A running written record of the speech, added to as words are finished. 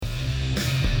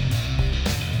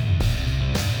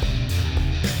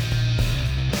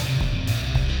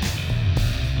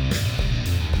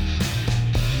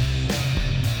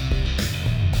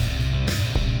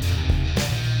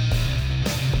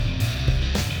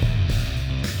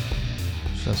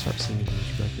I start singing the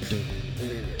introduction.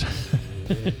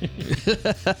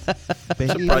 I'm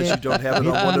surprised you don't have it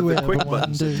on one of the quick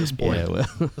buttons at this point. Yeah,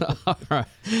 well, all right.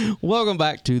 Welcome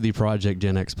back to the Project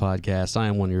Gen X podcast. I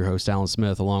am one of your hosts, Alan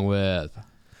Smith, along with...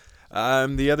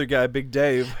 I'm the other guy, Big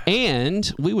Dave.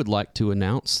 And we would like to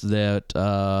announce that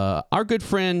our good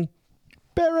friend...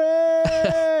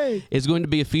 Barry is going to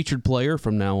be a featured player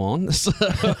from now on.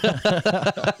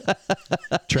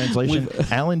 Translation: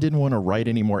 Alan didn't want to write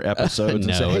any more episodes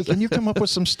and say, "Hey, can you come up with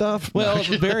some stuff?" Well,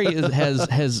 Barry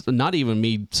has not even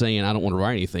me saying I don't want to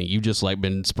write anything. You've just like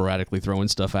been sporadically throwing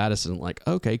stuff at us and like,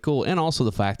 okay, cool. And also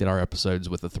the fact that our episodes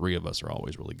with the three of us are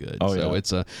always really good. Oh,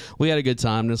 so yeah. We had a good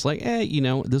time. And it's like, hey,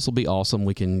 this will be awesome.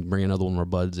 We can bring another one of our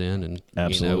buds in and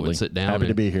Absolutely. and sit down. Happy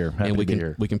to be here. Happy and we to be can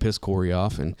here. we can piss Corey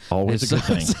off and Always a good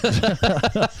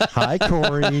thing. Hi,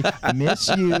 Corey. Miss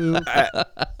you.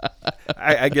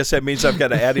 I guess that means I've got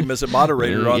to add him as a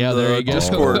moderator on there the you go.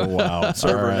 Discord Oh, wow.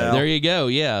 server All right. now. There you go.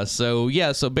 Yeah. So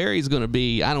Barry's going to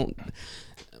be. I don't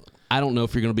know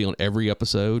if you're going to be on every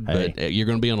episode, but you're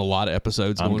going to be on a lot of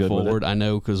episodes I'm going good with forward. it. I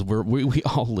know because we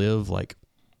all live like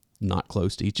not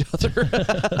close to each other.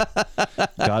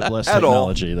 God bless At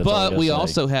all. technology. That's all I But gotta we say.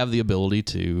 also have the ability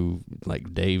to,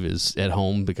 like, Dave is at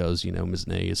home because Ms.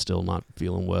 Nay is still not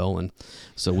feeling well, and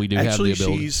so we do Actually, have the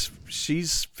ability.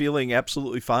 she's feeling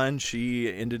absolutely fine.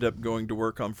 She ended up going to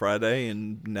work on Friday,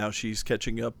 and now she's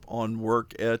catching up on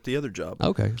work at the other job.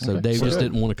 Okay, so Dave So just good.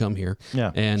 didn't want to come here.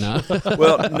 Yeah. And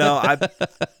Well, no,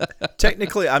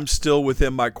 technically I'm still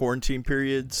within my quarantine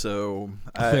period, so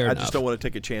Fair I enough. just don't want to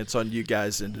take a chance on you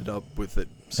guys ended up with it.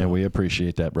 So. And we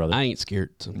appreciate that, brother. I ain't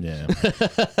scared.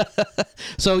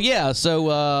 So. Yeah.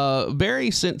 So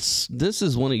Barry, since this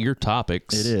is one of your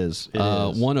topics, It is. It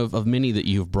is. one of many that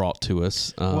you've brought to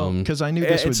us. Well, because I knew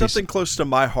this would It's be something close to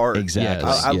my heart. Exactly.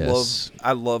 Yes.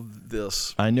 I love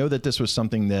this. I know that this was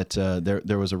something that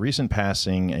there was a recent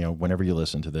passing. Whenever you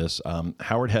listen to this,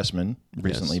 Howard Hessman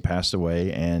recently passed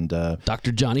away, and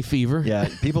Dr. Johnny Fever. yeah,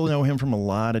 people know him from a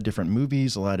lot of different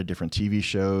movies, a lot of different TV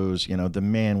shows. The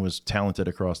man was talented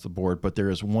across the board, but there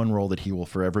is one role that he will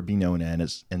forever be known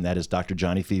as, and that is Dr.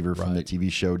 Johnny Fever from the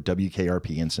TV show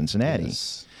WKRP in Cincinnati.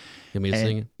 Yes. Get me to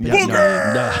sing it? Yeah,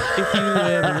 no. If you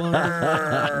ever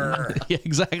wonder. Yeah,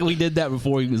 exactly. We did that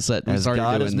before we started As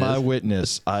God doing is this. my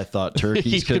witness, I thought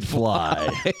turkeys could fly.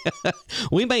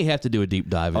 We may have to do a deep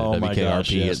dive into Oh, my WKRP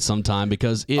gosh, yes. at some time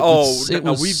because it Oh, was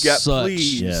no, we've got such,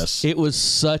 please. Yes. It was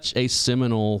such a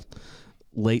seminal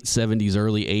late 70s,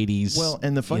 early 80s. Well,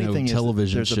 and the funny thing is,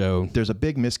 television there's show. There's a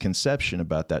big misconception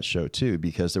about that show too,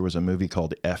 because there was a movie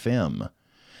called FM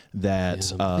that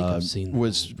Yeah, I think I've seen that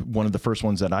was one of the first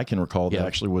ones that I can recall that Yeah.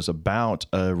 actually was about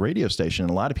a radio station.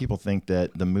 And a lot of people think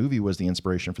that the movie was the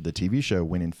inspiration for the TV show,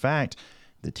 when in fact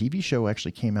the TV show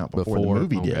actually came out before the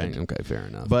movie did. Okay, fair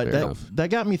enough. But fair enough.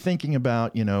 that got me thinking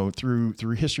about, through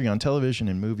history on television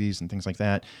and movies and things like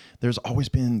that, there's always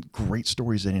been great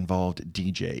stories that involved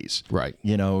DJs. Right.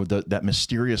 That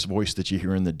mysterious voice that you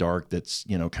hear in the dark that's,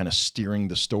 kind of steering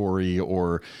the story,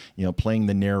 or, playing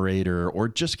the narrator, or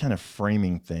just kind of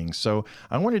framing things. So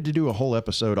I wanted to do a whole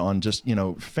episode on just,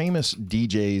 famous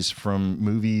DJs from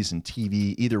movies and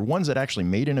TV, either ones that actually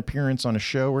made an appearance on a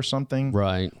show or something.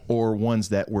 Right. Or ones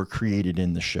that were created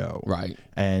in the show. Right.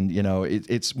 And,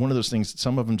 it's one of those things,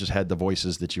 some of them just had the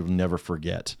voices that you'll never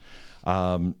forget.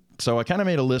 So I kind of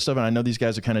made a list of it. I know these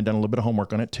guys have kind of done a little bit of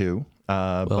homework on it too.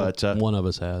 But one of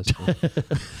us has.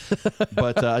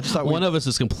 but I just thought One of us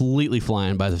is completely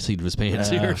flying by the seat of his pants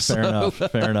here. Fair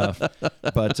enough.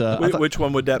 But Which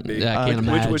one would that be? I can't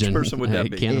imagine. Which person would that I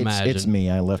be? can't imagine. it's me.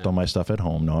 I left all my stuff at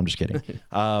home. No, I'm just kidding.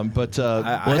 But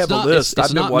I it's have not- a list. it's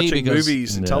I've been not me watching because-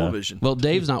 movies and Yeah. television. Well,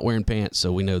 Dave's not wearing pants,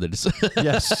 so we know that it's...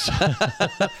 yes.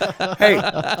 Hey,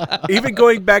 even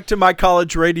going back to my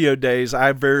college radio days,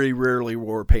 I very rarely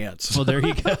wore pants. Well, there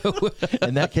you go.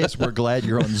 In that case, we're glad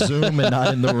you're on Zoom and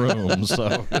not in the room.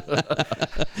 So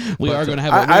We are going to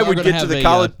have. I would get to the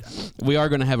college. We are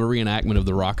going to have a reenactment of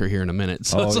the rocker here in a minute.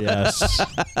 So yes.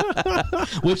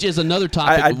 which is another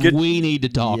topic I'd get- we need to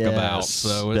talk about. Yes,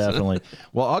 So it's, definitely.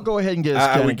 Well, I'll go ahead and get.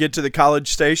 I would get to the college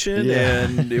station, Yeah.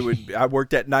 and I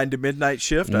worked at 9 to midnight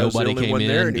shift. I was the Nobody only came one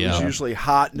there, in, and it was yeah. usually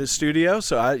hot in the studio.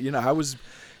 So I was,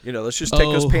 let's just take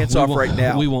those pants off right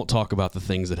now. We won't talk about the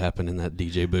things that happen in that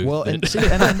DJ booth. Well,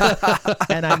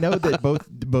 and I know that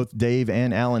both Dave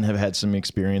and Alan have had some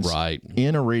experience Right.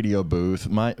 in a radio booth.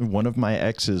 One of my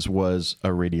exes was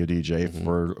a radio DJ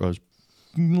for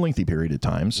lengthy period of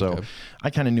time. So Okay. I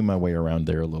kind of knew my way around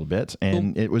there a little bit.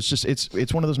 And it was just,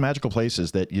 it's one of those magical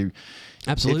places that you,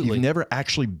 Absolutely. if you've never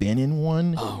actually been in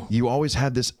one, you always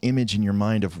have this image in your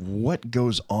mind of what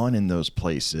goes on in those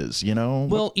places, you know?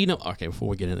 Well, you know, okay, before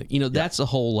we get into it, you know, that's a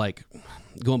whole, like,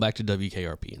 going back to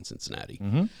WKRP in Cincinnati.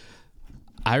 Mm-hmm.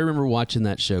 I remember watching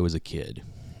that show as a kid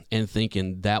and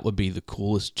thinking that would be the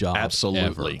coolest job Absolutely.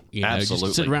 ever. You know, Absolutely.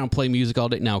 just sit around and play music all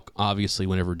day. Now, obviously,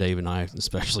 whenever Dave and I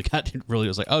especially got to really, it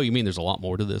was like, oh, you mean there's a lot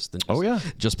more to this than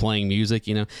just playing music,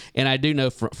 you know? And I do know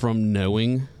from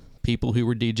knowing people who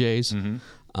were DJs,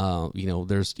 you know,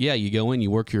 there's, you go in, you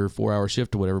work your 4-hour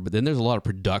shift or whatever, but then there's a lot of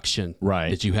production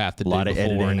that you have to do lot of before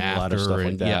editing, and a after. lot of stuff like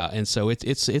and that. yeah, and so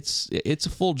it's a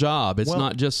full job. It's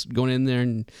not just going in there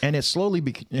and And it's slowly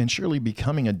and surely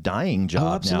becoming a dying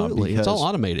job absolutely. now. It's all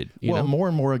automated. You know? More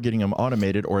and more are getting them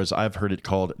automated, or as I've heard it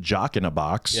called, jock in a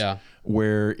box. Yeah.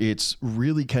 Where it's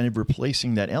really kind of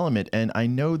replacing that element. And I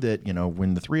know that, you know,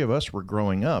 when the three of us were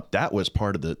growing up, that was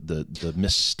part of the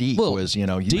mystique was, you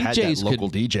know, you had that DJs local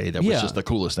DJ that was just the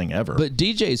coolest thing ever. But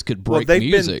DJs could break they've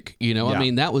music, you know. Yeah. I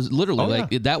mean, that was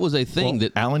literally that was a thing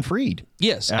that Alan Freed.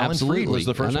 yes, Alan absolutely. Freed was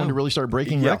the first I one to know. really start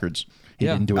breaking records. He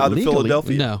Yeah. didn't do it Out of legally.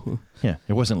 Philadelphia. No, Yeah,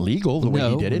 it wasn't legal the way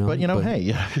he did it, but you know,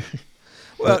 hey.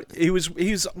 Well,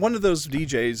 he's one of those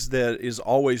DJs that is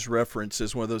always referenced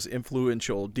as one of those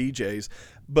influential DJs,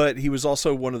 but he was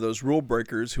also one of those rule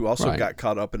breakers who also got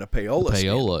caught up in a payola.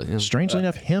 payola. Yeah. Strangely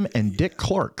enough, him and Dick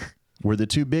Clark were the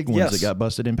two big ones that got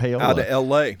busted in payola. Out of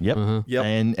L.A. Yep. Yep.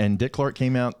 And Dick Clark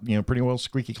came out, you know, pretty well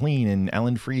squeaky clean, and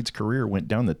Alan Freed's career went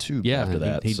down the tube after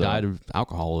that. He so. died of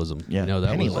alcoholism. Yeah, you know, that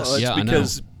penniless. was Well, I know.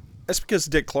 that's because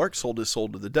Dick Clark sold his soul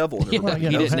to the devil. And Yeah, everything, he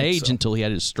you know? didn't age So- until he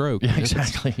had his stroke. Yeah,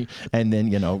 exactly. And then,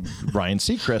 you know, Ryan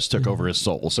Seacrest took over his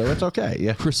soul, so it's okay.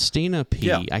 Yeah. Christina P.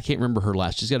 Yeah. I can't remember her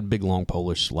last. She's got a big, long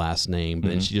Polish last name, but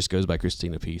then she just goes by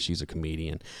Christina P. She's a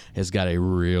comedian. Has got a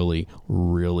really,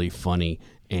 really funny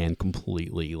and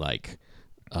completely like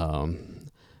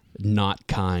not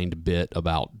kind bit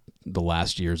about the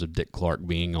last years of Dick Clark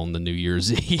being on the New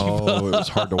Year's Eve. Oh, it was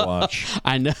hard to watch.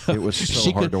 I know. It was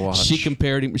so hard to watch. She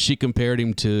compared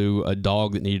him to a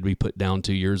dog that needed to be put down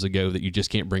 2 years ago that you just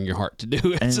can't bring your heart to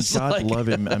do. It's And just God like, love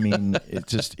him. I mean,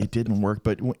 it didn't work.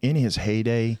 But in his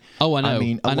heyday, Oh, I know. I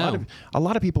mean, a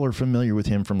lot of people are familiar with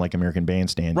him from like American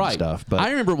Bandstand and stuff. But I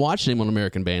remember watching him on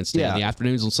American Bandstand in the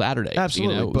afternoons on Saturday.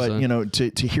 absolutely. You know, But you know,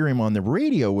 to hear him on the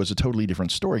radio was a totally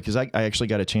different story, because I actually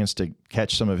got a chance to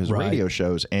catch some of his radio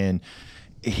shows, and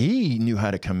he knew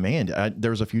how to command.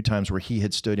 There was a few times where he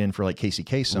had stood in for like Casey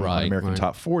Kasem on American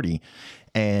Top 40,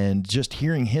 and just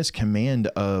hearing his command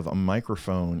of a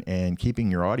microphone and keeping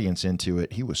your audience into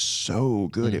it, he was so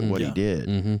good at what he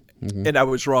did. And I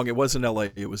was wrong. It wasn't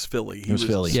L.A. It was Philly. He was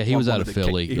Philly. Yeah, he was on out one of the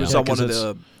Philly. He was Yeah. on one of because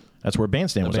the. That's where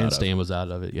Bandstand was Bandstand was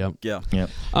out of it. Yep. Yeah. Yep.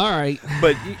 All right.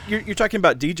 But you're talking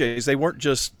about DJs. They weren't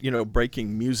just, you know,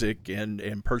 breaking music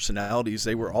and personalities.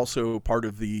 They were also part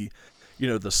of the, you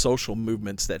know, the social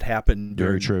movements that happened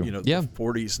during, true. you know, the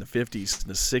 40s and the 50s and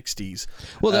the 60s.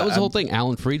 Well, that was the whole thing.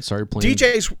 Alan Freed started playing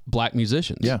DJs. black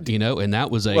musicians. Yeah. You know, and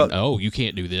that was you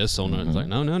can't do this. So it's like,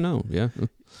 no. Yeah.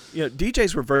 You know,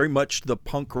 DJs were very much the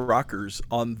punk rockers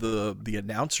on the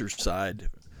announcer side.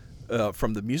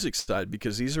 From the music side,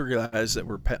 because these are guys that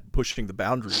were pushing the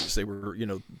boundaries. They were, you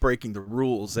know, breaking the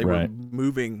rules. They were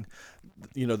moving,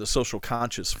 you know, the social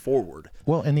conscious forward.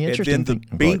 Well, and the interesting and then thing,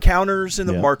 the bean counters and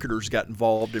the marketers got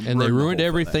involved And they ruined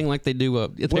everything like they do.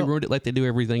 They ruined it like they do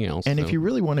everything else. And if you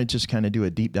really want to just kind of do a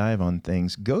deep dive on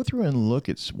things, go through and look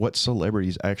at what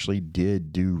celebrities actually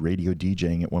did do radio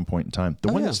DJing at one point in time.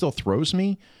 The one that still throws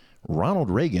me, Ronald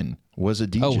Reagan was a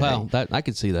DJ. Oh wow, I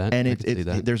could see that. And see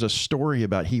that. there's a story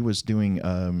about he was doing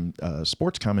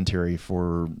sports commentary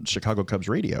for Chicago Cubs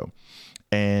radio,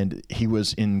 and he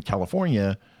was in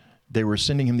California. They were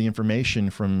sending him the information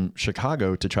from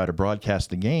Chicago to try to broadcast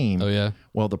the game. Oh yeah.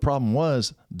 Well, the problem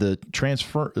was the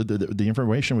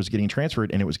information was getting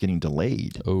transferred and it was getting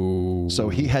delayed. Oh. So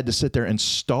he had to sit there and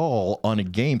stall on a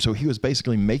game. So he was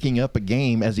basically making up a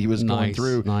game as he was going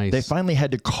through. Nice. They finally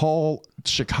had to call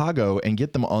Chicago and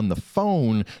get them on the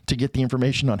phone to get the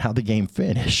information on how the game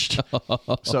finished.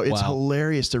 So it's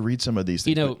hilarious to read some of these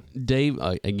things. You know, Dave.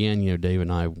 Again, you know, Dave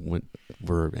and I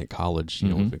were at college. You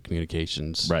know, with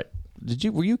communications. Right.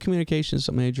 Were you a communications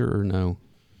major or no,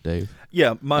 Dave?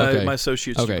 Yeah, my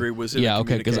associate's degree was in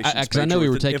because communications I know we major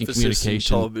were with an taking emphasis in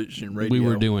communication. television, radio. We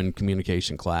were doing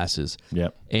communication classes.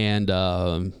 Yep. And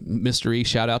Mr. E,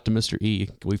 shout out to Mr. E.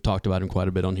 We've talked about him quite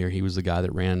a bit on here. He was the guy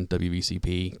that ran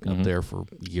WVCP up there for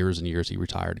years and years. He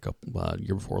retired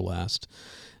year before last,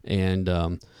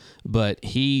 and but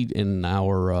he in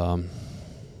our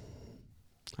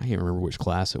I can't remember which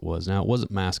class it was. Now, it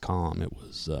wasn't mass comm. It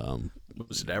was...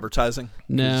 was it advertising?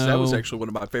 No. That was actually one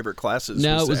of my favorite classes.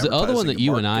 No, it was the other one that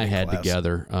you and I had class.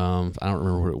 together. I don't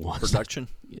remember what it was. Production?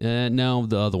 No,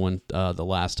 the other one, the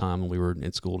last time we were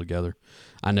in school together.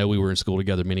 I know we were in school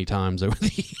together many times over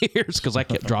the years because I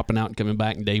kept dropping out and coming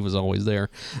back, and Dave was always there.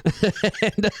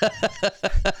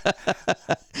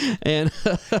 and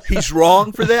he's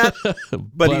wrong for that,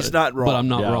 but he's not wrong. But I'm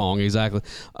not wrong, exactly.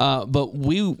 But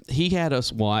he had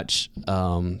us watch.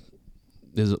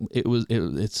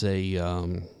 It's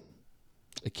a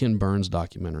Ken Burns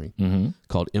documentary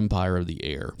called Empire of the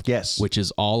Air. Yes, which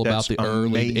is all about the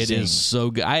early. It is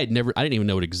so good. I didn't even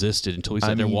know it existed until we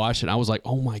sat there watching. I was like,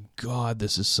 oh my god,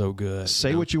 this is so good.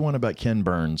 Say what you want about Ken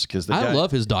Burns, because I love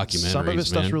his documentaries. Some of his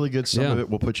stuff's really good. Some of it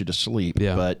will put you to sleep.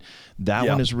 Yeah. But that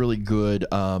one is really good.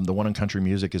 The one on country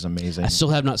music is amazing. I still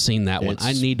have not seen that one.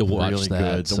 I need to watch really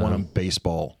that. Good. The one on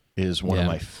baseball is one of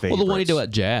my favorites. Well, the one he did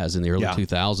at jazz in the early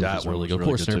 2000s was really good. Of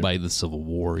course, everybody the Civil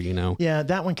War, Yeah,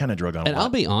 that one kind of drug on. And I'll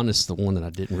be honest, the one that I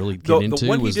didn't really get into the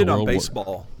one was he did the on World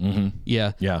baseball. War.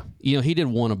 Yeah. He did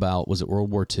one about, was it World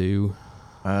War II?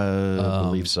 I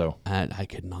believe so. I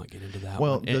could not get into that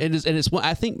one. And it's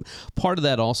I think part of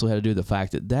that also had to do with the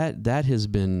fact that has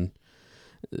been.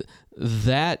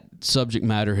 That subject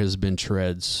matter has been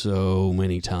tread so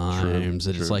many times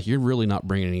that it's like you're really not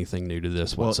bringing anything new to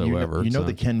this whatsoever. You know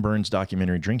the Ken Burns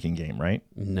documentary Drinking Game, right?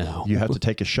 No. You have to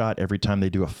take a shot every time they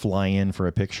do a fly-in for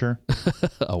a picture.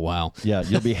 Oh, wow. Yeah,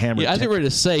 you'll be hammered. I was ready to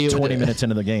say 20 minutes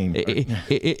into the game.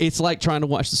 It's like trying to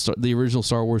watch the original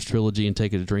Star Wars trilogy and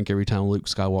take a drink every time Luke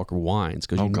Skywalker whines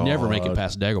because you never make it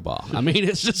past Dagobah. I mean,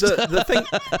 it's just... the thing...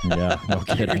 Yeah, no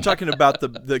kidding. You're talking about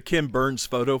the Ken Burns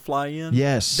photo fly-in?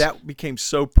 Yes. That became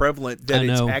so prevalent that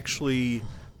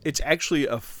it's actually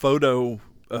a photo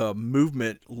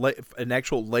movement, an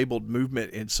actual labeled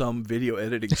movement in some video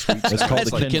editing suites. It's called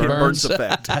the Ken Burns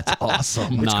effect. That's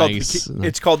awesome.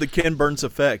 It's called the Ken Burns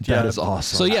effect. That is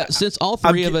awesome. So since all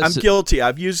three of us, I'm guilty.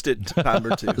 I've used it a time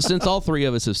or two. Since all three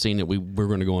of us have seen it, we're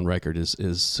going to go on record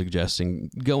is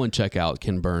suggesting go and check out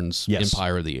Ken Burns'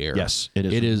 Empire of the Air. Yes, it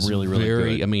is really, really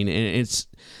very good. I mean, and it's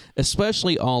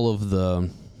especially all of the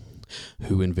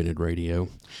who invented radio.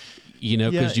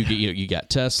 Because you got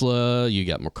Tesla, you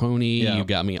got Marconi, you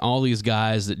got all these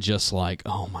guys that just like,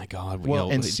 oh my God,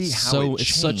 and see how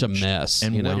it's such a mess,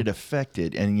 and what it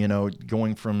affected, and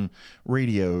going from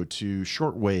radio to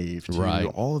shortwave to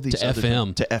all of these to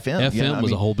FM to FM. FM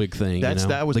was a whole big thing.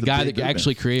 That was the guy that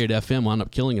actually created FM wound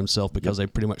up killing himself because they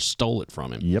pretty much stole it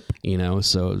from him. Yep.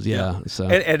 So So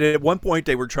and at one point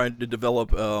they were trying to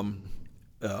develop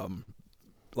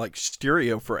like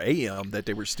stereo for AM that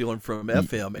they were stealing from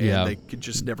FM, and they could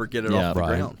just never get it off the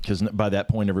ground. Because by that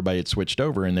point, everybody had switched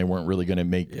over, and they weren't really going to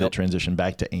make the transition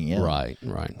back to AM. Right.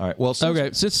 All right. Well,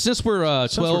 since we're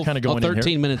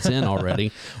 13 minutes in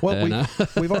already. Well,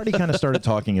 we've already kind of started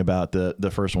talking about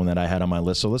the first one that I had on my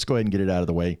list, so let's go ahead and get it out of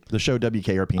the way. The show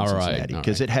WKRP in Cincinnati,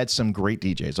 because it had some great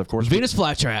DJs. Of course, Venus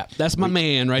Flytrap. That's my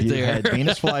man right there. You had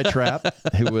Venus Flytrap,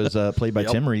 who was played by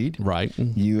Tim Reed. Right.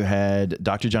 You had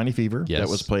Dr. Johnny Fever. Yes. That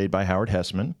was played by Howard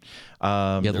Hessman.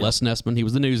 Les Nessman. He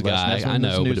was the news guy. Nessman I know,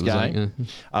 was the news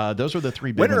but guy. Those were the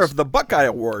three big winner ones. of the Buckeye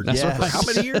Award. Yes. For how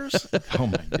many years? Oh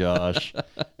my gosh,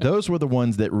 those were the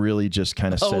ones that really just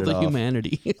kind of set it off.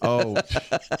 Humanity.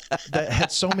 That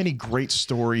had so many great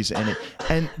stories in it.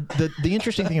 And the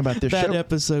interesting thing about this that show,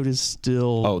 episode is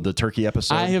still the turkey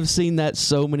episode. I have seen that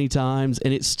so many times,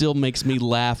 and it still makes me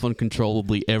laugh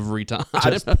uncontrollably every time.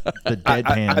 Just the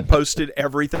deadpan. I posted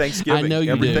every Thanksgiving. I know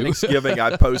you every do. Thanksgiving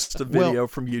I post a video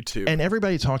from YouTube. And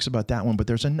everybody talks about that one, but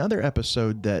there's another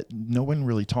episode that no one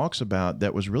really talks about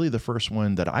that was really the first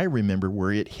one that I remember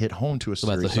where it hit home to us.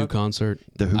 About the Who concert?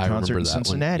 The Who concert in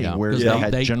Cincinnati, where they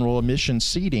had general admission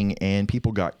seating and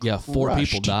people got four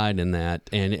people died in that,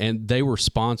 and they were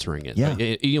sponsoring it.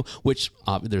 Yeah. Which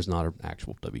there's not an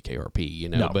actual WKRP,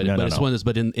 but it's no. one that's,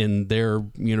 but in their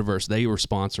universe they were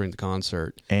sponsoring the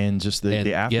concert and just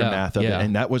the aftermath of it,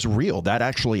 and that was real. That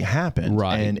actually happened,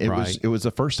 right? And it was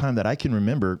the first time that I can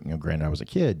remember. Granted, I was a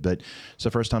kid, but it's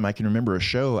the first time I can remember a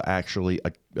show actually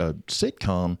a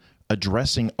sitcom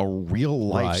addressing a real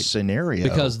life scenario,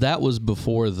 because that was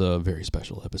before the very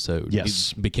special episode.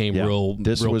 Yes, it became real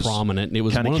prominent. And it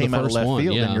was one of the came out first of left one,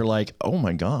 field, and you're like, oh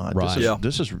my god,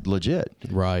 this is legit.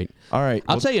 Right. All right,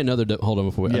 I'll tell you another. Hold on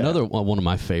before another one of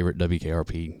my favorite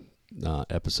WKRP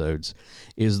episodes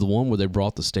is the one where they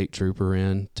brought the state trooper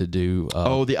in to do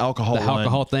the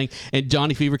alcohol thing, and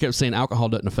Johnny Fever kept saying alcohol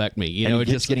doesn't affect me. You and know, it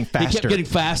just getting faster. He kept getting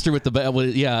faster with the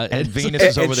and Venus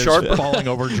is over there falling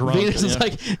over drunk. Venus is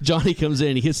like, Johnny comes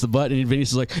in, he hits the button, and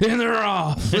Venus is like, and they're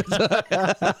off.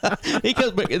 He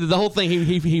goes, but the whole thing,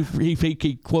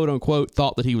 he quote unquote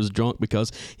thought that he was drunk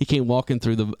because he came walking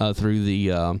through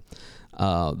the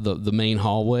main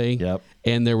hallway. Yep.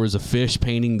 And there was a fish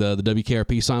painting the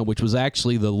WKRP sign, which was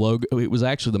actually the logo. It was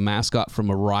actually the mascot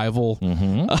from a rival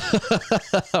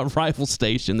a rival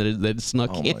station that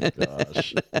snuck in. Oh my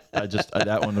gosh!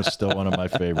 That one was still one of my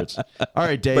favorites. All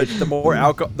right, Dave. But the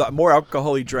more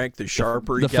alcohol he drank, the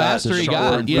sharper he got. The faster he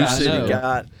got. Yeah, I know. He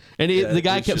got. And the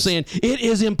guy kept saying, "It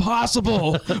is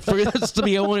impossible for this to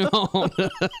be going on."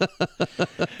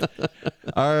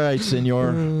 All right,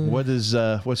 Senor.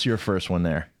 What's your first one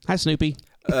there? Hi, Snoopy.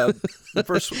 The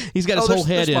first he's got his whole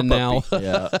head in now.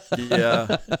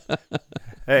 Yeah.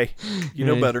 Hey, you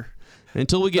know better.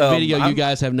 Until we get video, you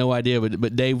guys have no idea.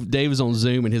 But Dave is on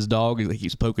Zoom, and his dog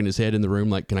keeps poking his head in the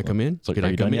room like, "Can I come in? Can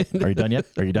I come in? Are you done yet?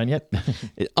 Are you done yet?"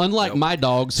 Unlike my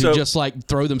dogs, who just like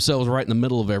throw themselves right in the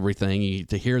middle of everything,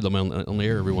 to hear them on the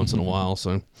air every once in a while.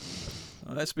 So.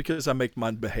 That's because I make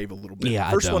mine behave a little bit.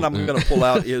 Yeah, First one I'm going to pull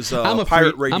out is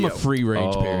Pirate Radio. I'm a free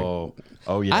range parent.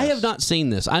 Oh, yes. I have not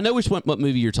seen this. I know what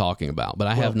movie you're talking about, but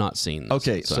I have not seen this.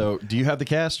 Okay, so do you have the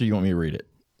cast, or you want me to read it?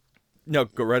 No,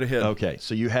 go right ahead. Okay,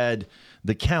 so you had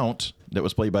the Count that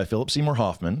was played by Philip Seymour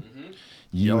Hoffman. Mm-hmm.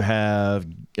 You have,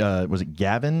 was it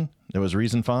Gavin that was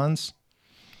Reese and Fonz?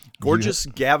 Gorgeous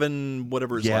Gavin,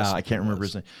 whatever his last name Yeah, I can't remember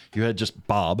his name. You had just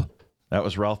Bob. That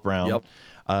was Ralph Brown. Yep.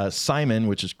 Simon,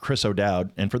 which is Chris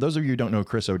O'Dowd. And for those of you who don't know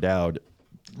Chris O'Dowd,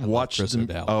 watch the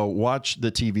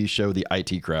TV show The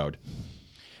IT Crowd.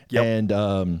 Yep.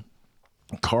 And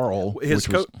Carl, his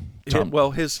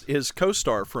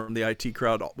co-star from The IT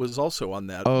Crowd was also on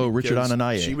that. Oh, Richard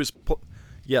Ananaye. She was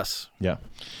yes. Yeah.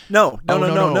 No.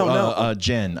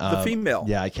 Jen, the female.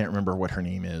 Yeah, I can't remember what her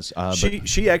name is.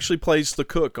 She actually plays the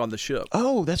cook on the ship.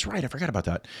 Oh, that's right. I forgot about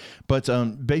that. But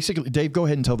basically, Dave, go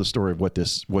ahead and tell the story of what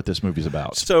this movie's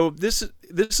about. So this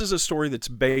is a story that's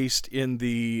based in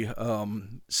the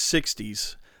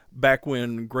 60s, back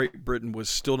when Great Britain was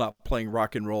still not playing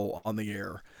rock and roll on the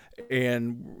air.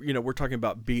 And, we're talking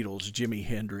about Beatles, Jimi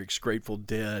Hendrix, Grateful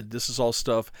Dead. This is all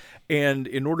stuff. And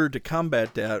in order to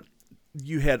combat that,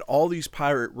 you had all these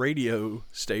pirate radio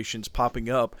stations popping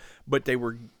up, but they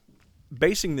were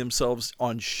basing themselves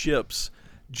on ships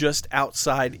just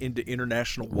outside into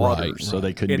international waters. Right, so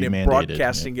they couldn't be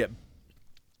mandated.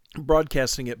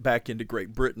 Broadcasting it back into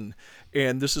Great Britain.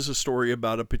 And this is a story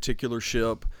about a particular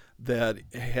ship and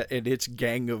its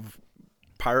gang of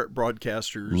pirate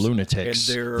broadcasters. Lunatics.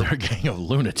 And they're a gang of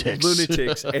lunatics.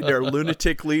 Lunatics. And their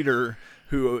lunatic leader,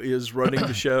 who is running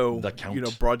the show, the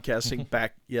Count. Broadcasting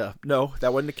back. Yeah, no,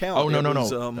 that wasn't the Count. Oh,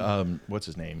 no. What's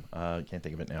his name? I can't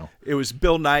think of it now. It was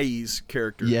Bill Nighy's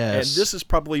character. Yes. And this is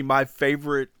probably my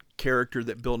favorite character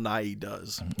that Bill Nighy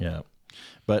does. Yeah.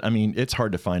 But, I mean, it's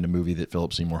hard to find a movie that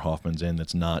Philip Seymour Hoffman's in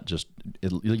that's not just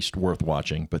at least worth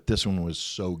watching. But this one was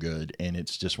so good, and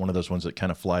it's just one of those ones that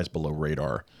kind of flies below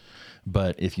radar.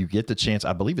 But if you get the chance,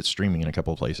 I believe it's streaming in a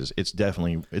couple of places. It's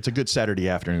a good Saturday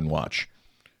afternoon watch.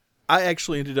 I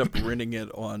actually ended up renting it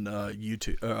on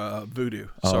YouTube, Vudu.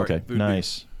 Sorry, okay, Vudu.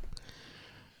 Nice.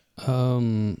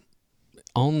 On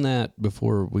that,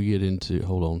 before we get into,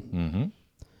 hold on.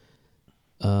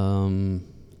 Mm-hmm.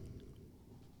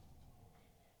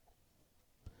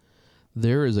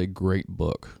 There is a great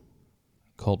book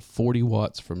called 40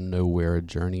 Watts from Nowhere, A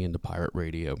Journey into Pirate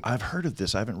Radio. I've heard of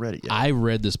this. I haven't read it yet. I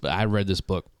read this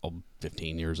book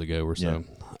 15 years ago or so.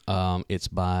 Yeah. It's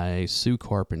by Sue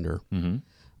Carpenter. Mm-hmm.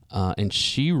 And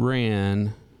she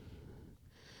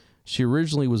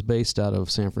originally was based out of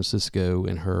San Francisco,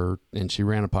 and she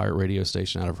ran a pirate radio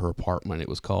station out of her apartment. It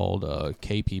was called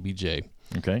KPBJ.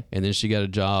 Okay. And then she got a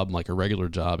job, like a regular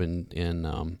job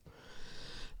in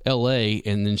L.A.,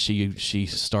 and then she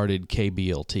started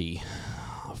KBLT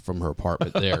from her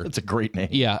apartment there. That's a great name.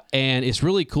 Yeah, and it's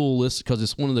really cool because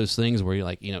it's one of those things where you're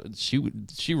like,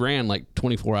 she ran like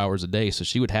 24 hours a day, so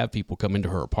she would have people come into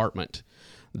her apartment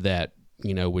that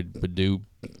would do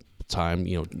time,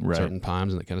 right. certain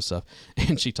times and that kind of stuff.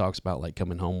 And she talks about like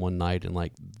coming home one night and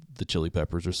like the Chili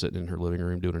Peppers are sitting in her living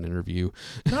room doing an interview,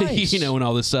 nice. And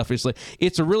all this stuff. It's like,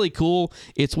 it's a really cool.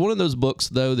 It's one of those books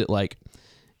though that like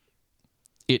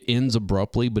it ends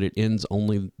abruptly, but it ends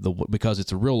only because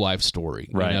it's a real life story,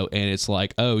 right. And it's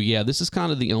like, oh yeah, this is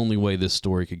kind of the only way this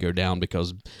story could go down,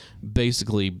 because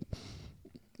basically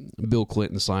Bill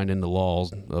Clinton signed into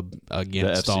laws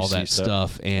against all that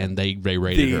stuff, and they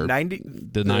rated her.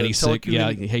 The 96,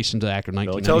 Haitians Act of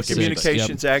 1996.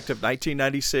 Telecommunications Act of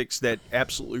 1996 that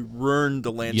absolutely ruined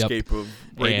the landscape of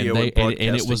radio and broadcasting.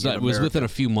 And it was within a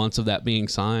few months of that being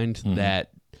signed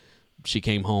that she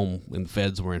came home and the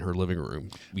feds were in her living room.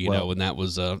 You know, and that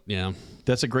was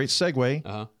That's a great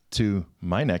segue to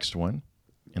my next one.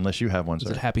 Unless you have one,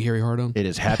 sir. Is it Happy Harry Hard-On? It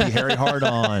is Happy Harry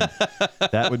Hard-On.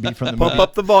 That would be from the Pump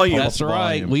Up the Volume. That's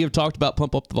right. We have talked about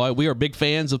Pump Up the Volume. We are big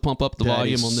fans of Pump Up the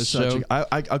Volume on this show.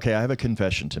 I have a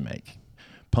confession to make.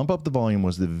 Pump Up the Volume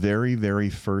was the very, very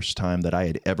first time that I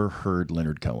had ever heard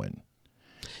Leonard Cohen.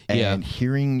 And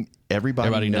hearing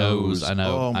Everybody Knows. I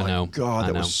know. Oh, my God.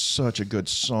 That was such a good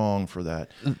song for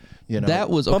that. You know, that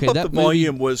was Pump Up the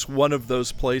Volume was one of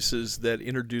those places that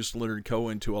introduced Leonard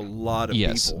Cohen to a lot of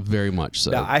people. Yes, very much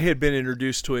so. Now, I had been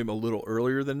introduced to him a little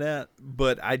earlier than that,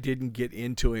 but I didn't get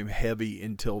into him heavy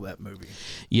until that movie.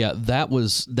 Yeah, that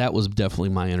was definitely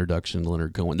my introduction to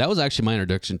Leonard Cohen. That was actually my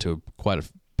introduction to quite a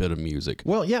bit of music.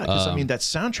 Well, yeah, because I mean that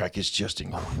soundtrack is just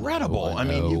incredible. I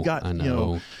mean, you've got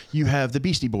you have the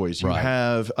Beastie Boys, you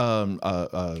have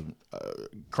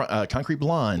Concrete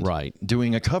Blonde,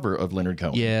 doing a cover of Leonard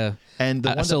Cohen. Yeah, and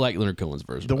I still like Leonard Cohen's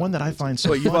version. The one that I find so.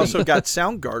 But you've also got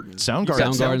Soundgarden.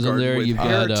 Soundgarden's on there. You've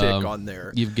got Heretic on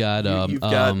there. You've got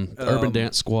Urban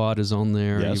Dance Squad is on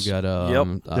there. Yes. You've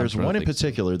got There's one in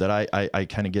particular that I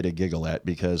kind of get a giggle at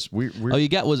because we're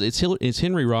it's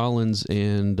Henry Rollins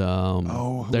and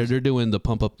they're doing the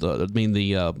Pump Out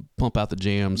the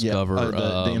Jams cover.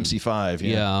 The MC5.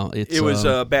 Yeah, it was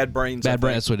Bad Brains. Bad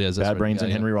Brains. That's what it is. Bad Brains and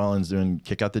Henry Rollins doing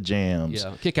Kick Out the Jams.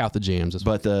 Yeah, Kick Out the Jams.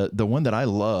 But the one that I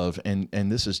love,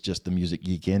 and this is just the music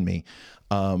geek in me.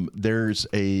 There's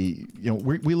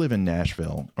we live in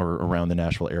Nashville or around the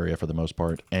Nashville area for the most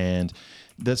part, and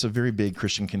that's a very big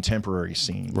Christian contemporary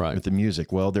scene with the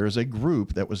music. Well, there's a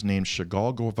group that was named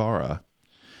Chagall Guevara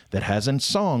that has a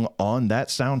song on that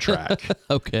soundtrack.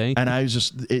 Okay. And I was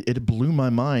just, it blew my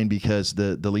mind because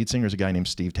the lead singer is a guy named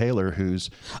Steve Taylor who's...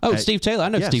 Steve Taylor. I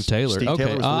know Steve Taylor. Steve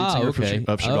Taylor was the lead singer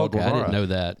of Chagall Guevara. I didn't know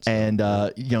that. So.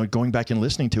 And, going back and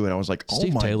listening to it, I was like,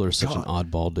 Steve Taylor is such an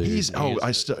oddball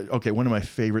dude. One of my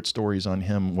favorite stories on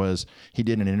him was he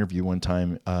did an interview one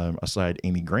time aside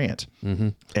Amy Grant. Mm-hmm.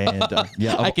 And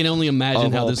I can only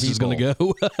imagine how this is going to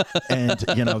go. And,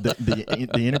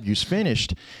 the interview's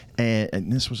finished,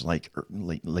 and this was like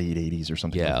late 80s or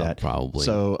something like that. Probably.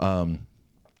 So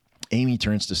Amy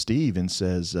turns to Steve and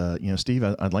says, Steve,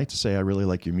 I'd like to say I really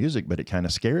like your music, but it kind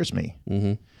of scares me.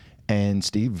 Mm-hmm. And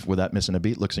Steve, without missing a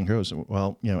beat, looks and goes,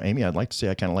 well, Amy, I'd like to say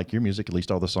I kind of like your music, at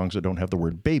least all the songs that don't have the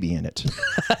word baby in it.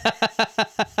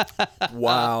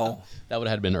 Wow. That would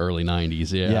have been early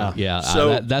 90s. Yeah.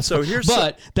 So that's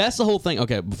the whole thing.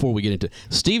 Okay, before we get into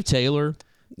Steve Taylor,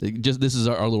 this is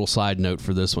our little side note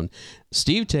for this one.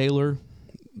 Steve Taylor,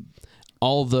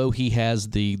 although he has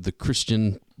the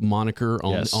Christian moniker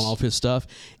on all of his stuff,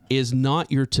 is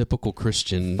not your typical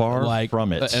Christian. Far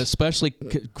from it. Especially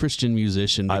Christian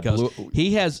musician, because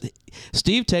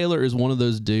Steve Taylor is one of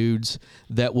those dudes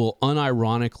that will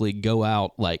unironically go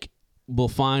out we'll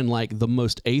find the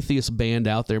most atheist band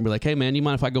out there and be like, hey man, you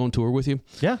mind if I go on tour with you?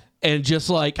 Yeah. And just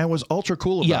and was ultra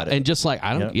cool about it. And just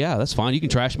that's fine. You can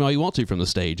trash me all you want to from the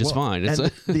stage. It's fine.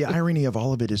 The irony of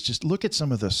all of it is just look at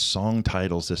some of the song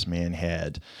titles this man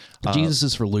had. Jesus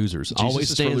is for Losers. Always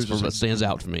stands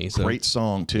out for me. So. Great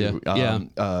song too.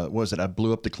 Was it I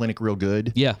Blew Up the Clinic Real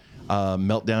Good? Yeah.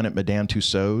 Meltdown at Madame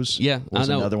Tussauds. Yeah, was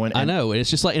I know. Another one. I know. It's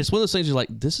just it's one of those things you're like,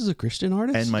 this is a Christian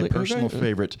artist? And my personal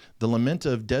favorite, The Lament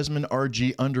of Desmond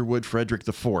R.G. Underwood Frederick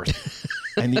IV.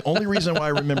 And the only reason why I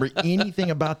remember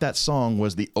anything about that song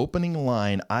was the opening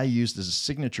line I used as a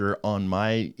signature on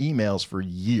my emails for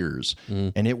years.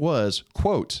 And it was,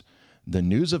 quote, the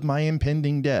news of my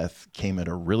impending death came at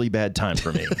a really bad time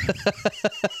for me.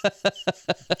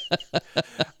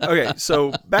 Okay,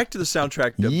 so back to the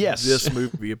soundtrack of this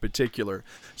movie in particular.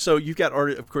 So you've got,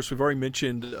 of course, we've already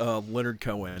mentioned Leonard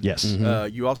Cohen. Yes.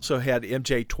 Mm-hmm. You also had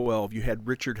MJ12. You had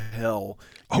Richard Hell.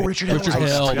 Richard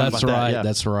Hell. That's right. Yeah.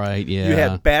 That's right. Yeah. You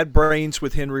had Bad Brains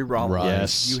with Henry Rollins. Right.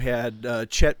 Yes. You had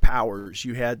Chet Powers.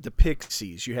 You had the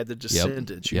Pixies. You had the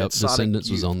Descendants. You had Sonic Descendants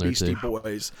Youth, was on there Beastie too.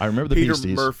 Boys. I remember the Peter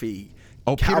Beasties. Murphy.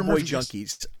 Peter Cowboy Murphy,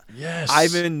 Junkies. Yes.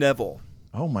 Ivan Neville.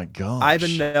 Oh my gosh.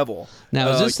 Ivan Neville. Now,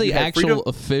 is this the actual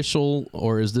official,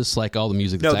 or is this all the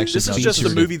music that's actually? This is just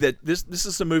the movie this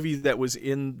is the movie that was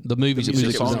in the movie. The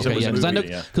music songs. Okay,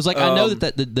 because I know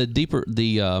that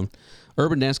the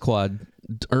Urban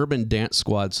Dance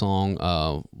Squad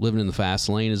song "Living in the Fast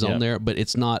Lane" is on there, but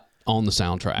it's not on the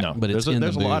soundtrack. No, but it's in the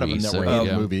movie. There's a lot of them that were in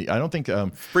the movie. I don't think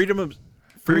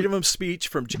Freedom of Speech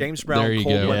from James Brown, There you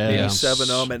Cold go. One, Yes.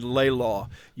 87 and Laylaw.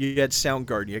 You had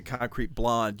Soundgarden. You had Concrete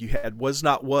Blonde. You had Was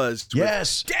Not Was. with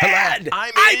Yes. Dad,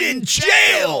 Hello, I'm in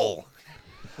jail.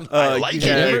 I like you it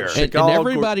had here. And Chicago-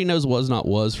 everybody knows Was Not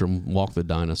Was from Walk the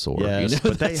Dinosaur. Yes, you know?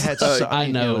 but they had. I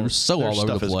know, they're so their all over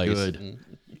stuff the is place. good.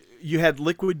 You had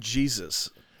Liquid Jesus.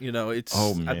 You know, it's.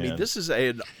 Oh, I mean, man. this is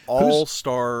an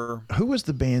all-star. Who was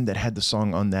the band that had the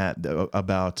song on that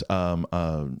about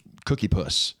Cookie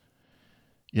Puss?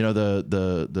 You know,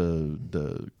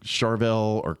 the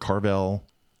Charvel or Carvel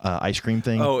ice cream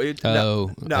thing. Oh,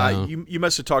 Oh, you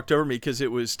must have talked over me because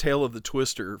it was Tale of the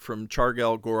Twister from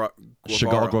Chagall Chagall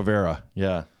Guevara. Guevara.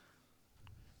 Yeah,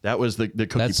 that was the Cookie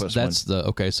Puss that's one. the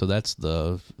okay. So that's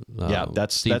the Yeah,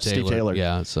 that's Steve Taylor.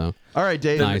 Yeah. So All right,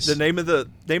 Dave. Nice. The name of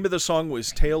the song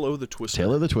was Tale o' the Twister.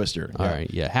 Taylor the Twister. all Yeah,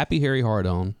 right. Yeah. Happy Harry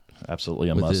Hardon absolutely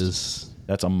a with must. his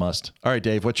That's a must. All right,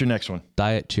 Dave. What's your next one?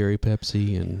 Diet Cherry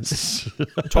Pepsi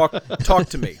and Talk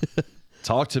to me.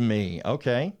 Talk to me.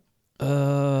 Okay.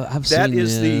 I've That seen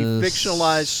is the this.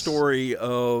 fictionalized story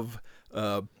of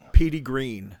Petey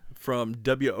Green from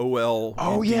WOL.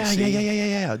 Oh in yeah,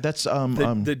 DC. yeah. That's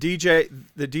The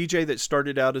DJ that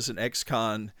started out as an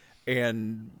ex-con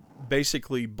and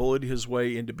basically bullied his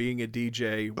way into being a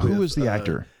DJ. who was the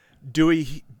actor?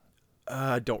 Dewey.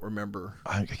 I don't remember.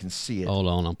 I can see it. Hold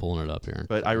on, I'm pulling it up here.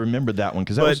 But I remember that one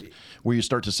because that But- was where you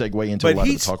start to segue into a but lot of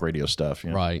the he's- talk radio stuff. You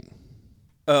know? Right.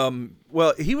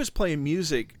 Well, he was playing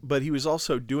music, but he was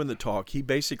also doing the talk. He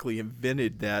basically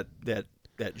invented that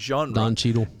genre. Don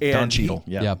Cheadle. And Don he- Cheadle.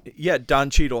 Yeah. Yeah, Don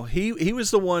Cheadle. He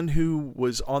was the one who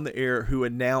was on the air who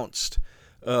announced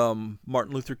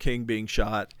Martin Luther King being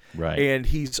shot. Right. And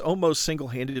he's almost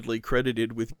single-handedly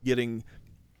credited with getting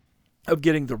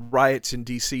the riots in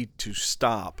D.C. to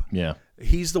stop. Yeah.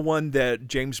 He's the one that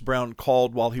James Brown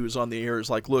called while he was on the air. Is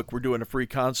like, look, we're doing a free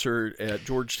concert at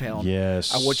Georgetown.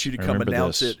 Yes, I want you to I come remember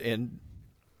announce this. it. And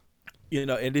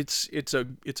and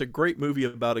it's a great movie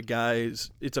about a guy's.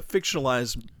 It's a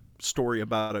fictionalized story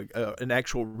about an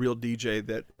actual real DJ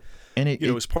that And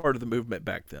it was part of the movement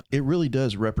back then. it really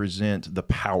does represent the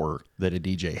power that a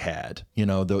DJ had. You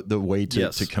know, the way to,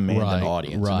 Yes. to command an Right,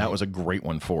 audience, right. and that was a great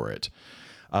one for it.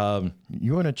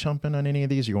 You want to jump in on any of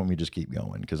these, or you want me to just keep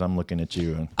going? Because I'm looking at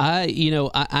you, and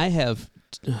I have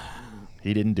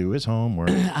he didn't do his homework.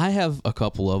 I have a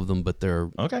couple of them, but they're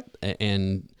Okay.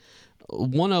 and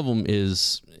one of them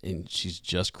is, and she's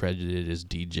just credited as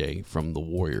DJ from the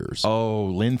Warriors. Oh,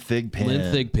 Lynn Thigpen.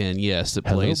 Lynn Thigpen, yes, that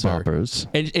Hello, plays her. boppers.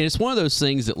 And it's one of those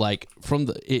things that, like, from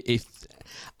the if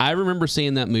I remember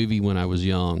seeing that movie when I was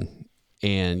young,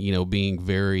 and being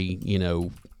very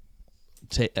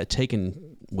taken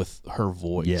with her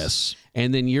voice. Yes.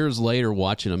 And then years later,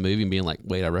 watching a movie and being like,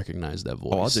 "Wait, I recognize that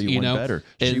voice." Oh, I'll tell you one better.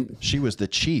 She was the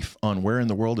chief on Where in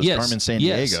the World is Carmen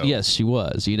Sandiego. Yes, she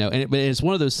was. But it's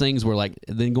one of those things where, like,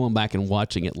 then going back and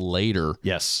watching it later,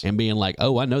 Yes. and being like,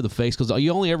 "Oh, I know the face," because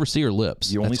you only ever see her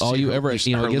lips. You only That's all see you her, ever, her against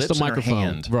lips the and her microphone,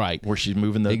 hand, right? where she's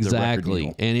moving the exactly. record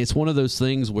needle. And it's one of those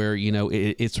things where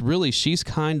it's really, she's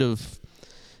kind of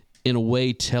in a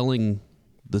way telling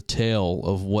the tale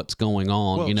of what's going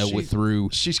on. Well,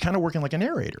 she's kind of working like a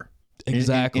narrator.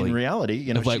 Exactly. In reality,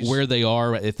 of like she's- where they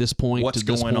are at this point, what's to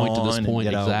this going point, on, to this point,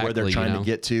 exactly. where they're trying to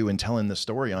get to, and telling the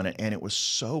story on it. And it was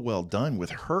so well done with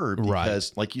her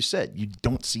because, like you said, you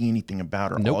don't see anything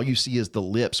about her. Nope. All you see is the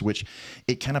lips, which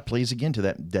it kind of plays again to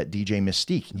that DJ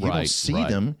mystique. You don't see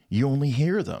them, you only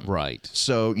hear them. Right.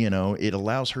 So, it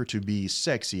allows her to be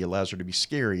sexy, it allows her to be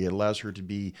scary, it allows her to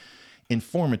be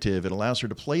informative, it allows her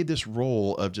to play this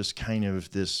role of just kind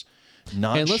of this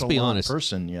nonchalant And let's be honest,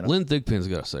 person. Lynn Thigpen's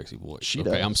got a sexy voice. She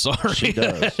okay, does. I'm sorry. She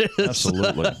does.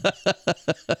 Absolutely.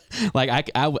 Like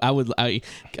I would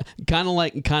kind of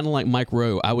like Mike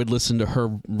Rowe. I would listen to her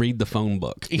read the phone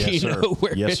book. Yes, sir.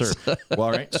 Where Yes, it's- sir. Well,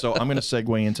 all right. So I'm going to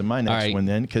segue into my next right. one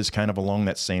then, because kind of along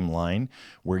that same line,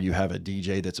 where you have a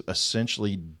DJ that's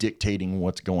essentially dictating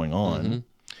what's going on. Mm-hmm.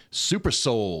 Super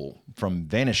Soul from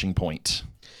Vanishing Point.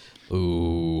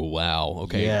 Ooh, wow.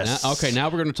 Okay. Yes. Now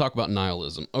we're going to talk about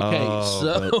nihilism. Okay.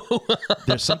 So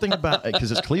There's something about it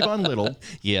because it's Cleavon Little,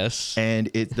 yes. and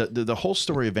the whole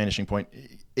story of Vanishing Point.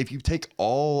 If you take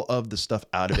all of the stuff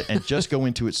out of it and just go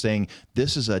into it saying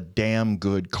this is a damn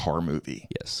good car movie.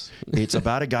 Yes. It's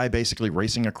about a guy basically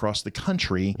racing across the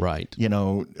country, Right.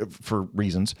 For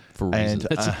reasons. For reasons.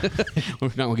 And, We're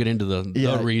not going to get into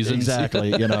the reasons.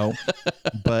 Exactly,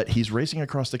 But he's racing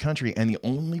across the country, and the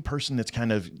only person that's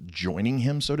kind of joining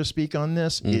him, so to speak, on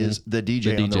this is the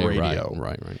DJ on the radio.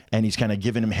 Right. And he's kind of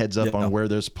giving him heads up on where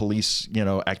there's police,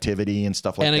 activity and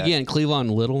stuff like that. And again,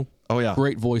 Cleavon Little. Oh yeah,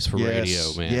 great voice for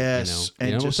radio, man. Yes,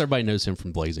 and almost everybody knows him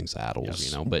from Blazing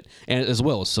Saddles, but and as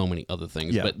well as so many other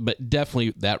things. Yeah. But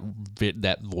definitely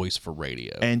that voice for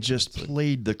radio, and just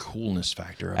played the coolness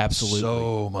factor of absolutely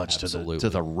so much to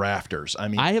the rafters. I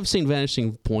mean, I have seen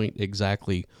Vanishing Point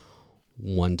exactly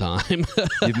one time.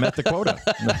 You've met the quota.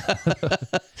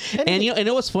 And you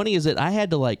know what's funny is that I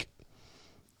had to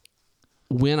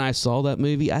when I saw that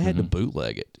movie, I had to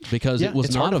bootleg it because it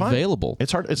was not available.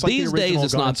 It's hard. It's like these the original days.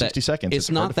 It's Gone in not 60 that. seconds.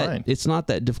 It's not that. Find. It's not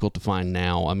that difficult to find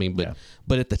now. I mean,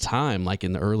 but at the time, like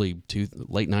in the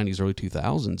late '90s, early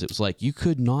 2000s, it was like you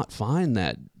could not find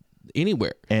that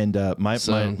anywhere. And my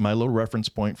little reference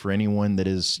point for anyone that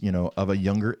is of a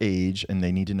younger age and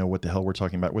they need to know what the hell we're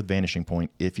talking about with Vanishing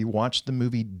Point. If you watch the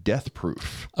movie Death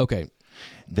Proof, okay,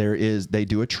 they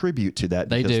do a tribute to that.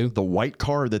 They do. The white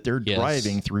car that they're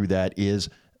driving through that is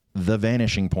the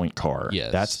Vanishing Point car.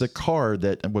 Yes, that's the car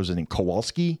that was in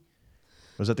Kowalski.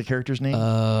 Was that the character's name?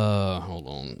 Hold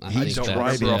on. I don't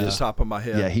remember off the top of my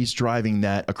head. Yeah, he's driving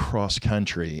that across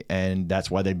country, and that's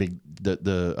why they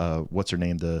what's her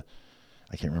name?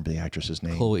 I can't remember the actress's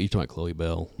name. You're talking about Chloe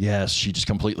Bell. Yes, she just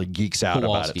completely geeks out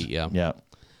Kowalski, about it. Yeah.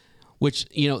 Which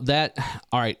that.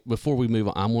 All right, before we move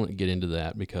on, I want to get into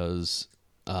that because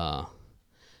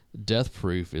Death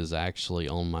Proof is actually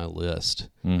on my list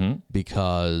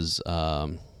because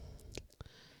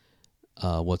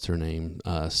what's her name?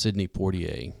 Sidney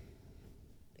Poitier.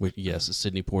 Yes, it's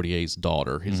Sidney Poitier's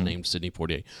daughter. His name's Sidney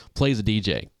Poitier. Plays a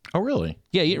DJ. Oh, really?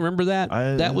 Yeah, you remember that?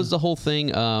 That was the whole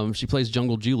thing. She plays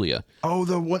Jungle Julia. Oh,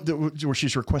 the one where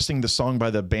she's requesting the song by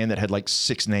the band that had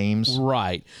 6 names.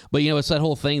 Right. But, it's that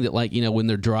whole thing that, when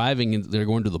they're driving and they're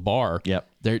going to the bar,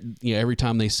 they're every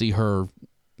time they see her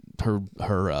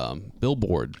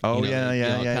billboard. Oh,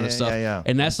 kind of stuff. Yeah.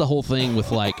 And that's the whole thing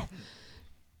with,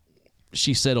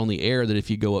 she said on the air that if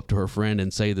you go up to her friend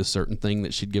and say this certain thing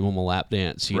that she'd give them a lap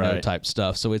dance, type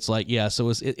stuff. So it's so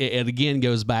it again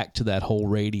goes back to that whole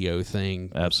radio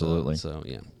thing. Absolutely. So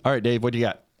yeah. All right, Dave, what do you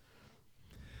got?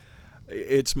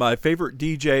 It's my favorite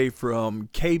DJ from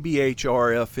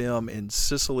KBHR FM in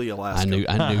Sicily, Alaska.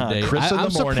 I knew Dave. Chris in the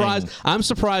morning. I'm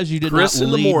surprised you did Chris not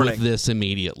in the lead morning. with this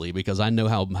immediately because I know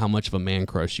how much of a man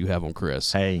crush you have on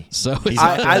Chris. Hey, so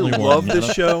I love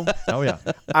this show. Oh yeah,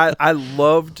 I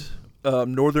loved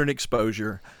Northern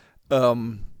Exposure,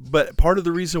 but part of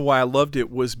the reason why I loved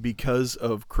it was because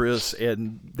of Chris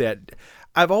and that.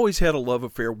 I've always had a love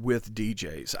affair with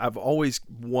DJs. I've always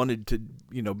wanted to,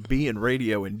 be in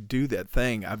radio and do that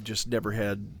thing. I've just never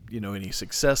had, any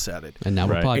success at it. And now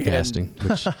we're podcasting.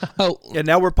 And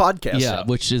now we're podcasting. Yeah,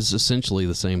 which is essentially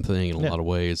the same thing in a lot of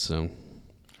ways. So,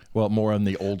 well, more on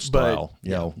the old style.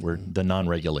 We're the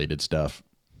non-regulated stuff.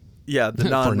 Yeah, the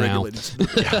non-regulated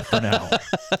stuff. Yeah, for now.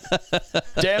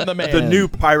 Damn the man. The new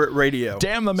pirate radio.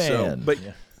 Damn the man. So,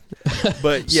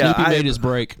 but yeah, Snoopy made his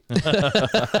break.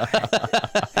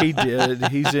 He did.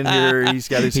 He's in here. He's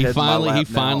got his head in my lap He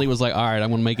finally was like, "All right, I'm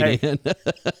going to make it in."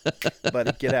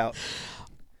 Buddy, get out.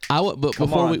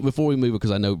 Before we move,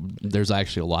 because I know there's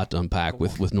actually a lot to unpack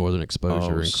with Northern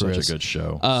Exposure and Chris. Such a good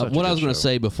show. What I was going to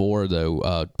say before,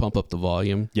 though, pump up the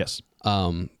volume. Yes.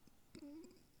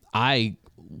 I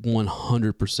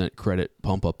 100% credit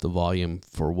Pump Up the Volume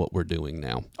for what we're doing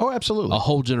now. Oh, absolutely. A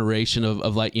whole generation of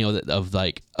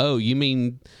oh, you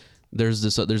mean there's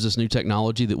this new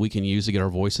technology that we can use to get our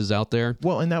voices out there.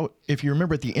 Well, and that, if you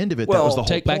remember at the end of it, that was the whole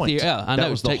take back point. I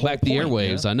know. Take back the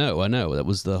airwaves. Yeah. I know. That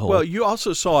was the whole. Well, you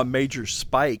also saw a major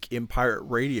spike in pirate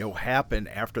radio happen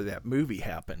after that movie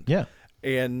happened. Yeah,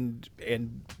 and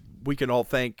we can all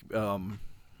thank.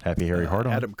 Happy Harry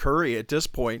Hardon. Adam Curry at this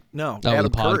point. No,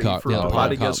 Adam Curry for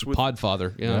providing us with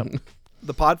Podfather. Yeah,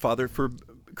 the Podfather for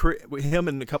him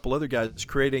and a couple other guys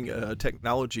creating a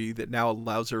technology that now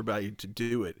allows everybody to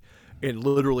do it. And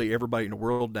literally everybody in the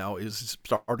world now is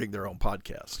starting their own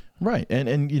podcast. Right.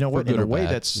 And you know what? In a way,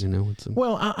 that's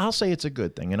well, I'll say it's a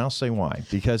good thing, and I'll say why.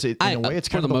 Because in a way, it's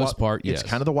kind of the most part. It's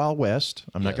kind of the Wild West.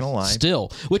 I'm not going to lie.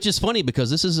 Still, which is funny because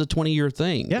this is a 20-year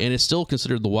thing, and it's still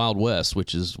considered the Wild West,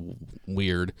 which is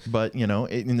weird. But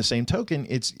in the same token,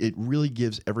 it really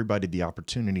gives everybody the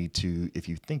opportunity to, if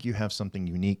you think you have something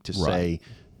unique to say,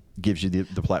 gives you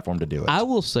the platform to do it. I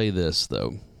will say this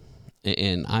though.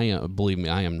 And believe me,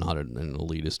 I am not an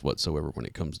elitist whatsoever when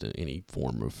it comes to any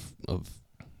form of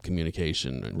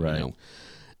communication. And,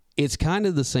 it's kind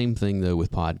of the same thing, though, with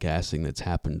podcasting that's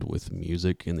happened with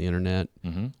music and the internet,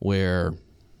 where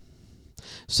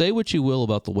say what you will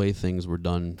about the way things were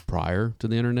done prior to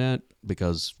the internet,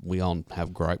 because we all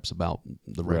have gripes about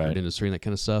the record industry and that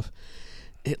kind of stuff.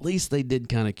 At least they did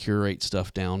kind of curate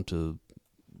stuff down to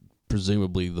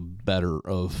presumably the better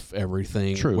of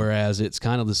everything. True. Whereas it's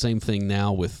kind of the same thing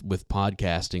now with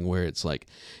podcasting, where it's like,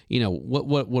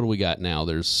 what do we got now?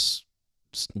 There's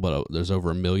over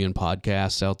 1 million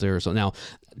podcasts out there. So now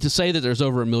to say that there's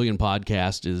over 1 million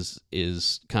podcasts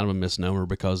is kind of a misnomer,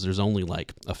 because there's only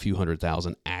like a few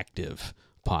 100,000 active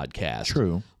podcasts.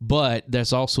 True. But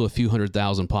there's also a few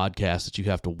 100,000 podcasts that you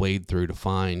have to wade through to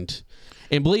find.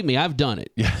 And believe me, I've done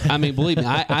it. I mean, believe me,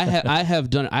 I have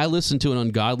done it. I listen to an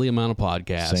ungodly amount of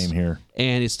podcasts. Same here.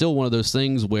 And it's still one of those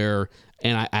things where,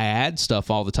 and I add stuff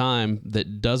all the time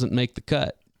that doesn't make the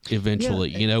cut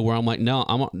eventually, where I'm like,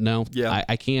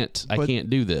 I can't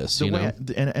do this,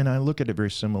 and I look at it very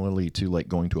similarly to like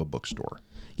going to a bookstore.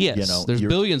 Yes, there's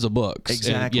billions of books.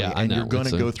 Exactly. And you're going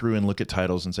to go through and look at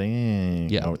titles and say,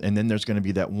 and then there's going to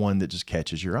be that one that just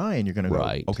catches your eye, and you're going to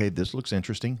go, okay, this looks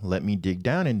interesting. Let me dig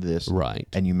down into this. Right.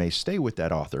 And you may stay with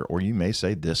that author, or you may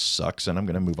say, this sucks, and I'm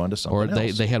going to move on to something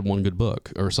else. Or they had one good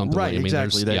book or something. Right,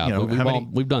 exactly.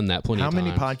 We've done that plenty of times. How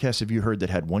many podcasts have you heard that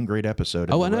had one great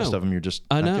episode, and the rest of them you're just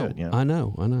not good? I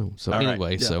know. So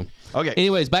anyway, okay.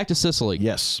 Anyways, back to Sicily.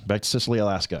 Yes, back to Sicily,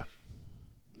 Alaska.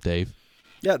 Dave.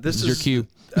 Yeah, this is your cue.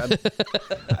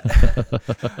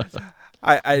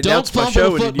 I announced my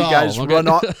show, and you guys run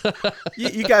off.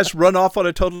 You guys run off on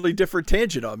a totally different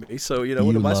tangent on me. So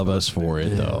what am I love us for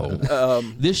it, though.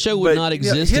 This show would not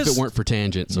exist if it weren't for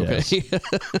tangents. Okay. Yes.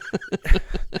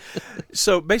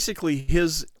 So basically,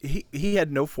 he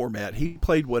had no format. He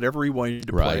played whatever he wanted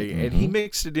to play, and he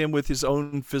mixed it in with his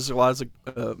own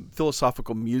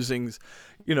philosophical musings,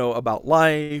 about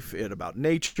life and about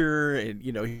nature, and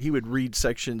he would read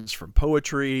sections from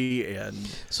poetry and.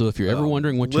 So if you're ever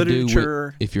wondering what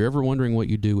literature, if you're ever wondering what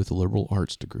you do with a liberal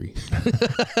arts degree,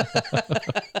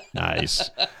 nice.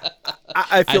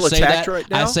 I feel attacked right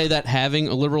now. I say that having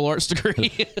a liberal arts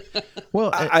degree.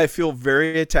 Well, I feel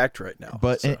very attacked right now.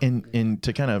 But and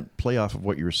to kind of play off of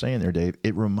what you were saying there, Dave,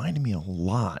 it reminded me a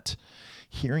lot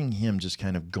hearing him just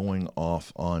kind of going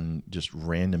off on just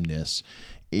randomness.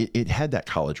 It had that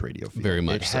college radio feel. Very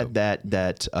much. It had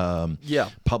that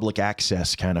public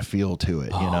access kind of feel to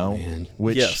it, Man.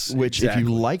 Which exactly. If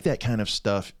you like that kind of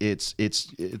stuff, it's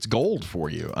gold for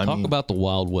you. I mean, about the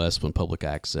Wild West when public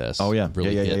access.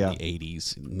 Really hit in the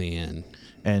 80s, man.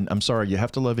 And I'm sorry, you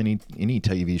have to love any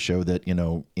TV show that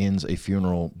ends a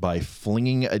funeral by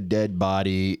flinging a dead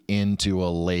body into a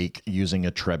lake using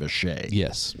a trebuchet.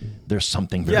 Yes, there's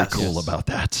something very cool about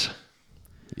that.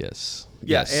 Yes.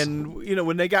 Yeah, and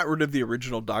when they got rid of the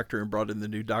original Doctor and brought in the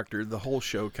new Doctor, the whole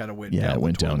show kind of went down. Yeah, it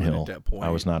went downhill. At that point. I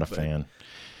was not a fan.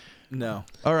 No.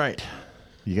 All right,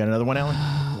 you got another one,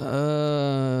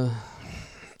 Alan?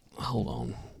 Hold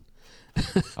on.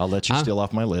 I'll let you steal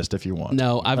off my list if you want.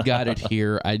 No, I've got it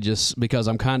here. Because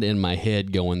I'm kind of in my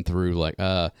head going through like,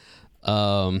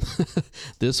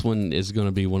 this one is going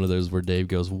to be one of those where Dave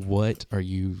goes, what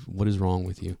is wrong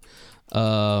with you?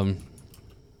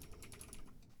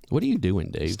 What are you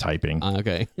doing, Dave? He's typing.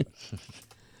 Okay.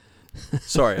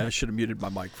 Sorry, I should have muted my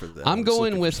mic for that. I'm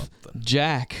going with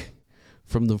Jack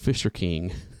from The Fisher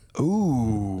King.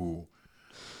 Ooh.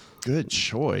 Good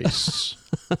choice.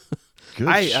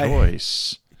 Good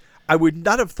choice. I would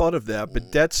not have thought of that,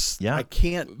 but that's I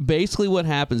can't. Basically, what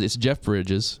happens is Jeff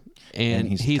Bridges, and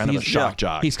he's kind of a shock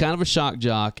jock. He's kind of a shock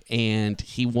jock, and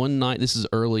he one night. This is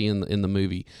early in the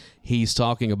movie. He's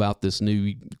talking about this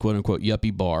new quote unquote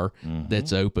yuppie bar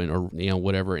that's open, or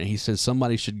whatever, and he says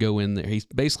somebody should go in there. He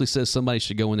basically says somebody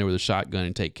should go in there with a shotgun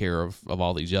and take care of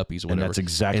all these yuppies, or whatever. And that's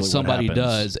exactly what somebody happens.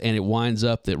 does, and it winds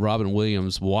up that Robin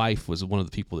Williams' wife was one of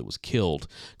the people that was killed.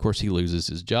 Of course, he loses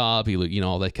his job. He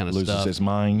all that kind of stuff. Loses his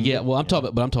mind. Yeah, well, I'm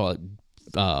talking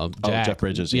Jack, Jeff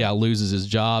Bridges. Yeah, loses his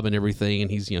job and everything,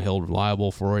 and he's held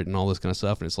liable for it and all this kind of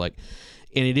stuff. And it's like,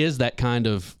 and it is that kind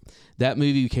of. That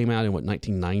movie came out in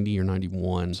 1990 or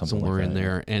 91, somewhere like that, in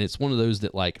there, and it's one of those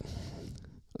that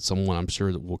someone I'm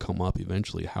sure that will come up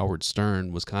eventually. Howard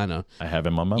Stern was kind of. I have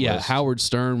him on my list. Yeah, Howard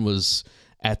Stern was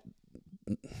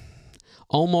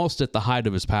almost at the height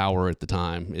of his power at the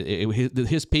time.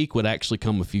 His peak would actually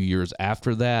come a few years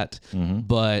after that,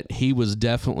 but he was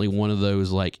definitely one of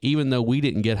those, even though we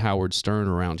didn't get Howard Stern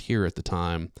around here at the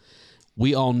time,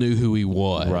 we all knew who he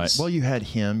was. Right. Well, you had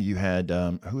him. You had,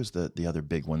 who was the other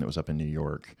big one that was up in New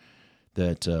York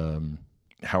that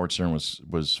Howard Stern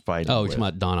was fighting Oh, with? you're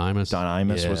talking about Don Imus? Don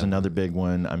Imus was another big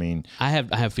one. I mean, I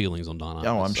have feelings on Don Imus.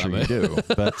 Oh, I'm sure you do.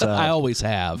 But I always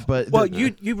have. But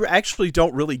you actually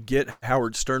don't really get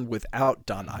Howard Stern without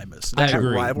Don Imus. I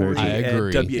agree. Rivalry I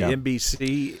agree. at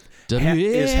WNBC.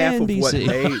 is half of what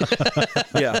made.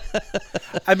 Yeah,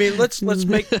 I mean, let's go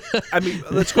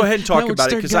ahead and talk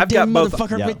about it because I've got both.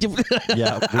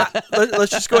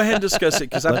 Let's just go ahead and discuss it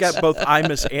because I've got both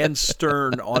Imus and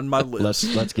Stern on my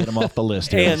list. Let's get them off the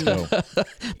list. Here. And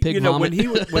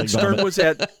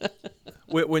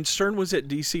when Stern was at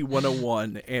DC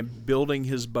 101 and building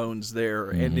his bones there,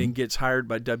 and then gets hired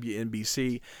by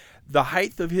WNBC. The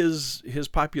height of his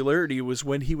popularity was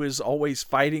when he was always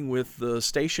fighting with the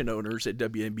station owners at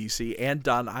WNBC and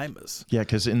Don Imus. Yeah,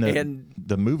 because in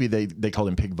the movie they called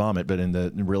him Pig Vomit, but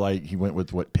in real life he went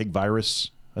with Pig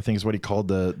Virus, I think is what he called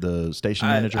the station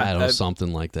manager. I don't know,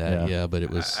 something like that. Yeah, but it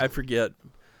was I forget.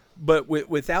 But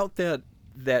without that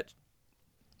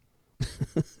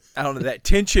I don't know, that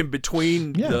tension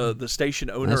between the station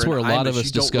owner that's and where a lot Imus, of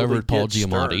us discovered Paul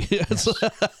Giamatti.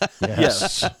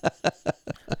 Yes.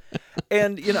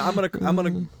 And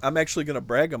I'm actually gonna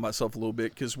brag on myself a little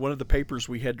bit because one of the papers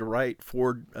we had to write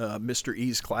for Mr.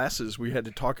 E's classes, we had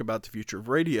to talk about the future of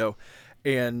radio,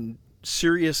 and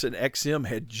Sirius and XM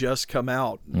had just come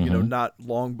out, not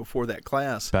long before that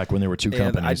class. Back when there were two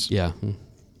companies.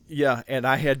 Yeah, and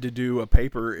I had to do a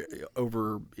paper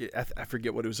over, I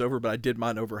forget what it was over, but I did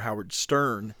mine over Howard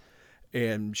Stern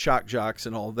and Shock Jocks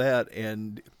and all that.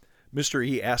 And Mr.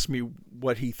 E asked me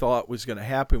what he thought was going to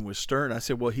happen with Stern. I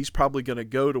said, well, he's probably going to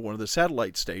go to one of the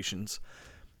satellite stations.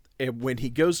 And when he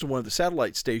goes to one of the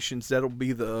satellite stations, that'll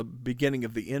be the beginning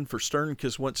of the end for Stern,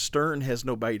 because once Stern has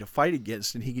nobody to fight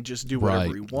against and he can just do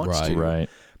whatever he wants to. Right.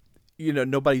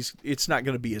 It's not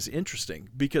going to be as interesting,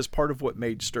 because part of what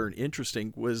made Stern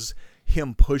interesting was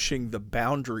him pushing the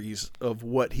boundaries of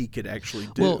what he could actually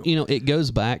do. Well, it goes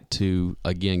back to,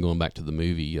 again, going back to the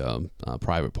movie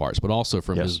Private Parts, but also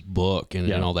from his book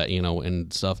and all that,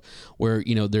 and stuff where,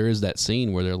 there is that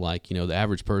scene where they're like, the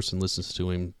average person listens to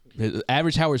him.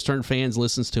 Average Howard Stern fans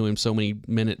listens to him so many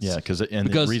minutes. Yeah, because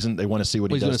the reason they want to see what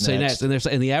he's going to say next.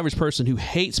 And the average person who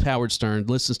hates Howard Stern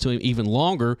listens to him even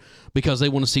longer because they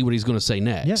want to see what he's going to say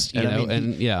next.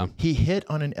 He hit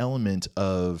on an element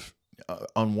of,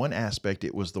 on one aspect,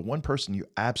 it was the one person you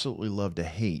absolutely love to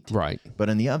hate. Right. But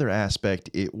in the other aspect,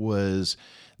 it was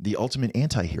the ultimate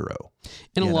anti-hero.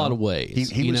 In a lot of ways.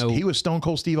 He was Stone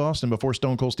Cold Steve Austin before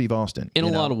Stone Cold Steve Austin. In a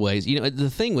lot of ways. The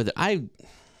thing with it,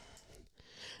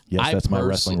 Yes, that's my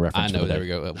wrestling reference. I know. There we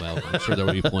go. Well, I'm sure there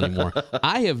will be plenty more.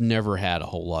 I have never had a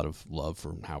whole lot of love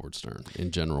for Howard Stern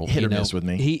in general. Hit or miss with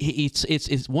me.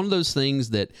 It's one of those things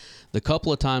that the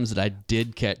couple of times that I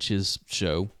did catch his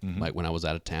show, like when I was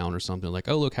out of town or something, like,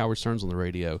 oh, look, Howard Stern's on the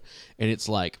radio, and it's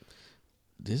like,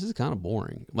 this is kind of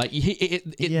boring. Like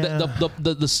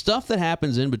the stuff that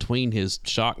happens in between his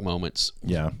shock moments,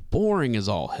 boring as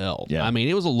all hell. Yeah. I mean,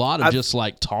 it was a lot of just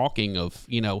like talking of,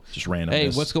 just randomness. Hey,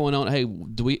 what's going on? Hey,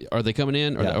 are they coming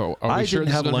in? Are we sure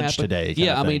didn't have lunch today?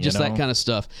 Yeah, I mean, just that kind of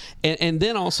stuff. And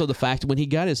then also the fact that when he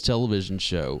got his television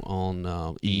show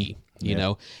on E.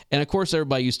 And of course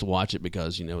everybody used to watch it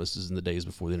because this is in the days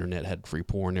before the internet had free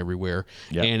porn everywhere,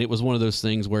 and it was one of those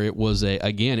things where it was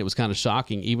it was kind of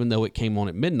shocking, even though it came on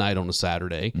at midnight on a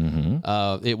Saturday.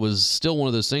 It was still one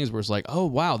of those things where it's like, oh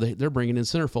wow, they're bringing in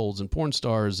centerfolds and porn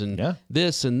stars and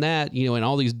this and that, and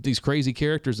all these crazy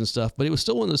characters and stuff. But it was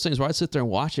still one of those things where I'd sit there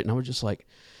and watch it, and I was just like,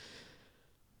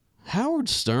 Howard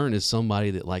Stern is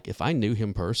somebody that, like, if I knew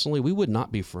him personally, we would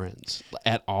not be friends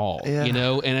at all. Yeah.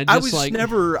 And I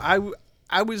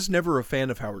was never a fan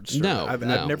of Howard Stern. No, I've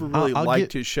never really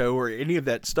liked his show or any of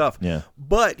that stuff. Yeah.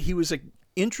 But he was an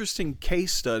interesting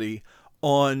case study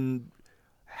on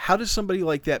how does somebody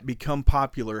like that become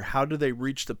popular? How do they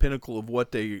reach the pinnacle of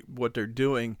what they're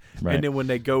doing? Right. And then when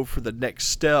they go for the next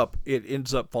step, it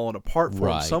ends up falling apart for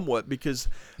him somewhat, because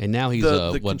and now he's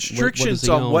the constrictions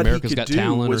on what America's he could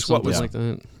do was what was like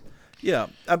that. Yeah,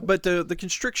 but the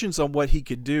constrictions on what he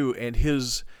could do and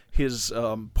his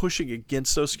pushing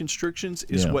against those constrictions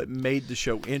is what made the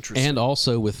show interesting. And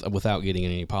also, without getting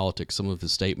into any politics, some of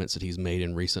his statements that he's made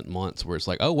in recent months, where it's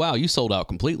like, oh wow, you sold out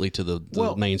completely to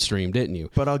the mainstream, didn't you?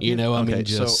 But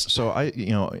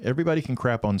everybody can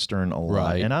crap on Stern a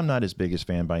lot, and I'm not his biggest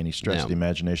fan by any stretch of the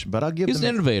imagination. But he's an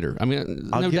innovator. I mean,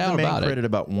 I'll give doubt the man about credit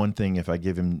about one thing if I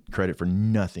give him credit for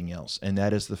nothing else, and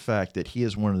that is the fact that he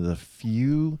is one of the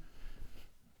few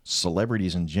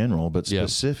celebrities in general, but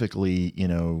specifically,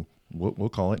 we'll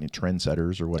call it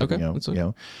trendsetters or whatever,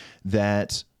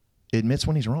 that admits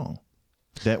when he's wrong.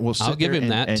 That will sit I'll give him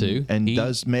that too, and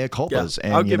does mea culpas.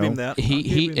 And I'll give him that.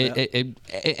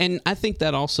 And I think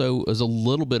that also is a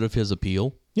little bit of his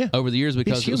appeal over the years,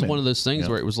 because it was one of those things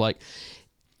where it was like,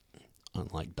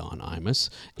 unlike Don Imus,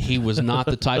 he was not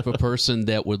the type of person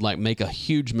that would like make a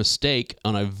huge mistake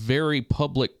on a very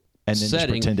public and then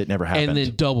setting, just pretend it never happened, and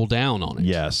then double down on it.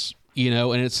 Yes.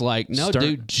 And it's like, no,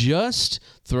 dude, just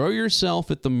throw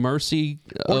yourself at the mercy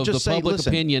of the public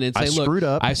opinion and say, look,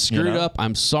 I screwed up.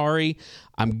 I'm sorry.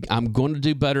 I'm going to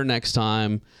do better next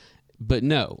time. But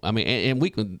no, I mean, and we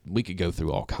could go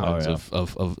through all kinds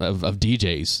of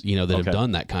DJs, that have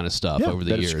done that kind of stuff over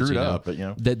the years. Screwed up, but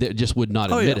that just would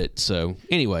not admit it. So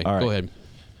anyway, go ahead.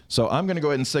 So I'm going to go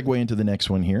ahead and segue into the next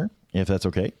one here, if that's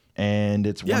okay. And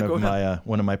it's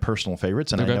one of my personal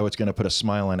favorites, and I know it's going to put a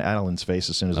smile on Adeline's face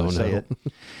as soon as I say it.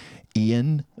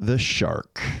 Ian the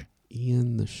Shark.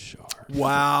 Ian the Shark.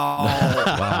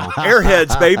 Wow.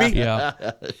 Airheads, baby. Yeah.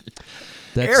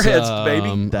 That's, Airheads,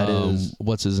 baby. That is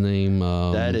what's his name?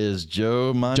 That is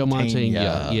Joe Mantegna. Joe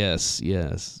Mantegna. Yes.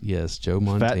 Joe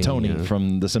Mantegna. Fat Tony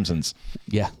from The Simpsons.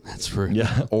 Yeah, that's true.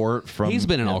 Yeah, or from he's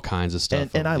been in all kinds of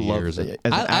stuff. And I love it.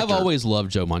 I've always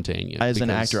loved Joe Mantegna. As an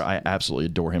actor, I absolutely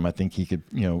adore him. I think he could,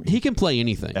 he can play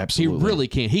anything. Absolutely, he really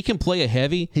can. He can play a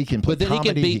heavy. He can play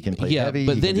comedy. He can play heavy.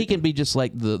 But then he can be just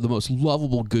like the most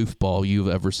lovable goofball you've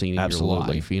ever seen in your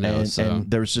life. And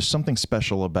there's just something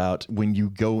special about when you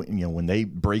go, when they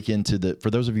break into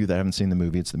for those of you that haven't seen the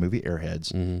movie, it's the movie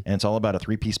Airheads, and it's all about a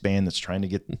 3-piece band that's trying to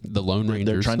get the Lone Rangers.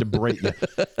 They're trying to break.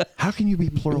 How can you be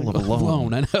plural of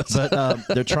alone? I know. But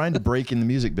they're trying to break in the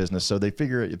music business, so they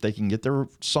figure if they can get their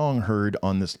song heard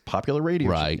on this popular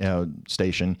radio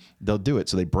station, they'll do it.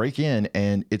 So they break in,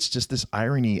 and it's just this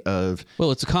irony of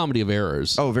it's a comedy of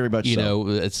errors. Oh, very much.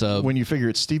 It's when you figure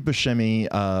it's Steve Buscemi,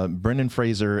 Brendan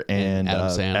Fraser, and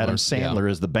Adam Sandler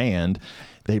is the band.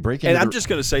 They break into and I'm just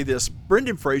going to say this: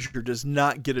 Brendan Fraser does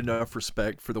not get enough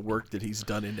respect for the work that he's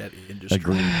done in that industry.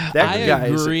 Agreed. That guy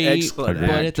is an excellent actor.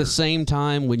 But at the same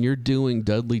time, when you're doing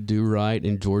Dudley Do Right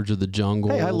in George of the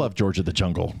Jungle, hey, I love George of the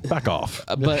Jungle. Back off.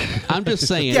 But I'm just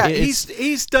saying,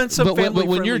 he's done some family-friendly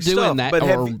when you're doing stuff, that, but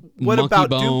or what Monkey about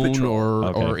Bone, Doom Patrol?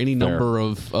 or any number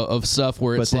of stuff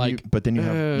where it's like, but then you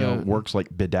have works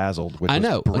like Bedazzled, which I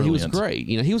know was he was great.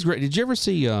 He was great. Did you ever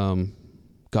see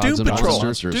Gods Doom and Patrol?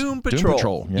 Monsters? Doom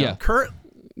Patrol. Yeah.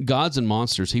 Gods and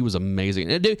Monsters. He was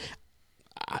amazing. And dude,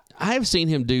 I have seen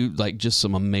him do like just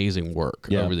some amazing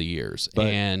work over the years,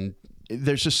 and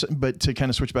there's just, but to kind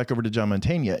of switch back over to Joe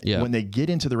Mantegna, when they get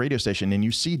into the radio station and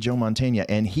you see Joe Mantegna,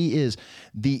 and he is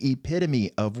the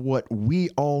epitome of what we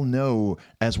all know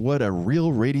as what a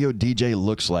real radio DJ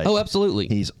looks like. Oh, absolutely.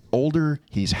 He's older,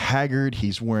 he's haggard,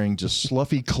 he's wearing just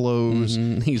sluffy clothes,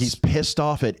 he's pissed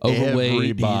off at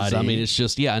everybody. I mean, it's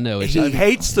just, I know. He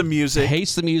hates the music.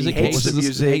 Hates the music.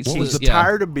 He's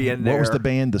tired of being there. What was the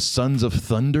band? The Sons of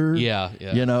Thunder? Yeah.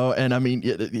 And I mean,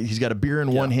 he's got a beer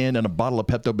in one hand and a bottle of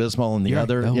Pepto-Bismol in the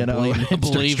other,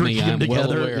 Believe me, I'm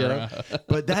well aware.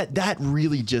 But that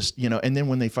really just, and then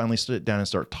when they finally sit down and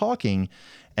start talking,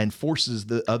 and forces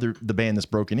the band that's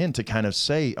broken in to kind of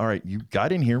say, all right, you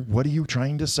got in here, what are you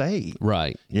trying to say?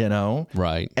 Right.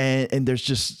 Right. And there's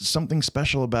just something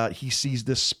special about, he sees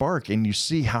this spark, and you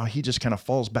see how he just kind of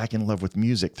falls back in love with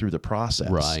music through the process.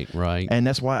 Right. And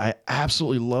that's why I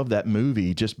absolutely love that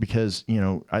movie, just because,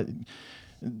 I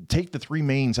take the three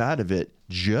mains out of it,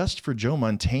 just for Joe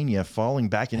Mantegna falling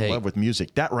back in love with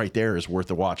music. That right there is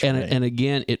worth a watch. And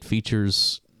again, it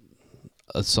features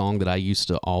a song that I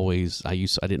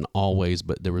didn't always,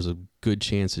 but there was a good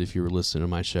chance that if you were listening to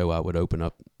my show, I would open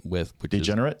up with, which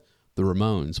Degenerate? Is the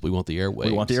Ramones. We Want the Airwaves.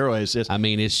 We Want the Airwaves. Yes. I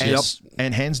mean, it's just...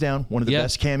 And hands down, one of the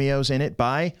best cameos in it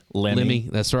by Lemmy.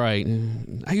 That's right.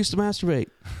 I used to masturbate.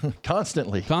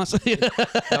 Constantly.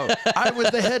 I was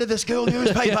the head of the school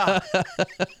newspaper.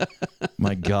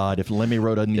 My God, if Lemmy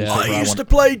wrote a newspaper... I used to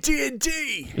play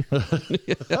D&D.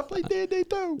 I played D&D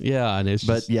too. Yeah, and it's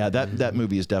just, that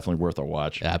movie is definitely worth a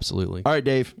watch. Absolutely. All right,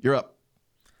 Dave, you're up.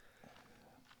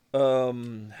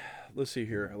 Let's see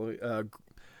here.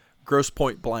 Gross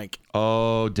Point Blank.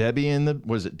 Oh, Debbie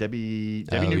Newberry. Yeah,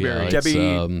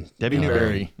 Debbie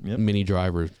Newberry. Yep. Minnie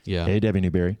Driver. Yeah. Hey, Debbie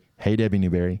Newberry.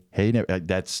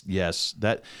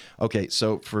 Okay,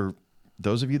 so for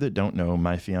those of you that don't know,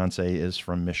 my fiance is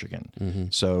from Michigan.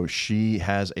 So she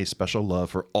has a special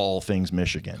love for all things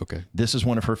Michigan. Okay. This is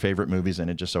one of her favorite movies, and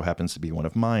it just so happens to be one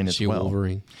of mine as well.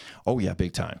 Wolverine? Oh, yeah,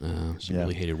 big time. She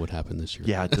really hated what happened this year.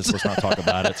 Yeah, let's not talk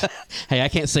about it. Hey, I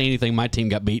can't say anything. My team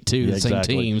got beat too. Same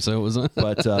team, so it was...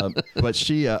 But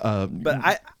she... Go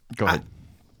ahead.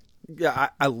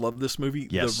 I love this movie.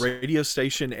 Yes. The radio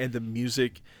station and the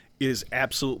music is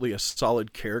absolutely a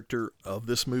solid character of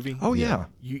this movie. Oh yeah.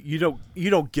 You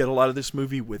don't get a lot of this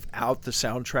movie without the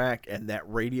soundtrack and that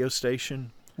radio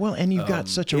station. Well, and you've got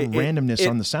such a randomness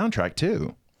on the soundtrack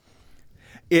too.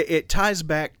 It ties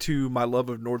back to my love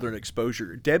of Northern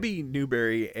Exposure. Debbie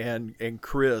Newberry and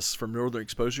Chris from Northern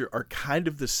Exposure are kind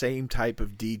of the same type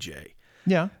of DJ.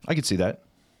 Yeah, I could see that.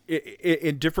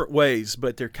 in different ways,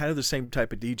 but they're kind of the same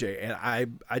type of DJ, and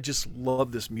I just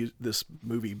love this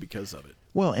movie because of it.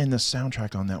 Well, and the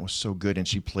soundtrack on that was so good, and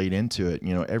she played into it.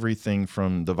 You know, everything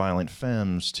from the Violent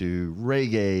Femmes to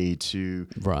reggae to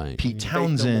Pete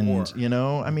Townsend. You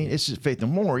know, I mean, it's just Faith No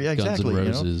More. Yeah, exactly. Guns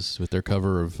N' Roses with their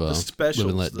cover of the Specials. Live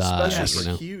and Let Die. Specials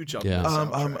are huge on the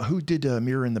soundtrack. Who did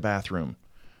Mirror in the Bathroom?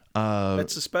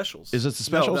 That's the Specials. Is it the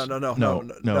Specials? No.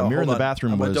 Mirror in the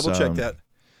Bathroom was. Double check that.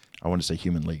 I want to say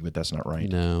Human League, but that's not right.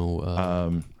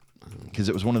 No. Because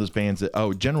it was one of those bands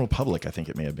that General Public, I think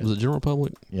it may have been. Was it General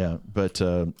Public? Yeah, but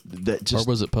that just, or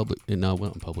was it Public? No, it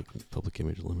wasn't Public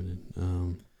Image Limited.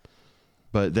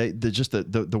 But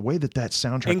the way that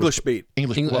soundtrack English Beat.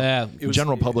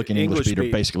 General Public and English Beat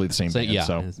are basically the same band. Yeah.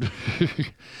 So.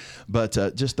 But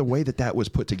just the way that was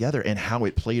put together and how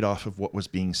it played off of what was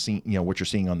being seen, you know, what you're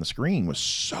seeing on the screen was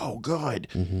so good.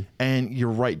 Mm-hmm. And you're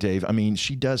right, Dave. I mean,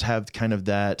 she does have kind of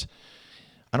that,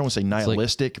 I don't want to say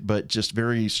nihilistic, but just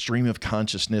very stream of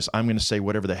consciousness. I'm going to say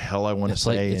whatever the hell I want to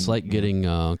say. It's like getting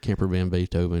Camper Van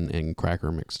Beethoven and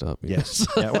Cracker mixed up. Yes.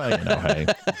 Yeah, well, you know, hey.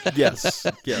 Yes.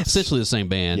 Essentially the same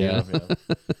band. Yeah.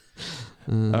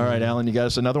 All right, Alan, you got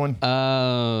us another one?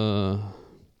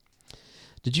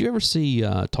 Did you ever see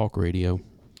Talk Radio?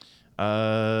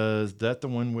 Is that the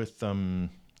one with oh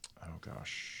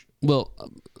gosh. Well,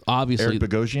 obviously Eric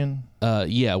Bogosian?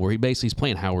 Yeah, where he's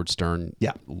playing Howard Stern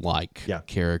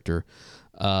character.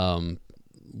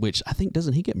 Which I think,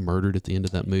 doesn't he get murdered at the end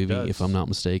of that movie, if I'm not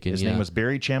mistaken? His name was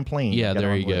Barry Champlain. Yeah,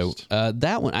 there you go.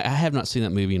 That one, I have not seen that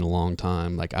movie in a long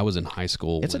time. Like, I was in high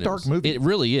school. It's a dark movie. It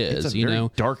really is. It's a very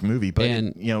dark movie, but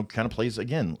it, kind of plays,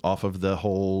 again, off of the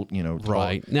whole,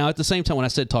 Right. Now, at the same time, when I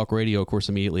said Talk Radio, of course,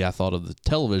 immediately I thought of the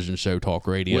television show Talk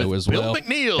Radio with as Bill well.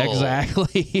 McNeil.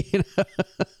 Exactly.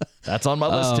 That's on my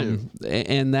list, too.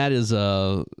 And that is,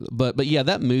 but yeah,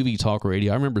 that movie Talk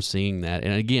Radio, I remember seeing that.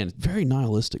 And again, very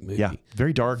nihilistic movie. Yeah,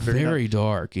 very dark. Very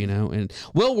dark, and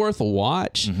well worth a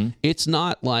watch. Mm-hmm. It's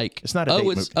not like, it's not a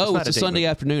it's a Sunday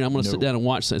afternoon, I'm going to sit down and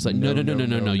watch that. It's like, no.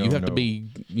 You have to be,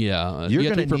 you have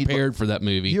to be prepared for that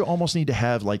movie. You almost need to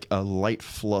have like a light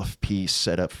fluff piece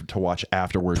set up to watch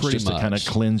afterwards, to kind of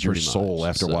cleanse your soul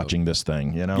after watching this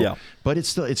thing, Yeah. But it's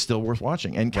still worth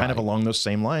watching. And kind of along those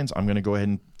same lines, I'm going to go ahead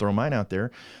and throw mine out there.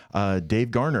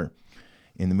 Dave Garner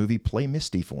in the movie Play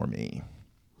Misty for Me.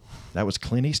 That was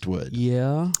Clint Eastwood.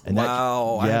 Yeah. And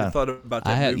I hadn't thought about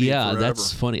that movie forever.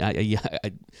 That's funny.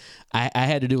 I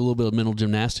had to do a little bit of mental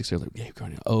gymnastics there. Like,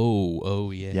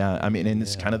 oh, yeah. Yeah, I mean, and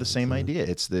it's kind of the same idea.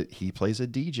 It's that he plays a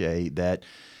DJ that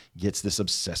gets this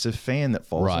obsessive fan that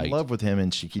falls in love with him,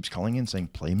 and she keeps calling in saying,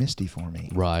 "Play Misty for me."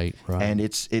 Right. And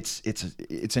it's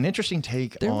an interesting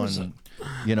take on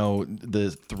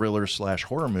the thriller /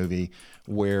 horror movie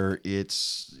where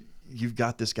you've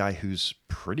got this guy who's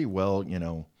pretty well,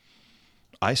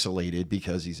 isolated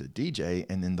because he's a DJ,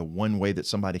 and then the one way that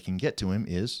somebody can get to him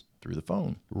is through the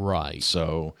phone. Right.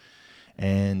 So,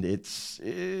 and it's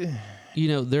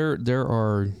there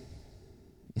are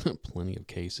plenty of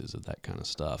cases of that kind of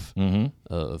stuff,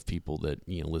 of people that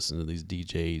listen to these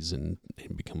DJs and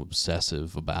become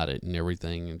obsessive about it and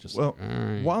everything, and just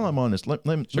while I'm on this, let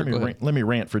me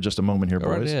rant for just a moment here,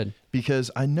 boys,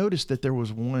 because I noticed that there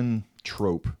was one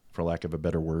trope, for lack of a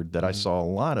better word, that I saw a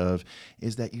lot of,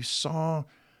 is that you saw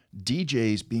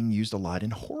DJs being used a lot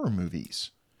in horror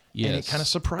movies. Yes. And it kind of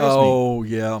surprised me. Oh,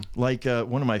 yeah. Like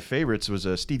one of my favorites was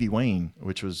Stevie Wayne,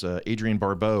 which was Adrienne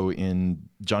Barbeau in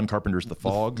John Carpenter's The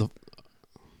Fog.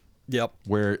 Yep.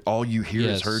 Where all you hear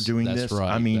is her doing this. Right.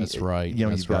 I mean, that's right.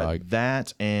 You've got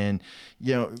that, and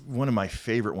one of my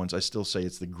favorite ones, I still say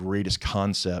it's the greatest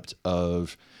concept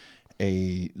of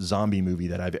a zombie movie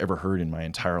that I've ever heard in my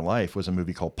entire life, was a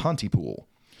movie called Pontypool.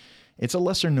 It's a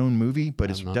lesser-known movie,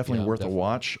 but it's definitely worth a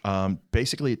watch.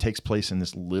 Basically, it takes place in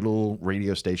this little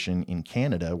radio station in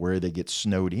Canada where they get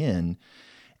snowed in,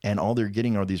 and all they're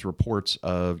getting are these reports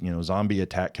of zombie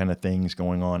attack kind of things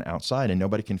going on outside, and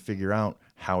nobody can figure out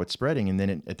how it's spreading. And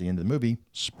then at the end of the movie,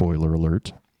 spoiler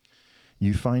alert,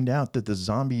 you find out that the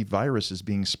zombie virus is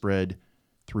being spread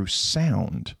through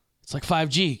sound. It's like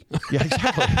 5G. Yeah,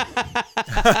 exactly.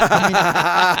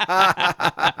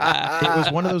 It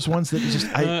was one of those ones that just,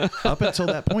 up until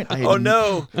that point,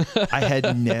 I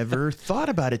had never thought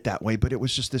about it that way, but it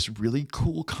was just this really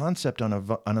cool concept on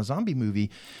a zombie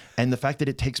movie. And the fact that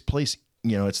it takes place,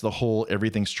 it's the whole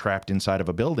everything's trapped inside of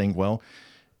a building. Well,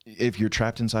 if you're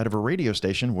trapped inside of a radio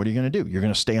station, what are you going to do? You're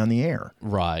going to stay on the air.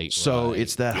 Right. So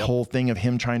it's that whole thing of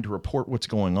him trying to report what's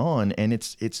going on. And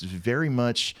it's very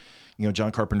much,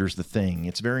 John Carpenter's The Thing.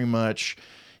 It's very much,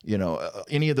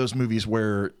 any of those movies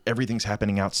where everything's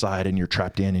happening outside and you're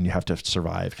trapped in and you have to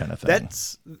survive kind of thing.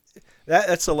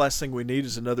 That's the last thing we need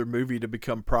is another movie to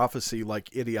become prophecy like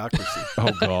Idiocracy.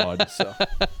 Oh God. So,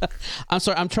 I'm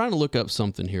sorry. I'm trying to look up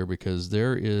something here because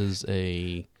there is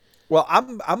a. well, I'm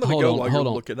going to go while you're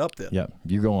looking up then. Yeah,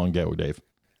 you go on, go, Dave.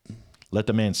 Let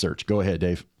the man search. Go ahead,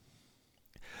 Dave.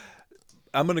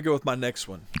 I'm going to go with my next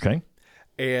one. Okay.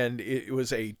 And it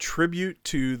was a tribute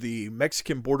to the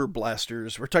Mexican border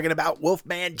blasters. We're talking about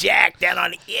Wolfman Jack down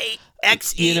on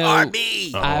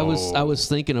XERB. I was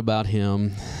thinking about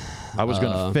him. I was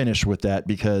going to finish with that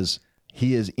because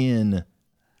he is in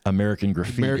American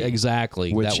Graffiti.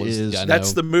 Exactly.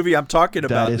 That's the movie I'm talking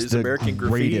about. That is the American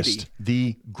Graffiti.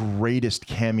 The greatest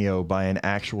cameo by an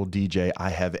actual DJ I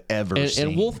have ever seen.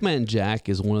 And Wolfman Jack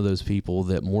is one of those people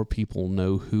that more people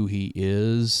know who he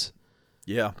is.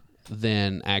 Yeah.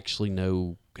 Than actually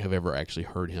have ever actually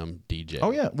heard him DJ.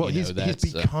 Oh yeah, well he's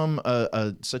become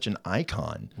such an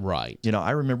icon, right? You know,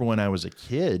 I remember when I was a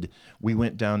kid, we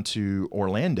went down to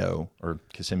Orlando or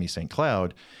Kissimmee St.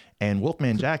 Cloud, and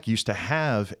Wolfman Jack used to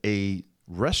have a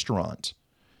restaurant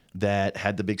that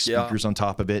had the big speakers on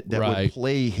top of it that would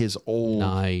play his old.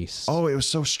 Nice. Oh, it was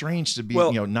so strange to be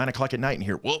 9 o'clock at night and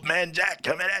hear Wolfman Jack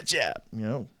coming at you. You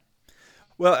know.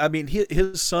 Well, I mean,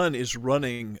 his son is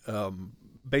running.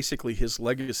 Basically his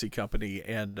legacy company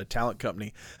and a talent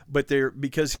company, but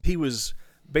because he was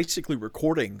basically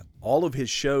recording all of his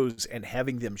shows and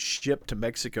having them shipped to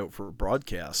Mexico for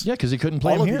broadcast. Yeah, because he couldn't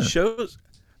play them here.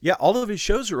 All of his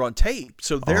shows are on tape,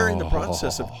 so they're in the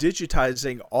process of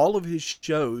digitizing all of his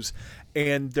shows,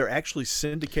 and they're actually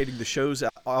syndicating the shows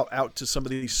out to some of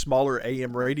these smaller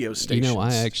AM radio stations. You know,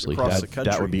 I actually across the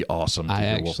country. That would be awesome. I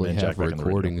actually have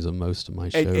recordings of most of my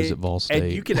shows at Vol State,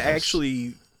 and you can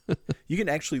actually. You can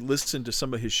actually listen to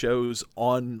some of his shows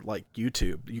on like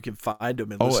YouTube. You can find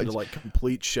them and listen to like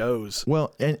complete shows.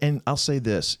 Well, and I'll say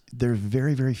this. There are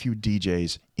very, very few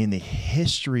DJs in the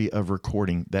history of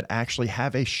recording that actually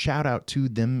have a shout out to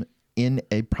them in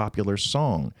a popular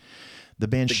song. The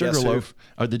band Sugarloaf,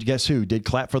 or the Guess Who did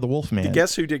Clap for the Wolfman. The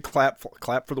Guess Who did Clap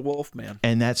for the Wolfman.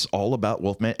 And that's all about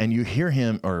Wolfman. And you hear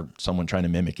him or someone trying to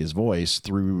mimic his voice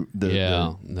through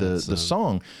the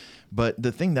song. But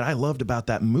the thing that I loved about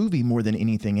that movie more than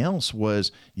anything else was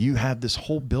you have this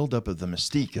whole buildup of the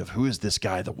mystique of who is this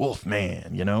guy, the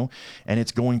Wolfman, you know? And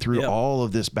it's going through all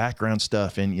of this background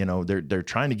stuff. And, you know, they're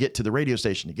trying to get to the radio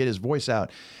station to get his voice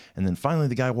out. And then finally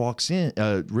the guy walks in,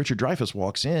 Richard Dreyfuss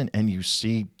walks in, and you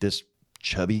see this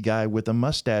chubby guy with a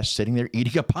mustache sitting there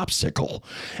eating a popsicle.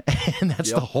 And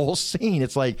that's the whole scene.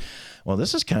 It's like, well,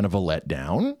 this is kind of a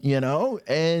letdown, you know?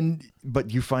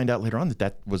 But you find out later on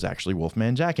that was actually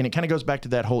Wolfman Jack. And it kind of goes back to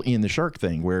that whole Ian the Shark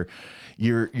thing where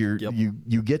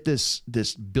you get this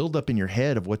build up in your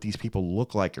head of what these people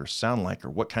look like or sound like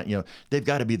or what kind, you know, they've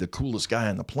got to be the coolest guy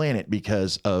on the planet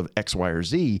because of X, Y, or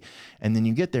Z. And then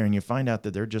you get there and you find out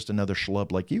that they're just another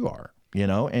schlub like you are. You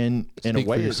know, and in a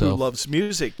way who loves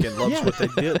music and loves what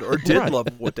they did or did love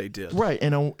what they did. Right.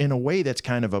 In a way that's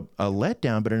kind of a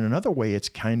letdown, but in another way it's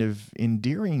kind of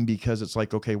endearing because it's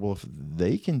like, okay, well, if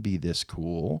they can be this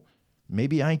cool,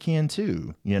 maybe I can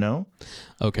too, you know?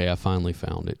 Okay, I finally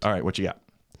found it. All right, what you got?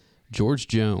 George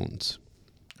Jones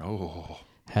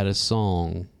had a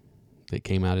song that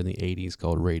came out in the 80s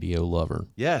called Radio Lover.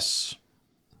 Yes.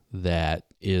 That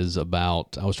is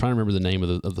about, I was trying to remember the name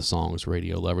of the song, is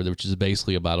Radio Lover, which is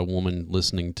basically about a woman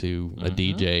listening to a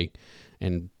DJ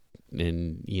and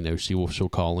you know, she'll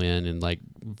call in and like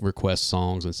request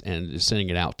songs and sending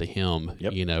it out to him,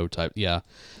 you know, type. Yeah.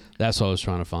 That's what I was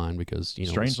trying to find because, you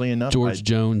know, strangely enough, George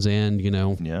Jones and, you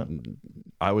know,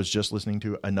 I was just listening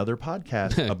to another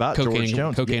podcast about George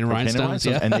Jones, Cocaine and Rhinestones,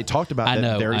 and they talked about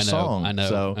that very song. I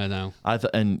know.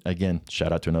 And again,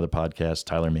 shout out to another podcast,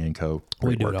 Tyler Manco.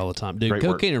 We do it all the time, dude. Great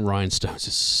Cocaine and Rhinestones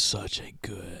is such a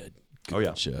good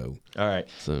show. All right,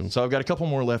 so I've got a couple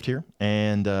more left here,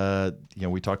 and you know,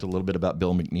 we talked a little bit about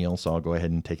Bill McNeil, so I'll go ahead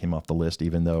and take him off the list,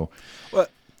 even though.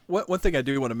 One thing I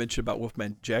do want to mention about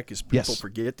Wolfman Jack is people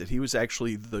forget that he was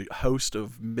actually the host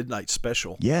of Midnight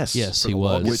Special. Yes, he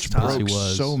was. Which broke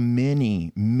so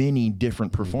many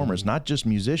different performers, not just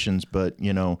musicians, but,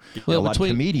 you know, a lot of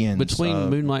comedians. Between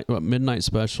Midnight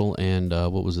Special and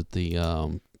what was it,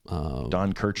 the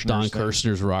Don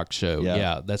Kirshner's rock show.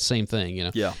 Yeah, that same thing, you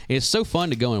know. Yeah. It's so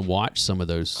fun to go and watch some of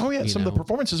those. Oh, yeah, some of the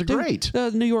performances are great.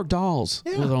 New York Dolls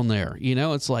was on there. You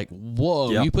know, it's like,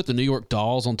 whoa, you put the New York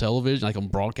Dolls on television, like on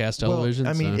broadcast television.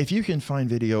 Well, I mean, if you can find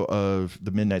video of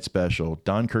the Midnight Special,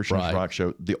 Don Kirshner's rock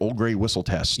show, the Old Gray Whistle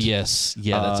Test. Yes,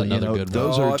 that's another good one.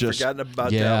 Those are just forgotten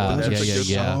about that one.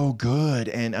 So good.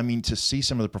 And I mean, to see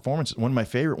some of the performances, one of my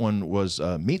favorite one was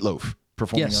Meatloaf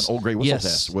performing on Old Gray Whistle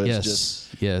Test was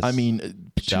just, I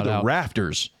mean, to the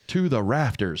rafters.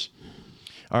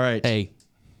 All right. Hey,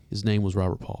 his name was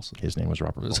Robert Paulson. His name was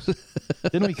Robert Paulson.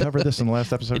 Didn't we cover this in the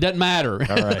last episode? It doesn't matter.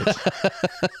 All right.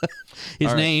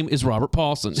 His name is Robert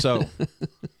Paulson. So,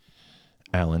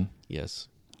 Alan. Yes.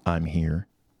 I'm here,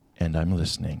 and I'm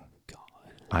listening.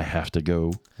 I have to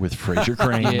go with Frasier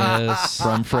Crane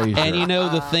from Frasier. And you know,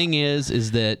 the thing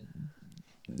is that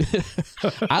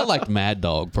I liked Mad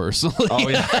Dog personally. Oh,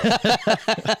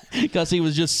 yeah. Because he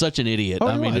was just such an idiot. Oh,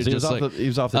 I mean, he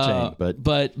was off the chain.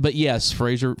 But yes,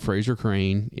 Frasier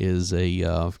Crane is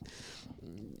a...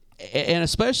 and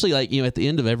especially like, you know, at the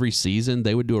end of every season,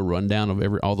 they would do a rundown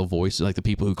of all the voices, like the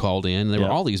people who called in. And there were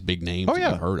all these big names that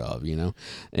you've heard of, you know.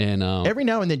 And every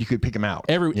now and then you could pick them out.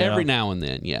 Every now and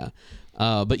then, yeah.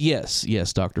 But yes,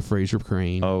 Dr. Frasier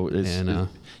Crane. Oh,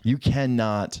 you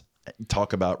cannot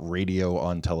talk about radio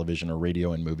on television or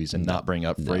radio in movies and not bring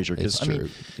up Frasier,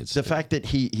 because the fact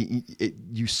that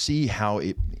you see how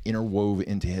it interwove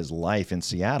into his life in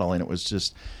Seattle, and it was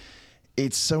just.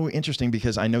 It's so interesting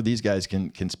because I know these guys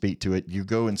can speak to it. You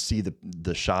go and see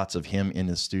the shots of him in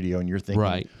the studio, and you're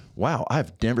thinking, wow,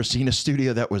 I've never seen a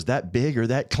studio that was that big or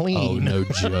that clean. Oh, no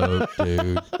joke,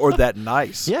 dude. Or that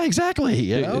nice. Yeah, exactly.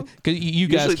 You know? Because you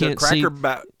guys can't see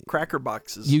cracker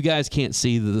boxes. You guys can't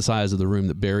see the size of the room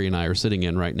that Barry and I are sitting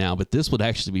in right now, but this would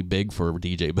actually be big for a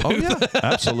DJ booth. Oh yeah,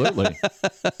 absolutely,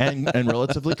 and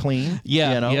relatively clean.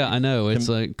 Yeah, you know? Yeah, I know. It's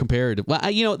like comparative. Well,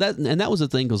 that was the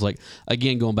thing, because like,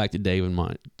 again, going back to Dave and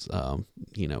my time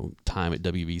at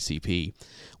WVCP,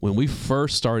 when we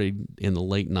first started in the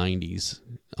late '90s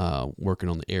working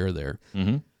on the air there.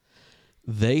 Mm-hmm.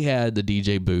 They had the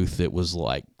DJ booth that was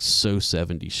like so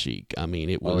 70s chic. I mean,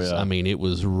 it was. I mean, it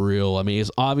was real. I mean, it's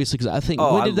obviously, because I think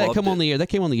when did that come on the air? That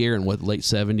came on the air in late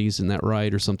 70s, isn't that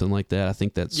right, or something like that? I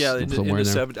think that's in the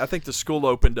 70s. I think the school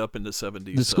opened up in the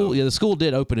 70s. The school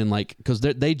did open in because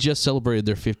they just celebrated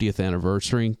their 50th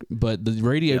anniversary, but the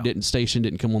radio station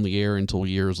didn't come on the air until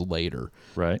years later.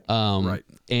 Right. Right.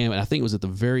 And I think it was at the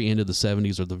very end of the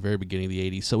 70s or the very beginning of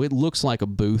the 80s. So it looks like a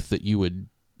booth that you would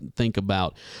think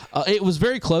about. It was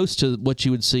very close to what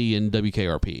you would see in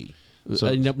WKRP.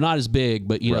 So, not as big,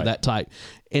 but you know, that type.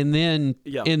 And then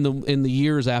in the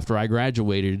years after I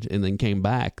graduated and then came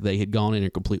back, they had gone in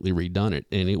and completely redone it,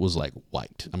 and it was like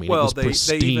white. I mean, it was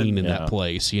pristine in that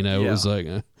place. You know, it was like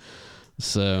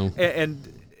so.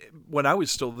 And when I was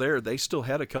still there, they still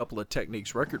had a couple of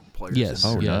Techniques record players. Yes,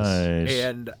 nice.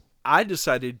 And I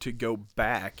decided to go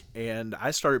back, and I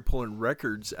started pulling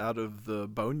records out of the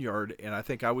Boneyard, and I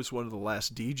think I was one of the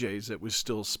last DJs that was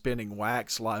still spinning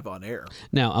wax live on air.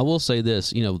 Now, I will say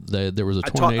this, you know, there was a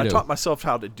tornado. I taught myself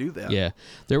how to do that. Yeah.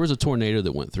 There was a tornado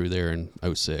that went through there in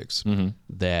 2006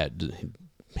 that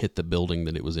hit the building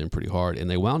that it was in pretty hard,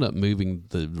 and they wound up moving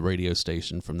the radio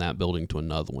station from that building to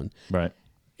another one. Right.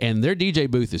 And their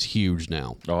DJ booth is huge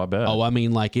now. Oh, I bet. Oh, I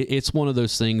mean, like it's one of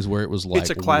those things where it was like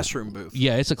it's a classroom booth.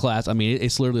 Yeah, it's a class. I mean,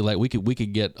 it's literally like we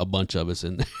could get a bunch of us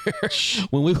in there.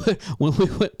 when we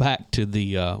went back to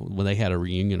the when they had a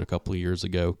reunion a couple of years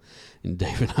ago, and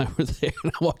Dave and I were there,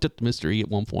 and I walked up to Mr. E at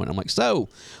one point. I'm like, "So,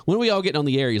 when are we all getting on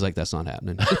the air?" He's like, "That's not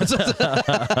happening."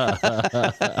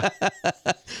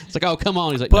 It's like, "Oh, come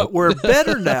on." He's like, "But we're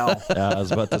better now." I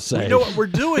was about to say, we know what we're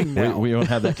doing now. We don't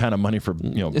have that kind of money for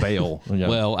bail.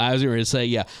 Well, I was going to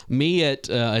say, me at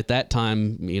that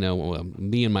time,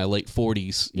 me in my late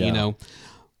 40s,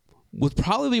 would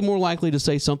probably be more likely to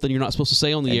say something you're not supposed to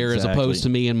say on the air as opposed to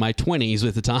me in my 20s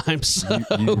at the time. So.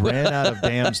 You ran out of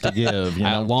dams to give.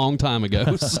 A long time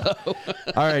ago. So.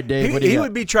 All right, Dave. He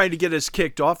would be trying to get us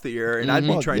kicked off the air, and I'd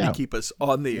be trying to keep us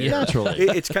on the air. Yeah, naturally,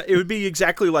 it would be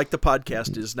exactly like the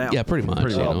podcast is now. Yeah, pretty much.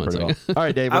 Pretty well. All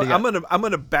right, Dave. I'm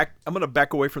gonna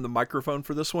back away from the microphone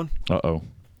for this one. Uh-oh.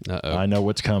 I know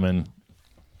what's coming.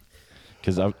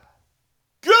 Good morning,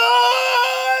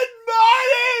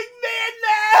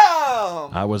 Vietnam!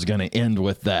 I was going to end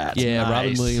with that. Yeah, nice.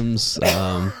 Robin Williams.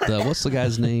 What's the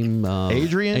guy's name?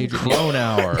 Adrian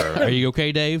Cronauer. Are you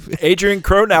okay, Dave? Adrian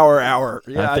Cronauer hour.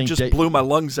 Yeah, I just blew my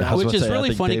lungs out. Which is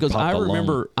really funny because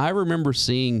I remember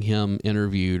seeing him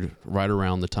interviewed right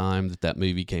around the time that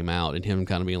movie came out, and him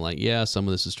kind of being like, "Yeah, some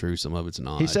of this is true, some of it's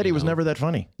not." He said he was never that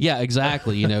funny. Yeah,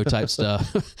 exactly. Type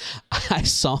stuff. I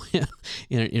saw him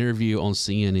in an interview on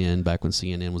CNN back when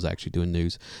CNN was actually doing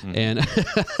news, and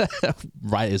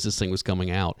right as this thing was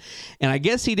coming out, and I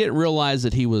guess he didn't realize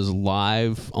that he was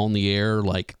live on the air,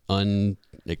 like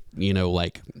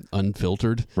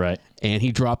unfiltered, right? And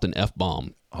he dropped an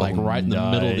F-bomb. Right in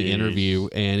the middle of the interview,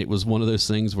 and it was one of those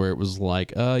things where it was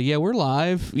like, yeah, we're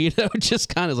live,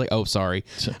 just kind of like, oh, sorry.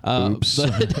 Oops.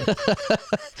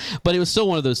 But it was still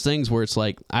one of those things where it's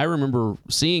like, I remember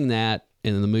seeing that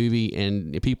in the movie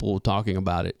and people talking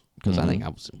about it, because I think I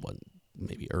was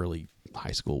maybe early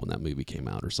high school when that movie came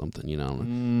out or something,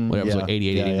 whatever, it was like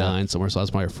 88, 89 somewhere. So I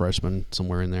was probably a freshman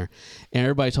somewhere in there, and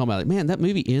everybody talking about like, man, that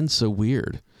movie ends so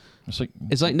weird.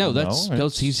 It's like no, that's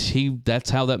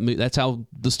that's how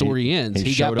the story ends.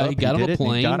 He got on a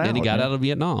plane and he got out of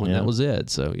Vietnam, and that was it.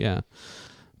 So yeah.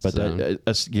 But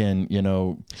again,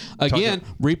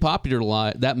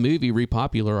 that movie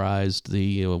repopularized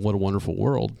the "What a Wonderful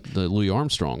World," the Louis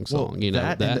Armstrong song.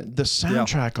 The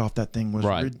soundtrack off that thing was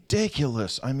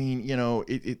ridiculous. I mean,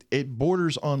 it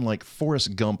borders on like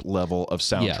Forrest Gump level of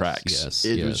soundtracks.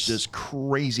 It was just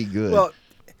crazy good. Well,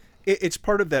 it's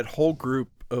part of that whole group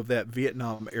of that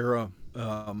Vietnam era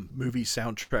movie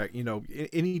soundtrack.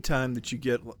 Anytime that you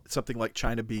get something like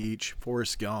China Beach,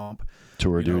 Forrest Gump,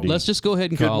 Tour Duty. Let's just go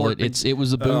ahead and call it. It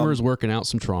was the boomers working out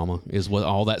some trauma, is what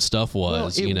all that stuff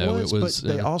was. It was. But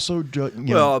they also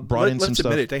brought in some stuff. Let's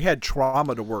admit it. They had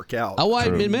trauma to work out. Oh, I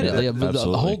admit it.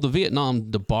 The Vietnam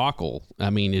debacle. I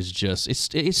mean, is just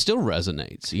it still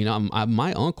resonates.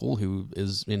 My uncle, who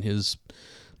is in his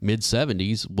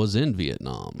mid-70s, was in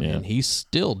Vietnam, and he's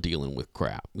still dealing with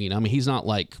crap. He's not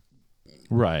like.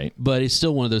 Right. But it's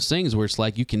still one of those things where it's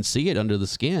like you can see it under the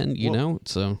skin,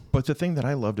 so. But the thing that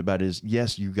I loved about it is,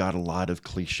 yes, you got a lot of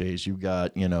cliches. You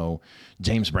got,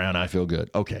 James Brown, I Feel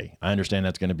Good. Okay, I understand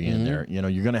that's going to be in there.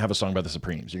 You're going to have a song by the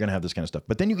Supremes. You're going to have this kind of stuff.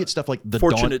 But then you get stuff like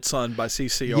Fortunate Son by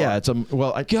CCR. Yeah, it's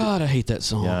God, I hate that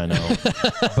song. Yeah, I know.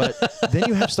 But then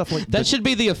you have stuff like that should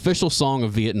be the official song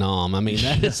of Vietnam. I mean,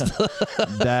 that is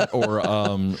that or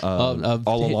All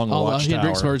Along the Watchtower.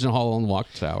 Hendrix version of All Along the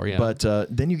Watchtower. Yeah. But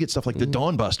then you get stuff like the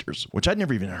Dawnbusters, which I'd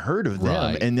never even heard of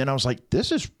them. And then I was like,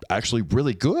 this is actually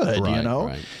really good,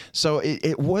 Right. So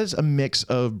it was a mix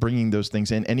of bringing those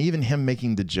things in, and even him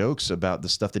making the jokes about the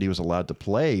stuff that he was allowed to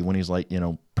play when he's like,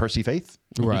 Percy Faith.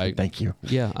 Right. Thank you.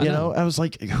 Yeah. I was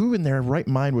like, who in their right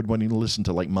mind would want to listen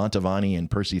to like Montavani and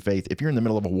Percy Faith if you're in the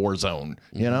middle of a war zone?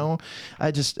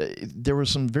 I just, there were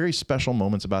some very special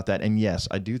moments about that. And yes,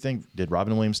 I do think, did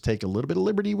Robin Williams take a little bit of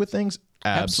liberty with things?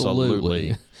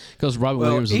 Absolutely. Because Robin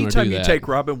Williams is going to do that. Anytime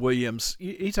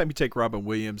you take Robin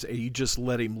Williams and you just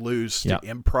let him loose to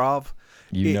improv,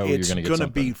 you're going to get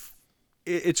something.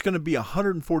 It's going to be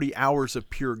 140 hours of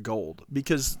pure gold,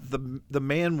 because the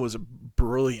man was a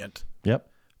brilliant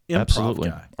improv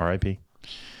guy. R.I.P.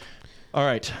 All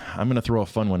right, I'm going to throw a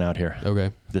fun one out here.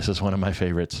 Okay. This is one of my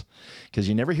favorites because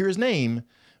you never hear his name,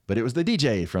 but it was the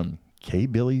DJ from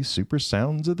K-Billy's Super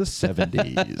Sounds of the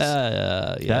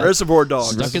 70s. Reservoir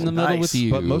Dogs. Stuck in the middle with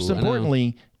you. But most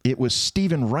importantly, it was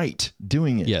Stephen Wright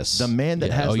doing it. Yes. The man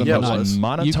that has the most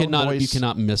monotone voice. You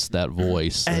cannot miss that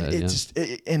voice. And it's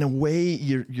in a way,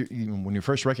 when you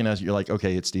first recognize it, you're like,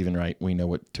 okay, it's Stephen Wright. We know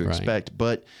what to expect.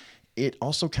 But it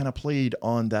also kind of played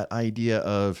on that idea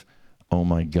of, oh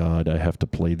my God, I have to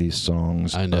play these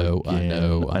songs again,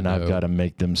 and I've got to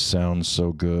make them sound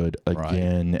so good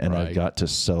again, and I've got to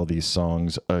sell these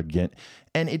songs again.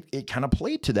 And it kind of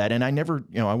played to that. And I never,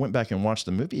 I went back and watched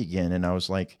the movie again, and I was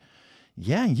like,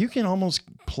 yeah, you can almost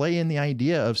play in the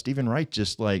idea of Stephen Wright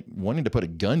just like wanting to put a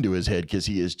gun to his head because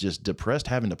he is just depressed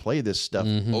having to play this stuff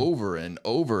over and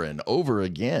over and over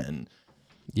again.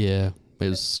 Yeah, it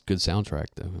was a good soundtrack,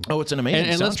 though. Oh, it's an amazing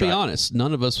soundtrack. And let's be honest,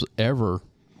 none of us ever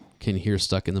can hear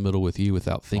Stuck in the Middle with You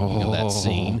without thinking of that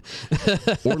scene.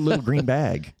 Or Little Green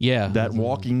Bag. Yeah. That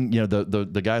walking,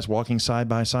 the guys walking side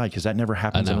by side, because that never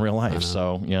happens in real life.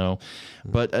 So,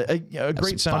 but a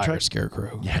great soundtrack. Fire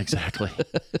Scarecrow. Yeah, exactly.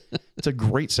 It's a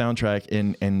great soundtrack.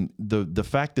 And the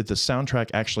fact that the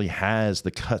soundtrack actually has the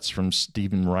cuts from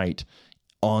Stephen Wright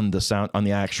on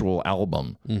the actual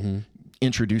album,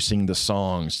 introducing the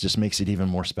songs, just makes it even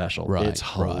more special. Right. It's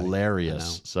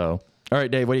hilarious. So, all right,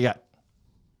 Dave, what do you got?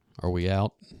 Are we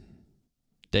out?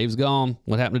 Dave's gone.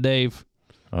 What happened to Dave?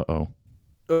 Uh-oh.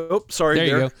 Oh, sorry. There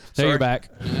you go. There you're back.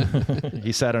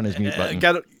 He sat on his mute button. You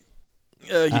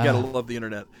gotta love the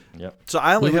internet. Yep. So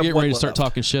I only have get one ready to left. start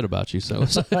talking shit about you. So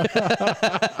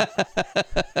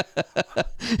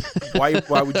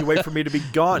why would you wait for me to be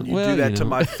gone? You do that to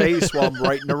my face while I'm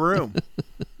right in the room.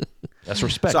 That's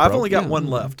respect. So I've only got one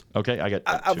left. Okay, I got.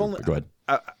 Go ahead.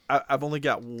 I've only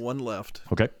got one left.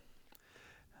 Okay.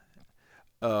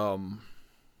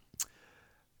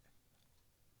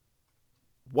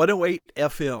 108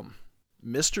 FM,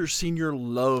 Mr. Senior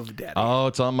Love Daddy. Oh,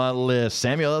 it's on my list.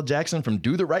 Samuel L. Jackson from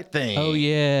Do the Right Thing. Oh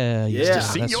yeah,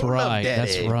 That's right.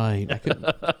 That's right.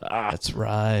 That's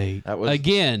right. That was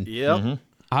again. Yep. Mm-hmm.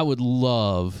 I would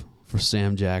love for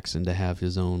Sam Jackson to have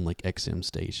his own like XM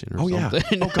station or something.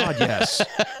 Yeah. Oh God, yes.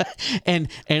 and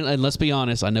let's be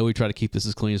honest. I know we try to keep this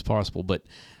as clean as possible, but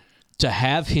to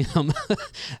have him,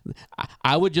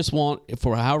 I would just want,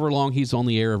 for however long he's on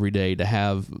the air every day, to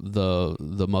have the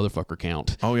motherfucker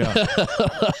count. Oh yeah,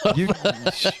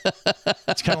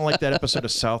 it's kind of like that episode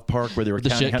of South Park where they were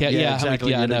counting. Yeah,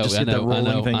 exactly. I know.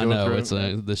 It's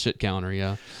through. The shit counter.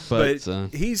 Yeah, but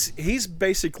he's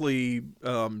basically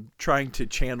trying to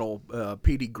channel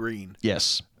Petey Green.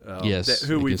 Yes. Yes,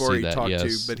 who we've already talked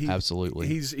to, but absolutely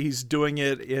he's doing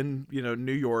it in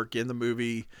New York in the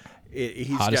movie. He's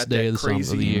hottest got day that of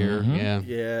crazy the year.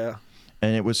 Yeah.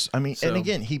 And it was, and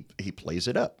again, he plays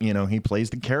it up. He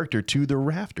plays the character to the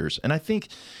rafters. And I think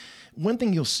one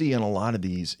thing you'll see in a lot of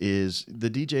these is the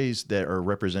DJs that are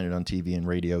represented on TV and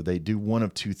radio. They do one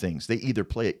of two things: they either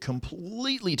play it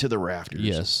completely to the rafters,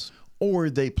 yes, or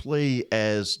they play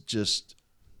as just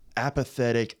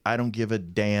apathetic. I don't give a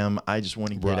damn. I just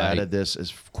want to get out of this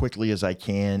as quickly as I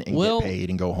can and get paid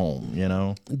and go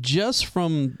home. Just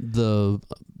from the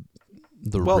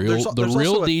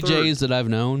real DJs that I've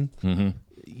known,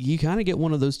 you kind of get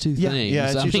one of those two things.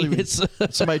 Yeah, it's usually it's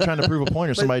somebody trying to prove a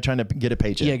point or somebody trying to get a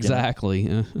paycheck. Yeah,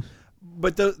 exactly.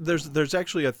 But there's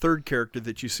actually a third character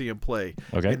that you see him play,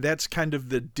 and that's kind of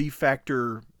the de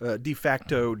facto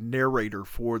narrator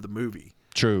for the movie.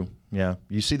 True. Yeah,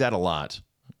 you see that a lot.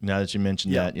 Now that you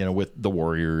mentioned that, with the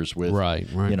Warriors, with right.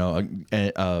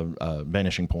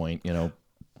 Vanishing Point,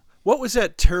 What was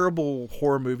that terrible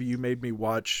horror movie you made me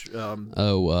watch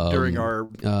during our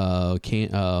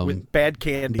with Bad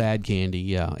Candy? Bad Candy,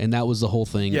 yeah, and that was the whole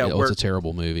thing. Yeah, it's a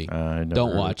terrible movie.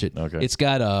 Don't watch it. Okay. It's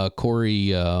got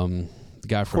Corey, the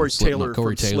guy from Corey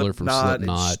Taylor from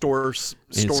Slipknot.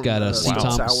 It's got C.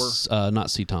 Thomas,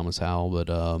 not C. Thomas Howell, but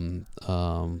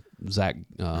Zach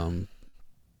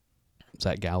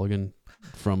Galligan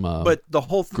from but the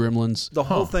whole Gremlins. The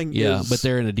whole thing is, but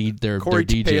they're Corey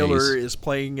DJs. Taylor is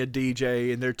playing a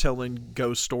DJ, and they're telling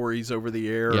ghost stories over the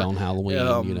air. Yeah, on Halloween,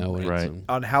 and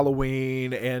on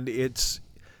Halloween, and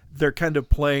they're kind of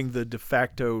playing the de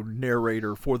facto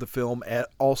narrator for the film.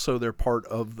 Also, they're part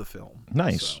of the film.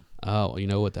 Nice. So. Oh, you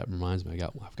know what that reminds me?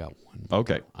 I've got one.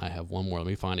 Okay, I have one more. Let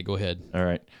me find it. Go ahead. All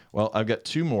right. Well, I've got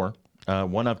two more.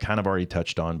 One I've kind of already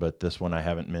touched on, but this one I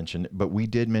haven't mentioned. But we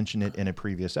did mention it in a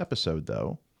previous episode,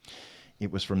 though.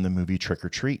 It was from the movie Trick or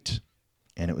Treat,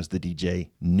 and it was the DJ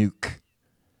Nuke,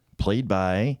 played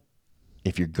by,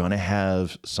 if you're going to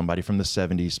have somebody from the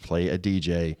 70s play a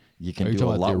DJ, you can do a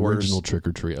lot worse. Original Trick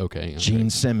or Treat, okay. Gene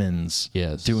Simmons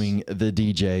doing the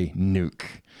DJ Nuke.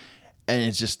 And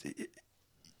it's just,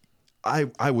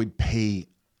 I would pay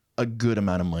a good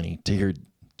amount of money to hear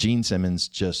Gene Simmons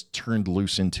just turned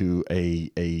loose into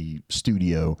a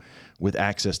studio with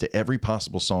access to every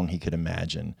possible song he could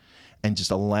imagine and just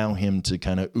allow him to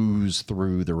kind of ooze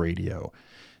through the radio.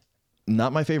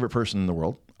 Not my favorite person in the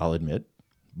world, I'll admit,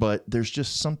 but there's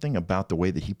just something about the way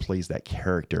that he plays that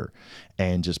character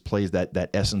and just plays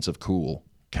that essence of cool,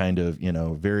 kind of,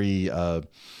 very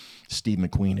Steve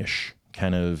McQueen-ish.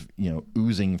 Kind of,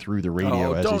 oozing through the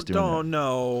radio as he's doing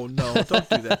No, don't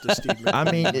do that to Steve McQueen.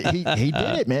 I mean, he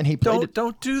did it, man. He played it.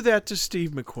 Don't do that to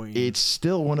Steve McQueen. It's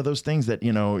still one of those things that,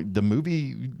 the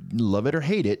movie, love it or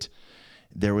hate it,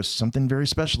 there was something very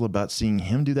special about seeing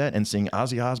him do that and seeing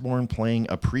Ozzy Osbourne playing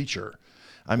a preacher.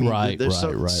 I mean, there's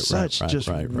such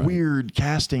weird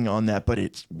casting on that, but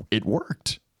it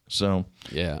worked. So,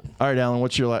 yeah. All right, Alan,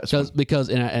 what's your last one? Because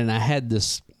I had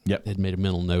this... Yep. Had made a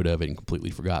mental note of it and completely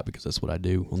forgot because that's what I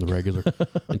do on the regular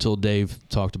until Dave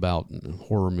talked about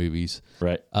horror movies.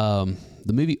 Right. The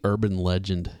movie Urban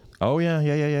Legend. Oh,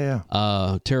 yeah.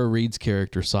 Tara Reid's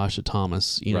character, Sasha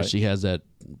Thomas, she has that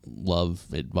love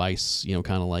advice, kind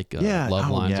of like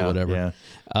love lines or whatever.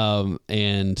 Yeah.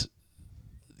 And,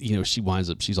 she winds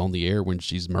up, she's on the air when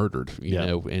she's murdered, you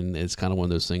know, and it's kind of one of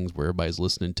those things where everybody's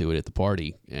listening to it at the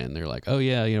party and they're like, oh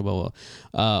yeah, blah,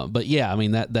 blah. But yeah, I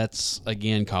mean, that's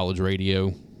again, college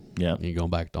radio. Yeah. You're going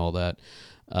back to all that.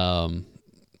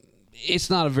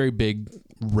 It's not a very big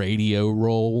radio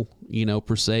role,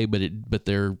 per se, but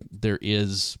there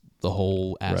is the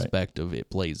whole aspect of it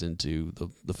plays into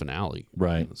the finale.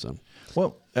 Right. So,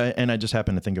 well, and I just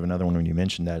happened to think of another one when you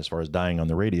mentioned that as far as dying on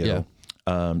the radio.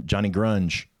 Yeah. Johnny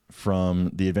Grunge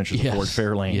from The Adventures of Ford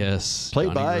Fairlane. Yes.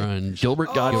 Played by Grunge.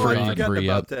 Gilbert Godfrey. I forgot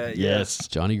about that. Yes.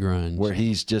 Johnny Grunge. Where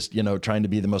he's just, trying to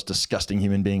be the most disgusting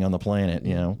human being on the planet,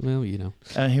 Well,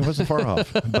 he wasn't far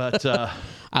off. But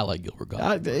I like Gilbert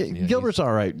Gottfried. Gilbert's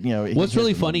all right. You know, what's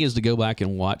really funny is to go back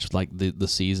and watch like the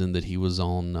season that he was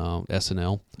on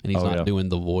SNL, and he's not doing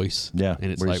the voice. Yeah,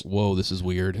 and it's like, whoa, this is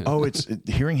weird. Oh, it's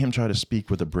hearing him try to speak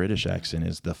with a British accent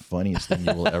is the funniest thing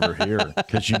you will ever hear,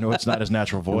 because you know it's not his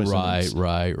natural voice.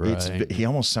 Right. He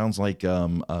almost sounds like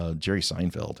Jerry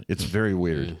Seinfeld. It's very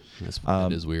weird.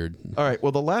 It is weird. All right.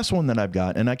 Well, the last one that I've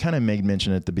got, and I kind of made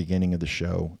mention at the beginning of the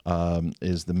show,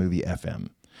 is the movie FM.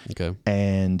 Okay.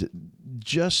 And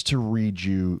just to read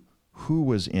you who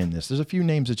was in this, there's a few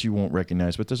names that you won't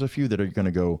recognize, but there's a few that are going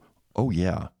to go, oh,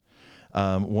 yeah.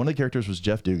 One of the characters was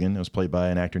Jeff Dugan. It was played by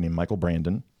an actor named Michael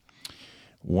Brandon.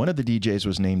 One of the DJs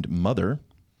was named Mother,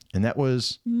 and that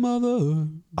was Mother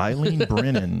Eileen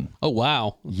Brennan. Oh,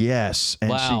 wow. Yes.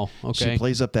 And she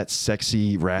plays up that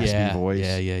sexy, raspy voice.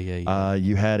 Yeah.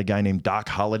 You had a guy named Doc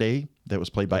Holliday that was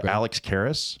played by Alex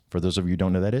Karras. For those of you who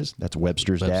don't know who that is, that's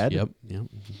Webster's dad. Yep.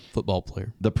 Football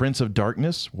player. The Prince of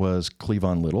Darkness was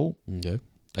Cleavon Little. Okay.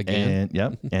 Again.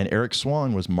 And Eric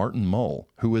Swan was Martin Mull,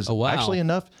 who was actually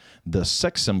enough the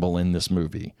sex symbol in this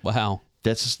movie. Wow.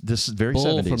 This is very Bull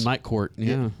 70s. from Night Court.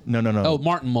 Yeah. No. Oh,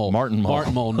 Martin Mull. Martin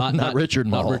Mull, not Richard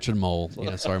Mull. Not Richard Mull.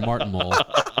 Yeah, sorry, Martin Mull.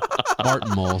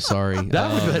 Martin Mull. Sorry.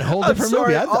 That would have been a whole I'm different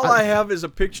sorry, movie. all I have is a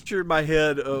picture in my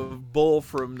head of Bull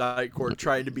from Night Court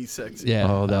trying to be sexy. Yeah.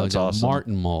 Oh, that was awesome.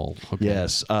 Martin Mull. Okay.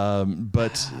 Yes.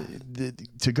 But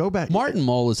to go back, Martin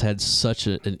Mull has had such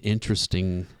an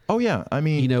interesting. Oh yeah, I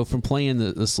mean, you know, from playing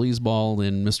the sleazeball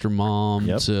in Mr. Mom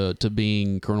to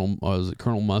being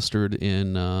Colonel Mustard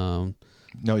in.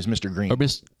 No, he's Mr. Green. Or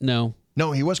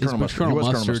No, he was Colonel Mustard. Colonel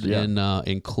Mustard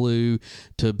in Clue,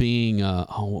 to being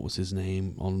what was his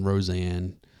name on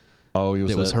Roseanne? Oh, he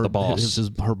was her the boss. It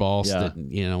was her boss. Yeah. That,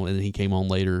 you know, and he came on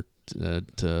later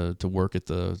to work at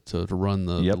to run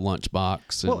the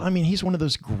lunchbox. Well, I mean, he's one of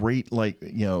those great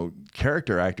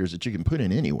character actors that you can put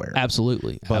in anywhere.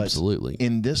 Absolutely.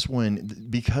 In this one,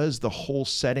 because the whole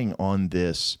setting on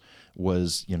this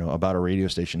was about a radio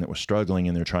station that was struggling,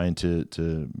 and they're trying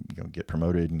to get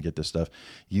promoted and get this stuff.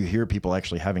 You hear people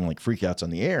actually having like freakouts on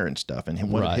the air and stuff,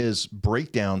 and one of his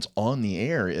breakdowns on the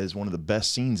air is one of the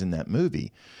best scenes in that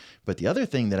movie. But the other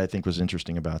thing that I think was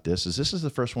interesting about this is the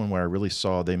first one where I really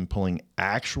saw them pulling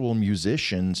actual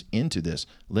musicians into this.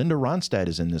 Linda Ronstadt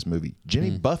is in this movie.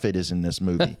 Jimmy Buffett is in this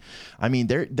movie. I mean,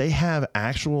 they have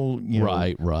actual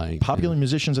popular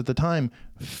musicians at the time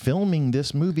filming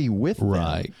this movie with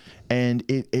them. And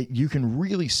you can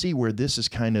really see where this is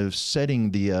kind of setting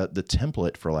the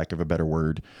template, for lack of a better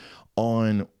word,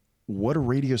 on what a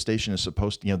radio station is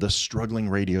supposed to, the struggling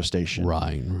radio station.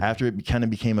 Right. After it kind of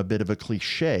became a bit of a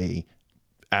cliche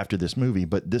after this movie,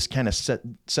 but this kind of set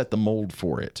the mold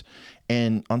for it.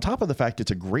 And on top of the fact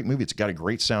it's a great movie, it's got a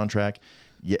great soundtrack.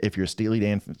 Yeah, if you're a Steely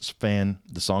Dan fan,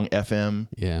 the song FM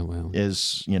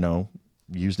is,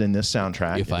 used in this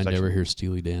soundtrack. If I never hear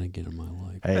Steely Dan again in my life.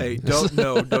 Hey, don't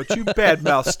you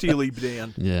badmouth Steely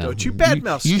Dan. Yeah. Don't you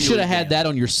badmouth Steely Dan. You should have had that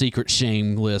on your secret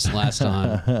shame list last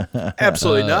time.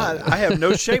 Absolutely not. I have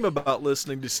no shame about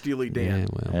listening to Steely Dan.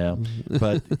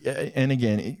 But, and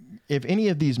again, if any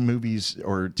of these movies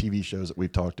or TV shows that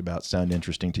we've talked about sound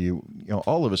interesting to you,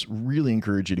 all of us really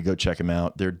encourage you to go check them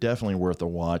out. They're definitely worth a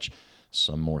watch.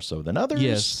 Some more so than others.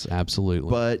 Yes, absolutely.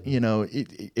 But,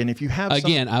 and if you have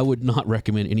I would not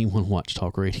recommend anyone watch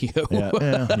talk radio.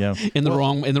 Yeah. in the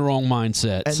wrong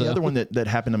mindset. And the other one that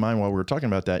happened to mind while we were talking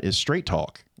about that is Straight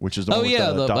Talk, which is the one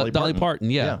with Dolly Parton.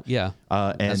 Yeah.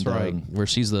 And that's right. Where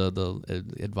she's the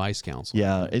advice counsel.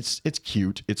 Yeah, it's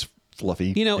cute. It's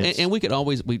fluffy. And we could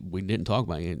always we didn't talk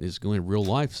about it. It's going real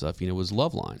life stuff. Was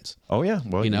Love Lines. Oh yeah,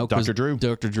 well, Dr.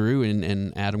 Drew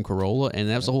and Adam Carolla, and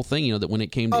that's the whole thing. That when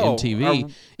it came to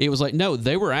MTV, it was like no,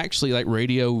 they were actually like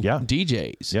radio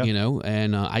DJs. Yeah.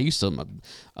 And I used to,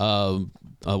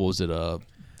 what was it?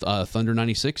 Thunder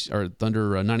 96 or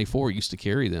Thunder 94 used to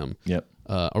carry them. Yep.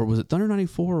 Or was it Thunder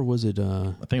 94 or was it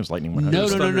I think it was Lightning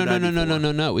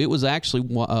 100. No. It was actually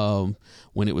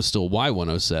when it was still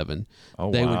Y107.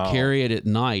 They would carry it at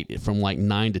night from like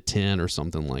 9 to 10 or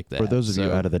something like that. For those of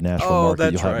you out of the Nashville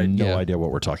market, you'll have no idea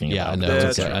what we're talking about. I know.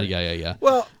 That's right. Yeah.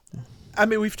 Well, I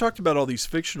mean, we've talked about all these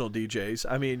fictional DJs.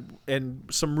 I mean, and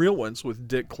some real ones with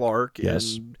Dick Clark and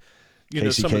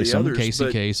Casey some of the others. Casey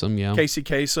Kasem, Casey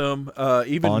Kasem,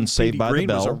 even on Saved by the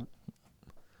Bell.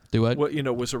 Do what?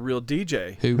 Was a real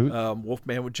DJ. Who?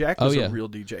 Wolfman with Jack was a real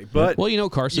DJ. But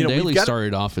Carson Daly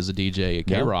started off as a DJ at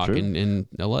K-Rock in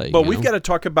L.A. But we've got to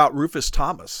talk about Rufus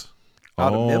Thomas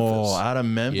out of Memphis. Out of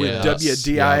Memphis. With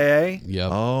WDIA. Yep.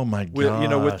 Oh, my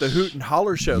God. With the Hoot and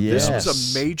Holler show. Yes. This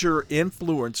was a major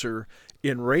influencer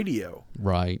in radio.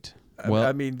 Right.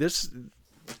 I mean, this...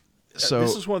 So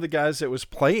this is one of the guys that was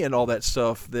playing all that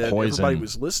stuff that Poison. everybody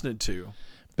was listening to.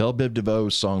 Belle Biv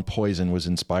DeVoe's song Poison was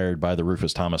inspired by the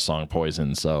Rufus Thomas song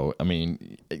Poison. So, I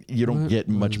mean, you don't get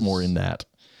much more in that.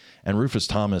 And Rufus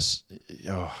Thomas,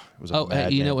 was a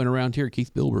mad you man. know, and around here,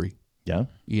 Keith Bilbrey. Yeah.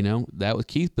 You know, that was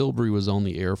Keith Bilbrey was on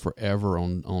the air forever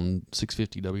on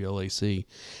 650 WLAC,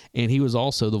 and he was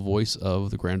also the voice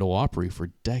of the Grand Ole Opry for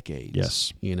decades.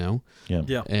 Yes. You know.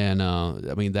 Yeah. And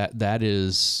I mean that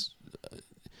is,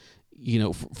 you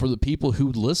know, for the people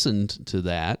who listened to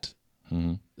that.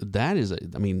 Mm-hmm. That is,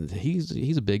 I mean,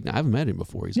 he's a big. I've met him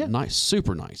before. He's a nice,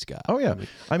 super nice guy. Oh yeah.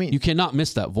 I mean, you cannot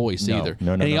miss that voice either.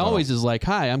 No, and he always is like,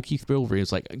 "Hi, I'm Keith Bilbrey."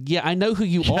 It's like, yeah, I know who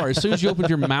you are. As soon as you opened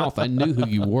your mouth, I knew who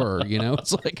you were. You know,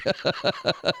 it's like,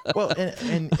 well,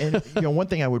 and you know, one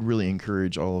thing I would really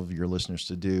encourage all of your listeners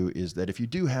to do is that if you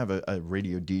do have a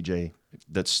radio DJ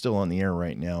that's still on the air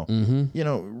right now, you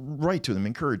know, write to them,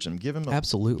 encourage them, give them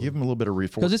Absolutely. give them a little bit of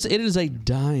reinforcement. because it is a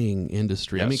dying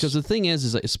industry. I mean, because the thing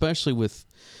is especially with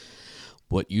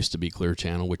what used to be Clear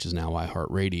Channel, which is now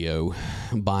iHeartRadio,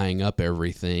 buying up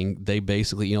everything. They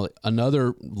basically, you know,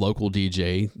 another local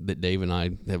DJ that Dave and I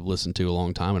have listened to a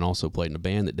long time and also played in a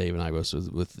band that Dave and I was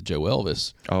with Joe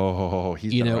Elvis. Oh,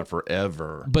 he's been around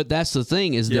forever. But that's the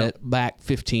thing is that back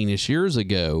 15-ish years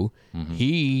ago,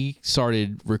 he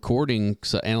started recording.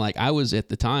 And like I was at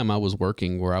the time, I was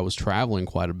working where I was traveling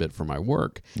quite a bit for my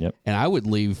work. Yep. And I would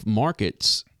leave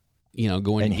markets, you know,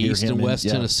 going And hear east him and in- west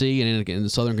yeah. Tennessee and in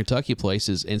southern Kentucky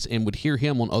places, and would hear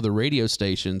him on other radio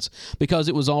stations because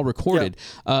it was all recorded.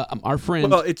 Our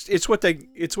friend, Well, it's what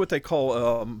they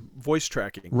call voice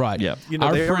tracking. right? Yeah. You know,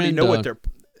 Our they already friend, know what they're.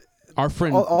 our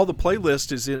friend, All the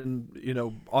playlist is in, you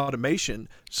know, automation,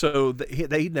 so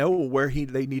they know where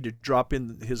they need to drop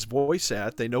in his voice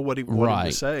at. They know what he wanted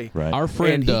Right. to say. Right. our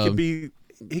friend, And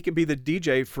he could be the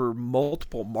DJ for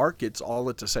multiple markets all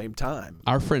at the same time.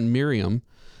 our friend Miriam,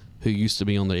 who used to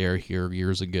be on the air here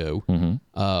years ago,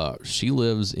 she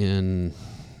lives in.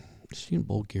 Is she in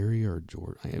Bulgaria or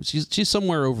Jordan? She's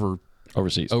somewhere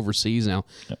overseas now.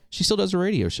 Yep. She still does a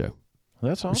radio show.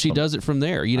 That's awesome. She does it from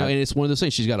there, you know, and it's one of those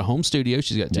things. She's got a home studio.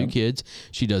 She's got two kids.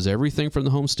 She does everything from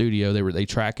the home studio. They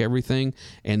track everything,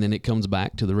 and then it comes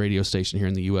back to the radio station here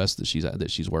in the U.S. that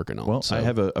she's working on. Well, so, I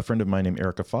have a friend of mine named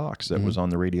Erica Fox that was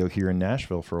on the radio here in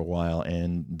Nashville for a while,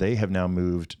 and they have now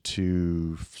moved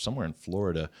to somewhere in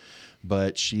Florida.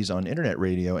 But she's on internet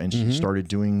radio, and she started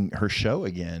doing her show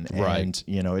again. Right. And,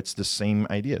 you know, it's the same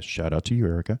idea. Shout out to you,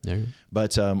 Erica. There you go.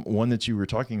 But one that you were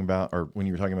talking about, or when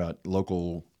you were talking about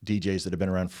local DJs that have been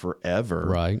around forever.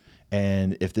 Right.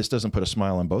 And if this doesn't put a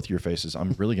smile on both of your faces,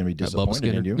 I'm really going to be Bubba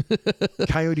disappointed in you.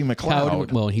 Coyote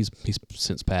McLeod. well, he's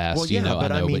since passed. Well, yeah, you know,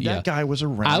 but I mean, that guy was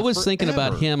around I was thinking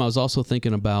about forever. him. I was also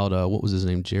thinking about what was his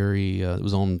name, Jerry. It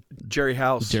was on Jerry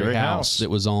House. Jerry House. House. It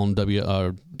was on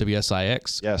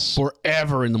WSIX. Yes.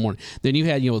 Forever in the morning. Then you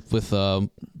had, you know,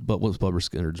 but what was Bubba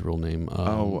Skinner's real name?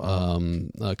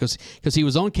 Because he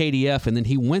was on KDF and then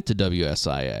he went to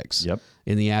WSIX. Yep.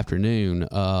 In the afternoon.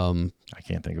 I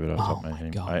can't think of it off the top of my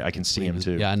head. God. I can see him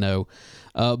too. Yeah, I know.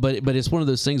 But it's one of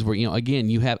those things where, you know, again,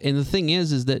 you have, and the thing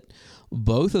is that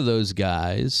both of those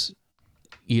guys,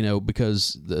 you know,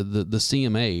 because the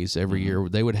CMAs every year,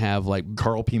 they would have like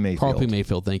Carl P.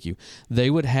 Mayfield. Thank you.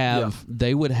 They would have,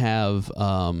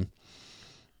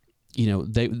 you know,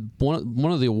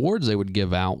 one of the awards they would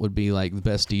give out would be like the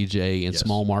best DJ in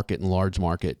small market and large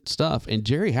market stuff. And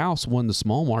Jerry House won the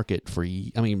small market for,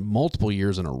 multiple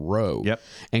years in a row. Yep.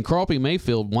 And Carl P.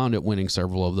 Mayfield wound up winning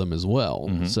several of them as well.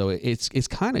 So it's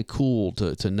kind of cool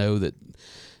to know that,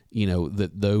 you know,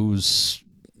 that those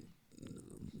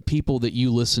people that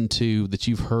you listen to, that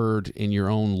you've heard in your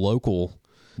own local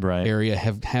area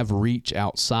have reach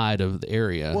outside of the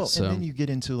area. Well, so, and then you get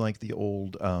into like the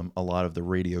old, a lot of the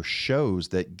radio shows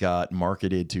that got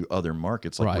marketed to other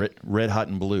markets, like Red Hot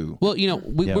and Blue. well, you know,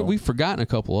 we've forgotten a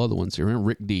couple other ones here. Remember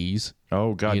Rick Dees?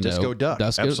 Oh God, Disco Duck,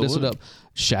 Disco Duck.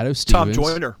 Shadow Stevens.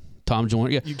 Tom Joyner.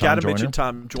 Yeah, You got to mention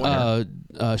Tom Joyner.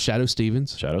 Shadow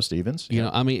Stevens. You know,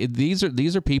 I mean, these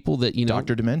are people that, you know.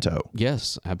 Dr. Demento.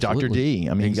 Yes, absolutely. Dr. D.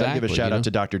 I mean, you got to give a shout you out know?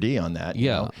 to Dr. D on that.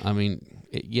 Yeah, You know? I mean,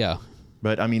 yeah.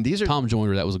 But I mean, these are Tom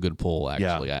Joyner. That was a good pull,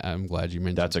 actually. Yeah. I'm glad you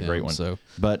mentioned that's a great him, one. So,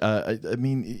 but I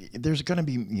mean, there's going to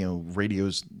be, you know,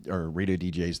 radios or radio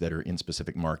DJs that are in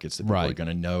specific markets that people are going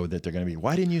to know that they're going to be.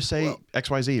 Why didn't you say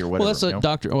XYZ or whatever? Well, that's a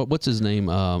Doctor. What's his name?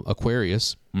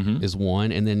 Aquarius is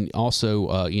one, and then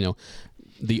also, you know,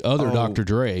 the other Dr.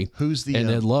 Dre, who's the and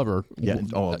Ed Lover. Yeah.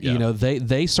 Oh, yeah. You know,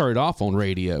 they started off on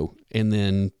radio, and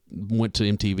then went to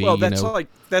MTV. Well,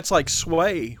 that's like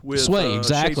Sway with Sway,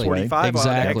 exactly. Shade 45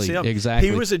 exactly. on XM. Exactly.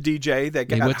 He was a DJ that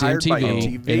got went to hired MTV, by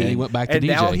MTV, and then he went back to and DJ.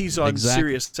 now he's on Exactly.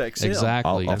 Sirius XM.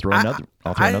 Exactly. I'll throw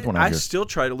another one out I here. still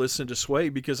try to listen to Sway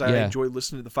because I enjoy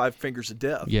listening to the Five Fingers of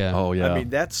Death. Yeah. Oh yeah. I mean,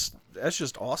 that's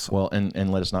just awesome. Well,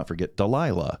 and let us not forget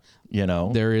Delilah. You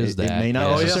know, There is It that. may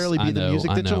not Yes. necessarily be I the know,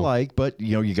 music I that you know. like, but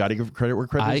you know, you got to give credit where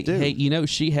credit's due. Hey, you know,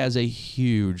 she has a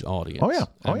huge audience. Oh, yeah.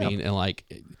 Oh, I yeah. mean, and like,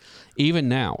 even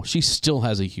now, she still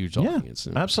has a huge yeah, audience.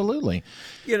 And absolutely.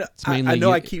 You know, it's mainly, I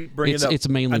know I keep bringing up. It's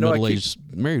mainly I know I keep-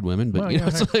 middle-aged married women, but Well, you know, yeah,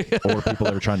 it's like, Or people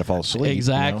that are trying to fall asleep.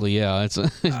 exactly. Yeah, it's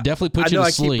definitely I put you know to I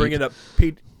sleep. keep bringing up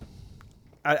Pete.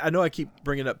 I know I keep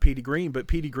bringing up Petey Green, but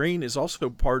Petey Green is also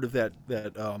part of that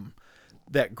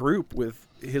group with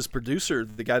his producer,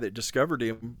 the guy that discovered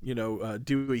him. You know,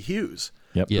 Dewey Hughes,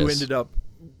 Yep. Yes. who ended up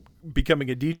becoming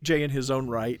a DJ in his own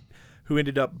right, who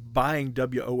ended up buying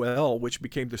WOL, which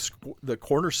became the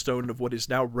cornerstone of what is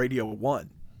now Radio 1.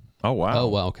 Oh wow. Oh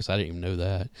wow, because I didn't even know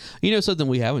that. You know, something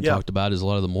we haven't talked about is a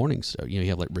lot of the morning stuff. You know, you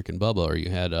have like Rick and Bubba, or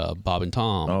you had Bob and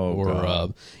Tom, Oh, or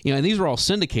God. you know, and these were all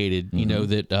syndicated. You know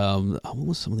that what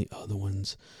was some of the other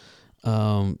ones? You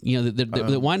know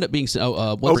that wind up being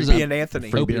what's his Opie name? and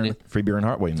Anthony. Free Opie beer, and- free beer and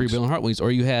Heart Wings. Free Bill and Heart Wings,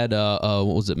 or you had what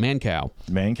was it, Mancow?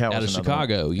 Mancow Out of was another one.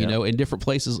 Chicago, you Yeah. know, in different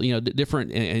places, you know,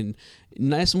 different and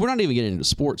nice. We're not even getting into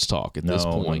sports talk at this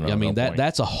No, point. no, I mean no point.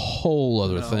 that's a whole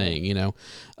other thing, you know.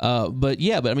 But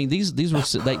I mean these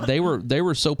were they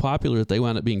were so popular that they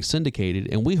wound up being syndicated,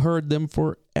 and we heard them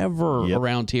forever Yep.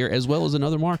 around here as well as in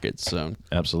other markets. So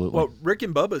Absolutely. Well, Rick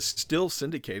and Bubba's still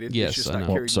syndicated. Yes, it's just I not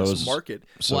know. carried So in is- this market.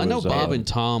 so I know is, Bob and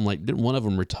Tom, like, didn't one of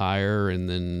them retire and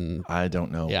then? I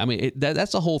don't know. Yeah, I mean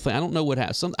that's a whole thing. I don't know what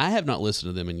happened. I have not listened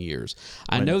to them in years.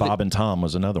 I And know Bob that. and Tom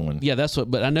was another one. Yeah, that's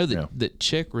what. But I know that Yeah. that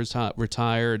Chick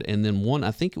retired, and then one,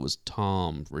 I think it was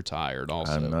Tom, retired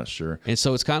also. I'm not sure. And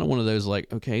so it's kind of one of those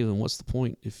like, okay, then what's the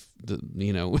point if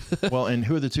you know? Well, and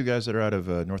who are the two guys that are out of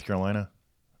North Carolina?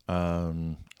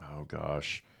 Oh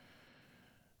gosh,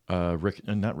 Rick,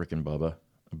 not Rick and Bubba,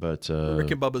 but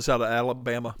Rick and Bubba's out of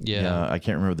Alabama. yeah, I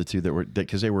can't remember the two that were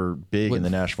because they were big What, in the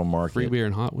Nashville market. Free Beer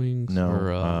and Hot Wings. No,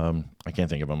 or, I can't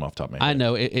think of them off the top of my head. I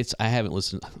know it's. I haven't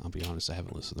listened. I'll be honest. I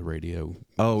haven't listened to the radio.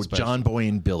 Oh, especially. John Boy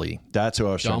and Billy. That's who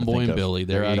I was trying John to Boy think and of. Billy.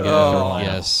 They're There out you of go. Carolina.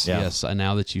 yes, Yeah. yes.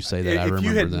 Now that you say that, I If remember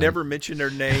you had them. never mentioned their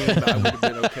name, I would have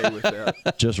been okay with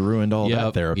that. Just ruined all that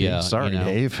Yep, therapy. yeah, Sorry, you know.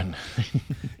 Dave.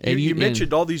 And You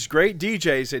mentioned all these great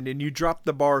DJs, and then you dropped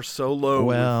the bar so low.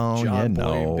 Well, with John you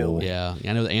Boy and know. Billy. Yeah,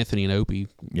 I know that Anthony and Opie.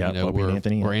 Yeah, you know, Opie and were,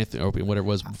 Anthony. or Anthony, Opie, whatever it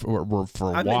was, were for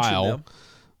a I mentioned while. them.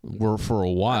 Were for a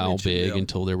while mentioned big them.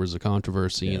 until there was a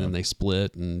controversy, and then they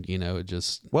split, and you know it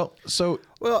just. Well, so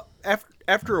Well,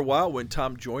 after a while, when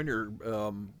Tom Joyner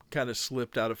kind of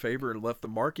slipped out of favor and left the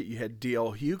market, you had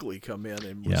D.L. Hughley come in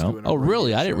and was Yeah. doing a Oh, radio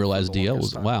really? I show didn't for realize the DL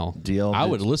was longest time. wow. DL I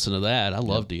did- would listen to that. I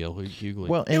love DL Hughley.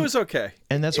 well, It was okay.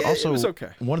 and that's It also was okay.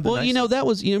 one of the. Well, you know, that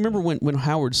was, you remember when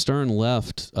Howard Stern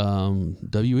left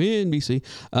WNBC,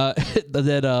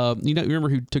 you remember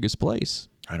who took his place?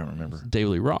 I don't remember. David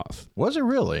Lee Roth. Was it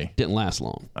really? Didn't last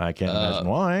long. I can't imagine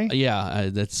why. Yeah,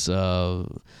 that's,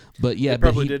 but yeah, They but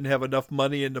probably he, didn't have enough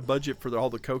money in the budget for all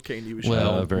the cocaine he was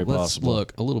well, showing. very let's possible.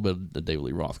 look, a little bit of David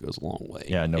Lee Roth goes a long way.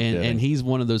 Yeah, no and kidding. he's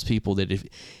one of those people that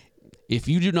if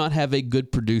you do not have a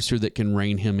good producer that can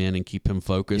rein him in and keep him You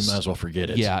focused, might as well forget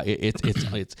it. yeah,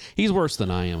 it's he's worse than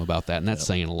I am about that, and that's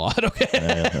saying a lot. Okay.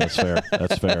 Yeah, that's fair.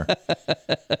 That's fair.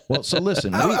 Well, so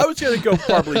listen. I was going to go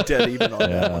probably dead even on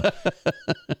that.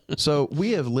 So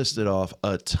we have listed off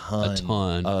a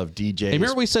ton of DJs. Hey,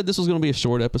 remember we said this was going to be a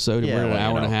short episode, and we're an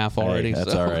hour and a half Hey, already.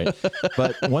 that's so. all right.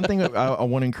 But one thing I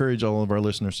want to encourage all of our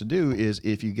listeners to do is,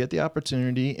 if you get the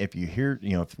opportunity, if you hear,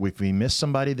 if we miss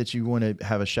somebody that you want to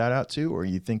have a shout out to, or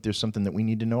you think there's something that we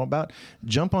need to know about,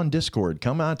 jump on Discord.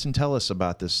 Come out and tell us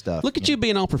about this stuff. Look at you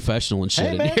being all professional and shit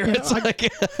Hey, in man, here. you know, It's like,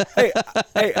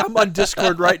 Hey, I'm on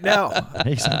Discord right now.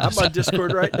 He's I'm on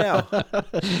Discord right now.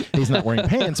 He's not wearing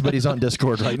pants, but he's on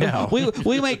Discord right now. we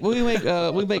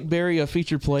make Barry a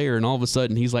featured player, and all of a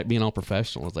sudden he's like being all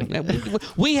professional. It's like, no,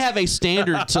 we have a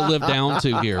standard to live down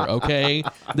to here. Okay,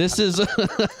 this is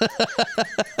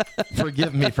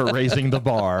Forgive me for raising the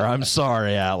bar. I'm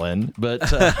sorry, Alan, but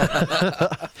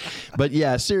but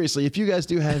yeah, seriously, if you guys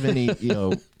do have any,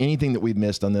 anything that we've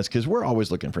missed on this, because we're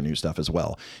always looking for new stuff as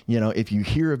well. If you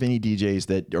hear of any DJs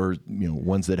that are,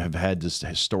 ones that have had just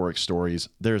historic stories,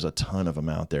 there's a ton of them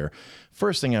out there.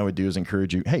 First thing I would do is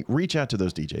encourage you, hey, reach out to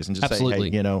those DJs and just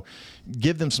Absolutely. say, hey,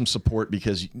 give them some support,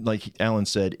 because like Alan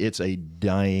said, it's a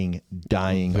dying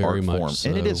Very art much form. so.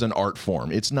 And it is an art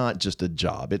form. It's not just a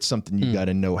job. It's something you got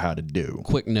to know how to do.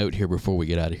 quick note here before we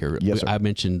get out of here. Yes, sir. I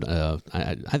mentioned,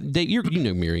 you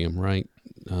know Miriam, right?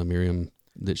 Miriam,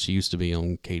 that she used to be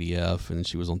on KDF, and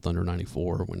she was on Thunder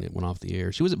 94 when it went off the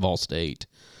air. She was at Vol State.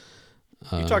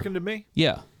 You talking to me?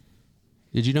 Yeah.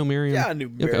 Did you know Miriam? Yeah, I knew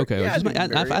Miriam. Okay. Yeah,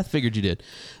 I figured you did.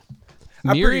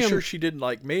 I'm Miriam, pretty sure she didn't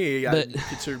like me. I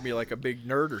considered me like a big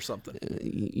nerd or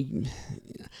something.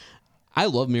 I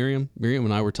love Miriam. Miriam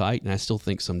and I were tight, and I still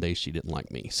think some days she didn't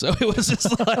like me. So it was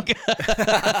just like,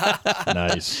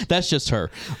 nice. That's just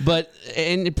her. But,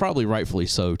 and probably rightfully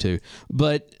so too.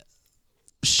 But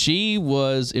she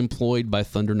was employed by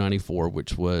Thunder 94,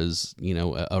 which was,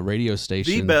 a radio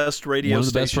station. The best radio station. One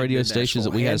of the best radio stations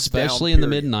that we had, especially down, in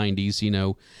the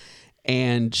mid-90s,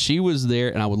 And she was there,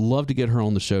 and I would love to get her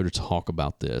on the show to talk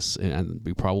about this, and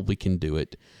we probably can do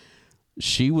it.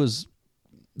 She was,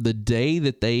 the day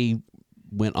that they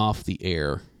went off the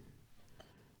air,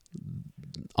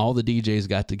 all the DJs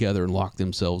got together and locked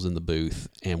themselves in the booth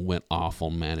and went off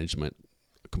on management,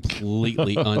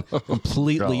 completely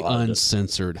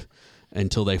uncensored,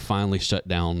 until they finally shut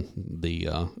down the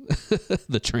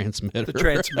the transmitter. The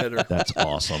transmitter. That's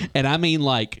awesome. And I mean,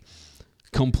 like,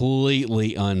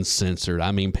 completely uncensored.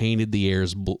 I mean, painted the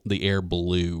air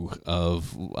blue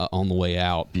on the way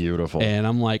out. Beautiful. And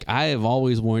I'm like, I have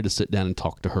always wanted to sit down and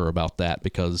talk to her about that,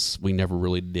 because we never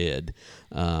really did.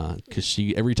 Because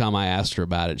every time I asked her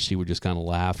about it, she would just kind of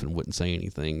laugh and wouldn't say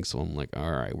anything. So I'm like, all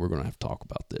right, we're going to have to talk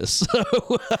about this.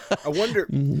 I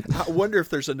wonder if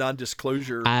there's a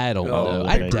non-disclosure. I don't know.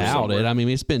 I doubt it. I mean,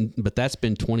 that's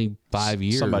been 25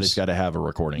 years. Somebody's got to have a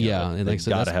recording. Yeah, of it. and like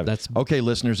I said, that's okay,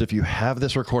 listeners. If you have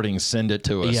this recording, send it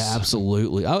to us. Yeah,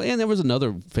 absolutely. Oh, and there was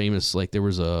another famous, there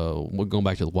was we're going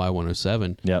back to the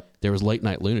Y107. Yep. There was Late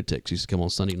Night Lunatics used to come on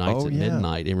Sunday nights at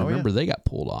midnight, and remember they got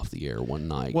pulled off the air one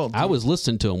night. Well, I was listening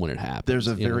to them when it happened. There's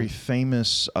a very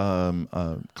famous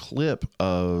clip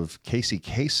of Casey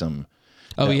Kasem.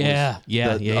 Oh yeah.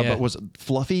 But was it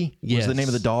Fluffy? Yes. Was the name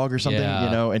of the dog or something?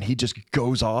 Yeah. And he just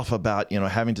goes off about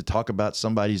having to talk about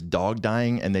somebody's dog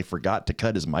dying, and they forgot to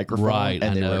cut his microphone, right?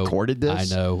 And they recorded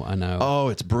this. I know. Oh,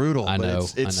 it's brutal. I know.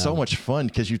 It's so much fun,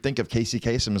 because you think of Casey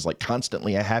Kasem as like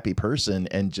constantly a happy person,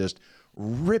 and just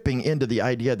ripping into the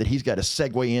idea that he's got to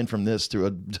segue in from this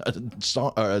to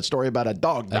a story about a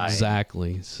dog dying.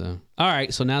 Exactly. So, all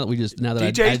right. So now that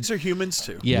DJs are humans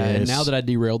too. Yeah. Yes. And now that I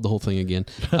derailed the whole thing again,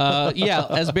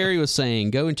 as Barry was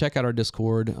saying, go and check out our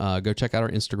Discord. Go check out our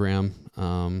Instagram,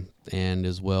 and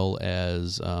as well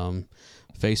as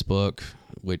Facebook,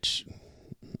 which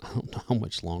I don't know how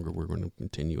much longer we're going to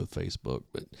continue with Facebook,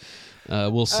 but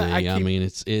we'll see. I mean,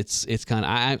 it's kind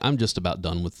of I'm just about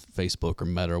done with Facebook or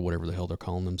Meta or whatever the hell they're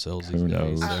calling themselves these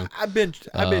days. So, I've been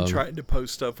trying to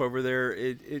post stuff over there.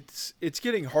 It's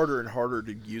getting harder and harder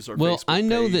to use our. Well, Facebook I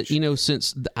know page. that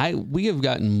since we have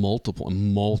gotten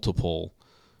multiple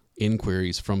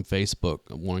inquiries from Facebook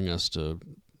wanting us to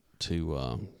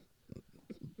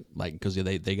because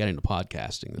they got into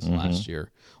podcasting this last year,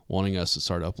 wanting us to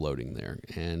start uploading there.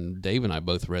 And Dave and I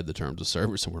both read the terms of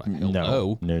service, and we're like,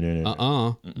 no.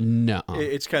 No.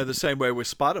 It's kind of the same way with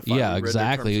Spotify. Yeah,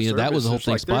 exactly. That was the whole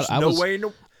thing.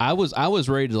 Spotify. I was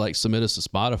ready to submit us to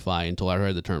Spotify until I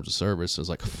read the terms of service. I was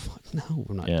like, no,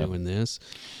 we're not doing this.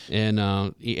 And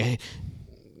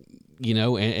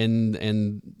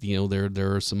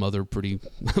there are some other pretty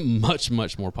much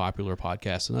more popular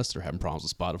podcasts than us that are having problems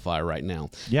with Spotify right now.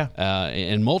 Yeah.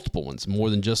 And multiple ones, more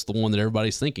than just the one that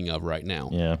everybody's thinking of right now.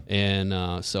 Yeah.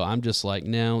 And so I'm just like,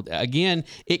 no. Again,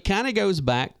 it kind of goes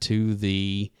back to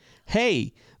the,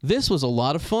 hey, this was a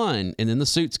lot of fun, and then the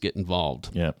suits get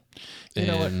involved. Yeah. You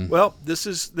know what? Well, this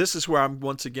is where I'm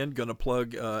once again going to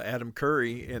plug Adam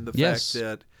Curry and the fact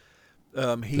that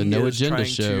he the No is Agenda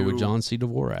Show with John C.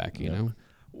 Dvorak, you know.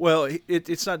 Well,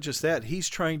 it's not just that. He's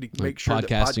trying to make sure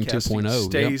podcasting that podcasting 2.0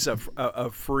 stays a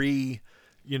free,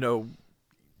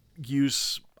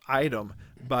 use item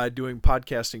by doing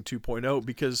podcasting 2.0,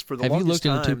 because for the longest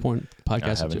time... Have you looked into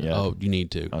podcasting 2.0? Oh, you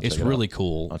need to. It's really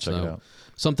cool. I'll check it out.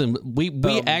 Something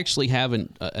we actually have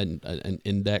an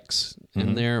index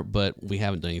in there, but we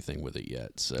haven't done anything with it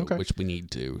yet. So which we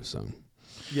need to. So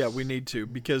yeah, we need to,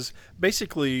 because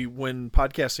basically when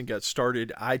podcasting got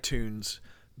started, iTunes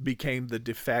became the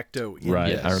de facto index.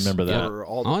 Right, I remember that.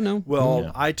 I know.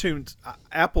 Well, iTunes,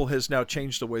 Apple has now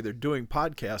changed the way they're doing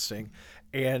podcasting,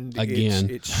 and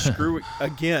it's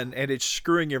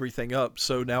screwing everything up.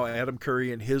 So now Adam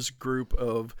Curry and his group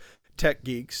of tech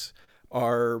geeks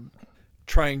are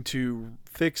trying to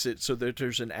fix it so that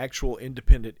there's an actual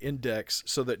independent index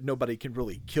so that nobody can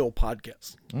really kill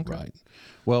podcasts. Okay. Right.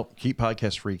 Well, keep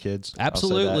podcasts free, kids.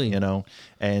 Absolutely. That,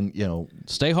 and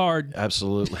stay hard.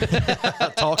 Absolutely.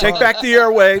 Take back the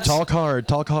airwaves. Talk hard.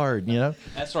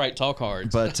 That's right. Talk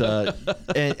hard. But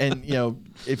and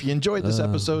if you enjoyed this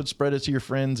episode, spread it to your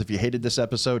friends. If you hated this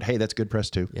episode, hey, that's good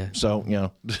press too. Yeah. So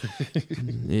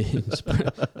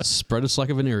spread us like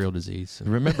a venereal disease.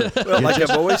 Remember, well, like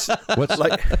I've always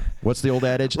what's the old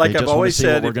adage? Like they I've just always want to see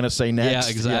said, what we're going to say next.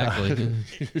 Yeah, exactly.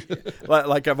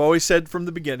 like I've always said from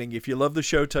the beginning, if you love the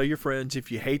show, tell your friends.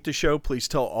 If you hate the show, please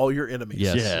tell all your enemies.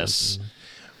 Yes.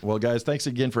 Well, guys, thanks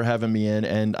again for having me in,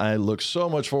 and I look so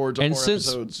much forward to more episodes.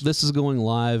 And since this is going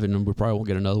live, and we probably won't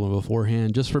get another one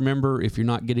beforehand, just remember, if you're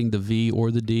not getting the V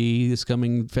or the D this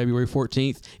coming February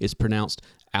 14th, it's pronounced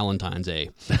Valentine's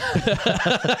A.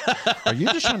 Are you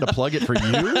just trying to plug it for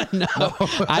you? No.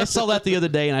 I saw that the other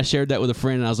day, and I shared that with a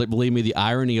friend, and I was like, believe me, the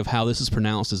irony of how this is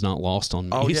pronounced is not lost on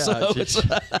me. Oh, yeah. So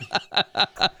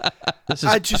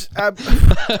Are you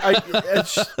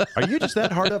just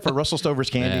that hard up for Russell Stover's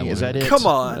candy? Is that it? Come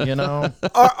on.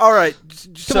 All right.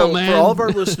 Come on, for all of our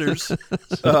listeners,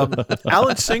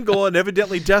 Alan's single and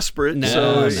evidently desperate.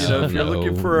 If you're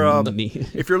looking for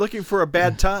if you're looking for a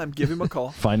bad time, give him a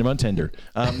call. Find him on Tinder.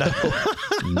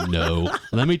 No.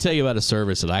 Let me tell you about a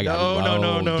service that I got.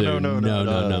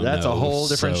 No. That's a whole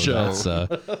different show.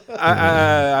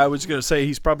 I was going to say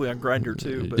he's probably on Grindr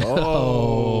too. But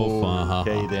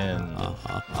okay then.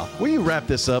 Will you wrap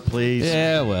this up, please?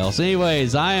 Yeah, well. So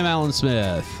anyways, I am Alan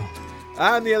Smith.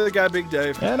 I'm the other guy, Big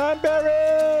Dave. And I'm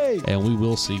Barry. And we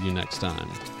will see you next time.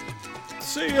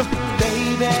 See ya.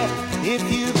 Baby, if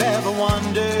you've ever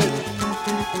wondered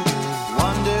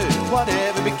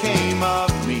whatever became of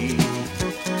me,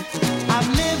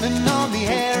 I'm living on the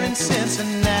air in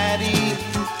Cincinnati,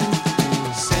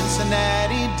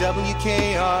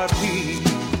 WKRP.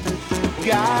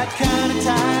 Got kind of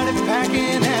tired of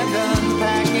packing and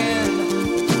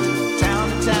unpacking, town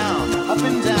to town, up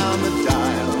and down the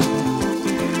dial.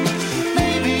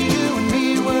 Maybe you and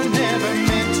me were never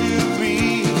meant to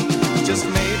be. Just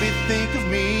maybe think of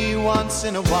me once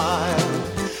in a while.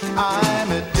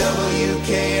 I'm at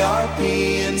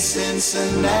WKRP in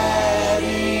Cincinnati.